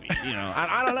 Maybe.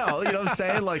 I don't know. You know what I'm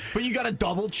saying? Like, but you got to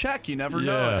double check. You never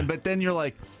know. But then you're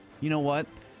like, you know what?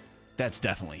 That's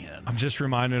definitely him. I'm just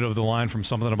reminded of the line from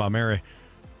Something About Mary.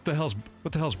 What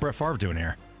the hell's Brett Favre doing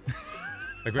here?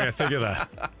 Like, when I think of that,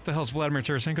 what the hell's Vladimir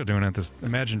Tarasenko doing at this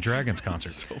Imagine Dragons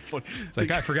concert? So funny. It's like,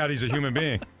 I forgot he's a human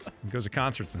being. He goes to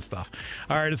concerts and stuff.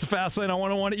 All right, it's a Fast Lane on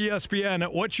 101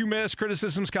 ESPN. What you missed,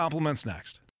 criticisms, compliments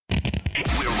next.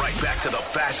 We're right back to the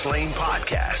Fast Lane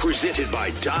Podcast, presented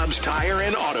by Dobbs Tire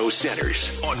and Auto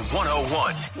Centers on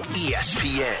 101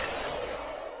 ESPN.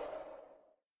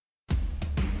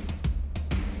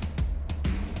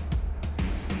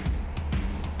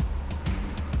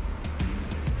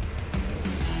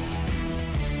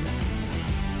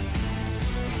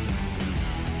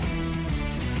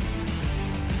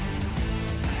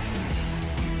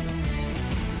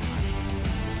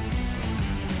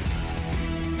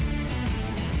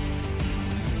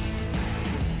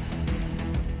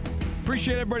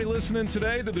 Appreciate everybody listening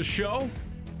today to the show.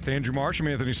 With Andrew Marsh, I'm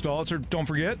Anthony Staltzer. Don't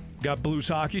forget, got Blues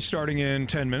hockey starting in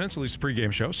 10 minutes, at least the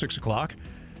pregame show, 6 o'clock.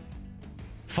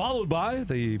 Followed by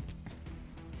the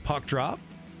puck drop,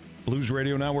 Blues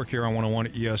Radio Network here on 101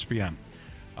 ESPN.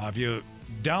 If you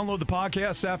download the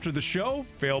podcast after the show,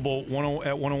 available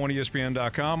at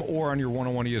 101ESPN.com or on your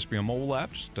 101 ESPN mobile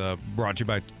app, just brought to you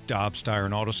by Dobbs Tire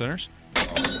and Auto Centers.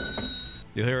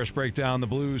 You'll hear us break down the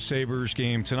Blues-Sabres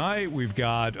game tonight. We've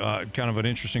got kind of an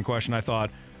interesting question, I thought,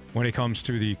 when it comes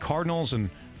to the Cardinals and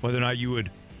whether or not you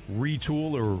would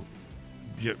retool or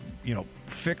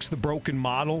fix the broken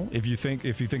model if you think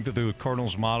that the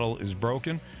Cardinals model is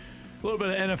broken. A little bit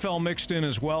of NFL mixed in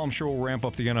as well. I'm sure we'll ramp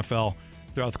up the NFL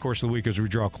throughout the course of the week as we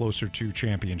draw closer to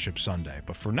Championship Sunday.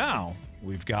 But for now,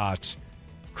 we've got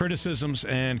criticisms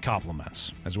and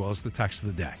compliments, as well as the text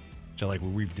of the day, which I like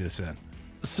we'll weave this in.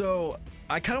 So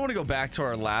I kind of want to go back to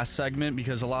our last segment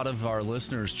because a lot of our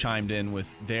listeners chimed in with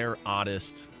their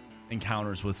oddest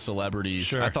encounters with celebrities.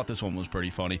 Sure. I thought this one was pretty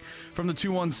funny. From the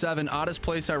 217, oddest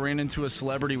place I ran into a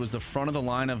celebrity was the front of the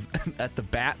line at the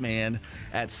Batman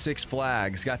at Six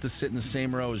Flags. Got to sit in the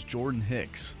same row as Jordan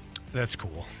Hicks. That's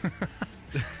cool.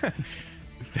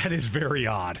 That is very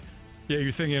odd. Yeah,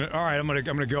 you're thinking, all right, I'm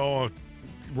gonna go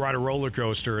ride a roller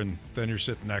coaster, and then you're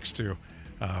sitting next to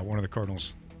one of the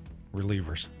Cardinals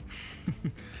relievers.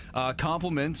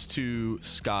 Compliments to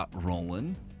Scott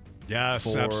Rolen.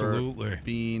 Yes, for absolutely.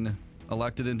 Being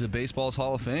elected into baseball's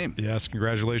Hall of Fame. Yes,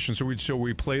 congratulations. So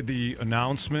we played the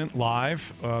announcement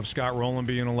live of Scott Rolen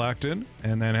being elected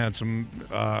and then had some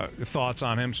thoughts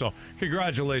on him. So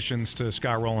congratulations to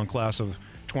Scott Rolen, class of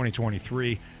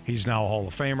 2023. He's now a Hall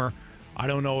of Famer. I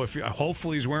don't know if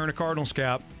hopefully he's wearing a Cardinals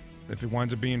cap. If it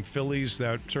winds up being Phillies,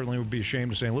 that certainly would be a shame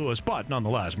to St. Louis. But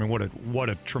nonetheless, I mean, what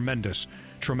a tremendous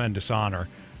honor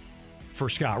for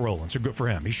Scott Rolen. So good for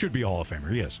him. He should be a Hall of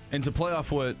Famer. He is. And to play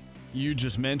off what you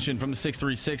just mentioned from the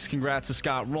 636, congrats to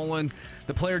Scott Rolen.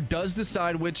 The player does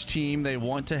decide which team they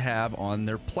want to have on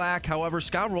their plaque. However,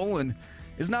 Scott Rolen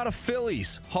is not a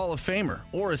Phillies Hall of Famer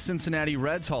or a Cincinnati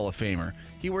Reds Hall of Famer.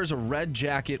 He wears a red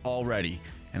jacket already,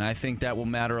 and I think that will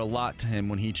matter a lot to him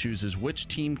when he chooses which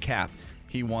team cap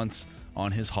he wants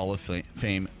on his Hall of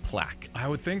Fame plaque. I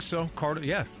would think so.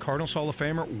 Cardinals Hall of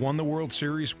Famer, won the World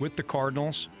Series with the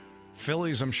Cardinals.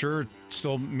 Phillies, I'm sure,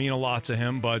 still mean a lot to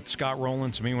him, but Scott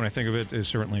Rolen, to me, when I think of it, is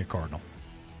certainly a Cardinal.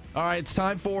 All right, it's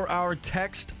time for our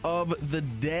text of the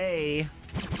day.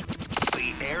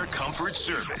 The Air Comfort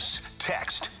Service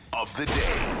text of the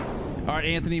day. All right,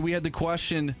 Anthony, we had the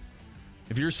question,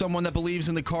 if you're someone that believes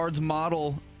in the Cards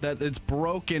model, that it's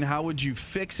broken, how would you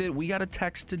fix it? We got a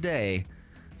text today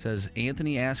Says,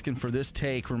 Anthony asking for this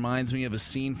take reminds me of a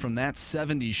scene from That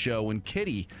 70s Show when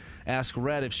Kitty asked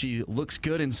Red if she looks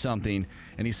good in something,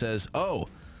 and he says, oh,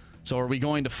 so are we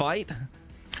going to fight?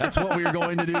 That's what we are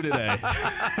going to do today.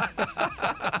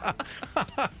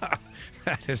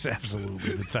 That is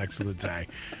absolutely the text of the day.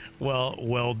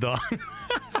 Well done.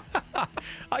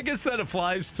 I guess that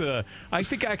applies to, I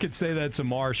think I could say that to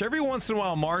Marsh. Every once in a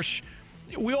while, Marsh,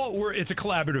 it's a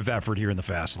collaborative effort here in the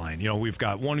Fast Lane. You know, we've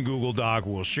got one Google Doc.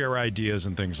 We'll share ideas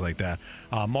and things like that.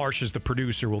 Marsh, as the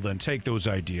producer, will then take those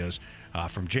ideas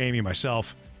from Jamie,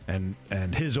 myself, and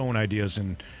his own ideas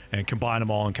and combine them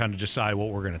all and kind of decide what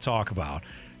we're going to talk about.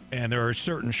 And there are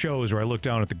certain shows where I look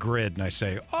down at the grid and I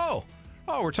say, oh,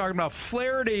 we're talking about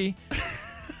Flaherty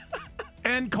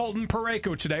and Colton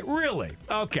Parayko today. Really?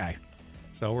 Okay.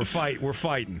 So we're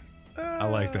fighting. I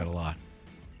like that a lot.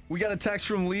 We got a text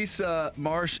from Lisa.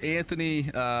 Marsh, Anthony,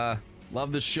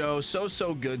 love the show.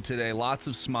 So good today. Lots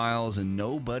of smiles, and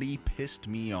nobody pissed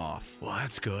me off. Well,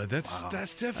 that's good. That's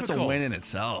difficult. That's a win in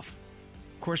itself.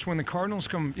 Of course, when the Cardinals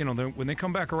come, when they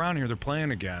come back around here, they're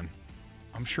playing again.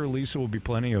 I'm sure Lisa will be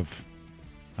plenty of.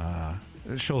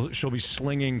 She'll be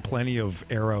slinging plenty of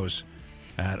arrows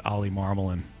at Ollie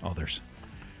Marmol and others.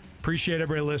 Appreciate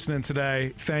everybody listening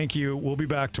today. Thank you. We'll be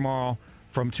back tomorrow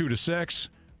from 2 to 6.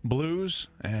 Blues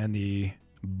and the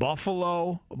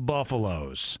Buffaloes.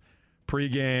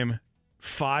 Pre-game,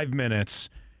 5 minutes.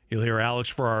 You'll hear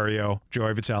Alex Ferrario,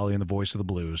 Joey Vitale, and the voice of the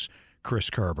Blues,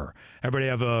 Chris Kerber. Everybody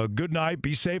have a good night.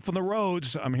 Be safe on the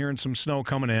roads. I'm hearing some snow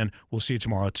coming in. We'll see you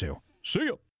tomorrow, too. See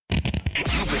you.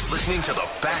 You've been listening to the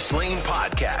Fast Lane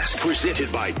Podcast,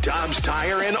 presented by Dobbs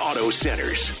Tire and Auto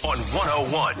Centers on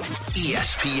 101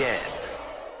 ESPN.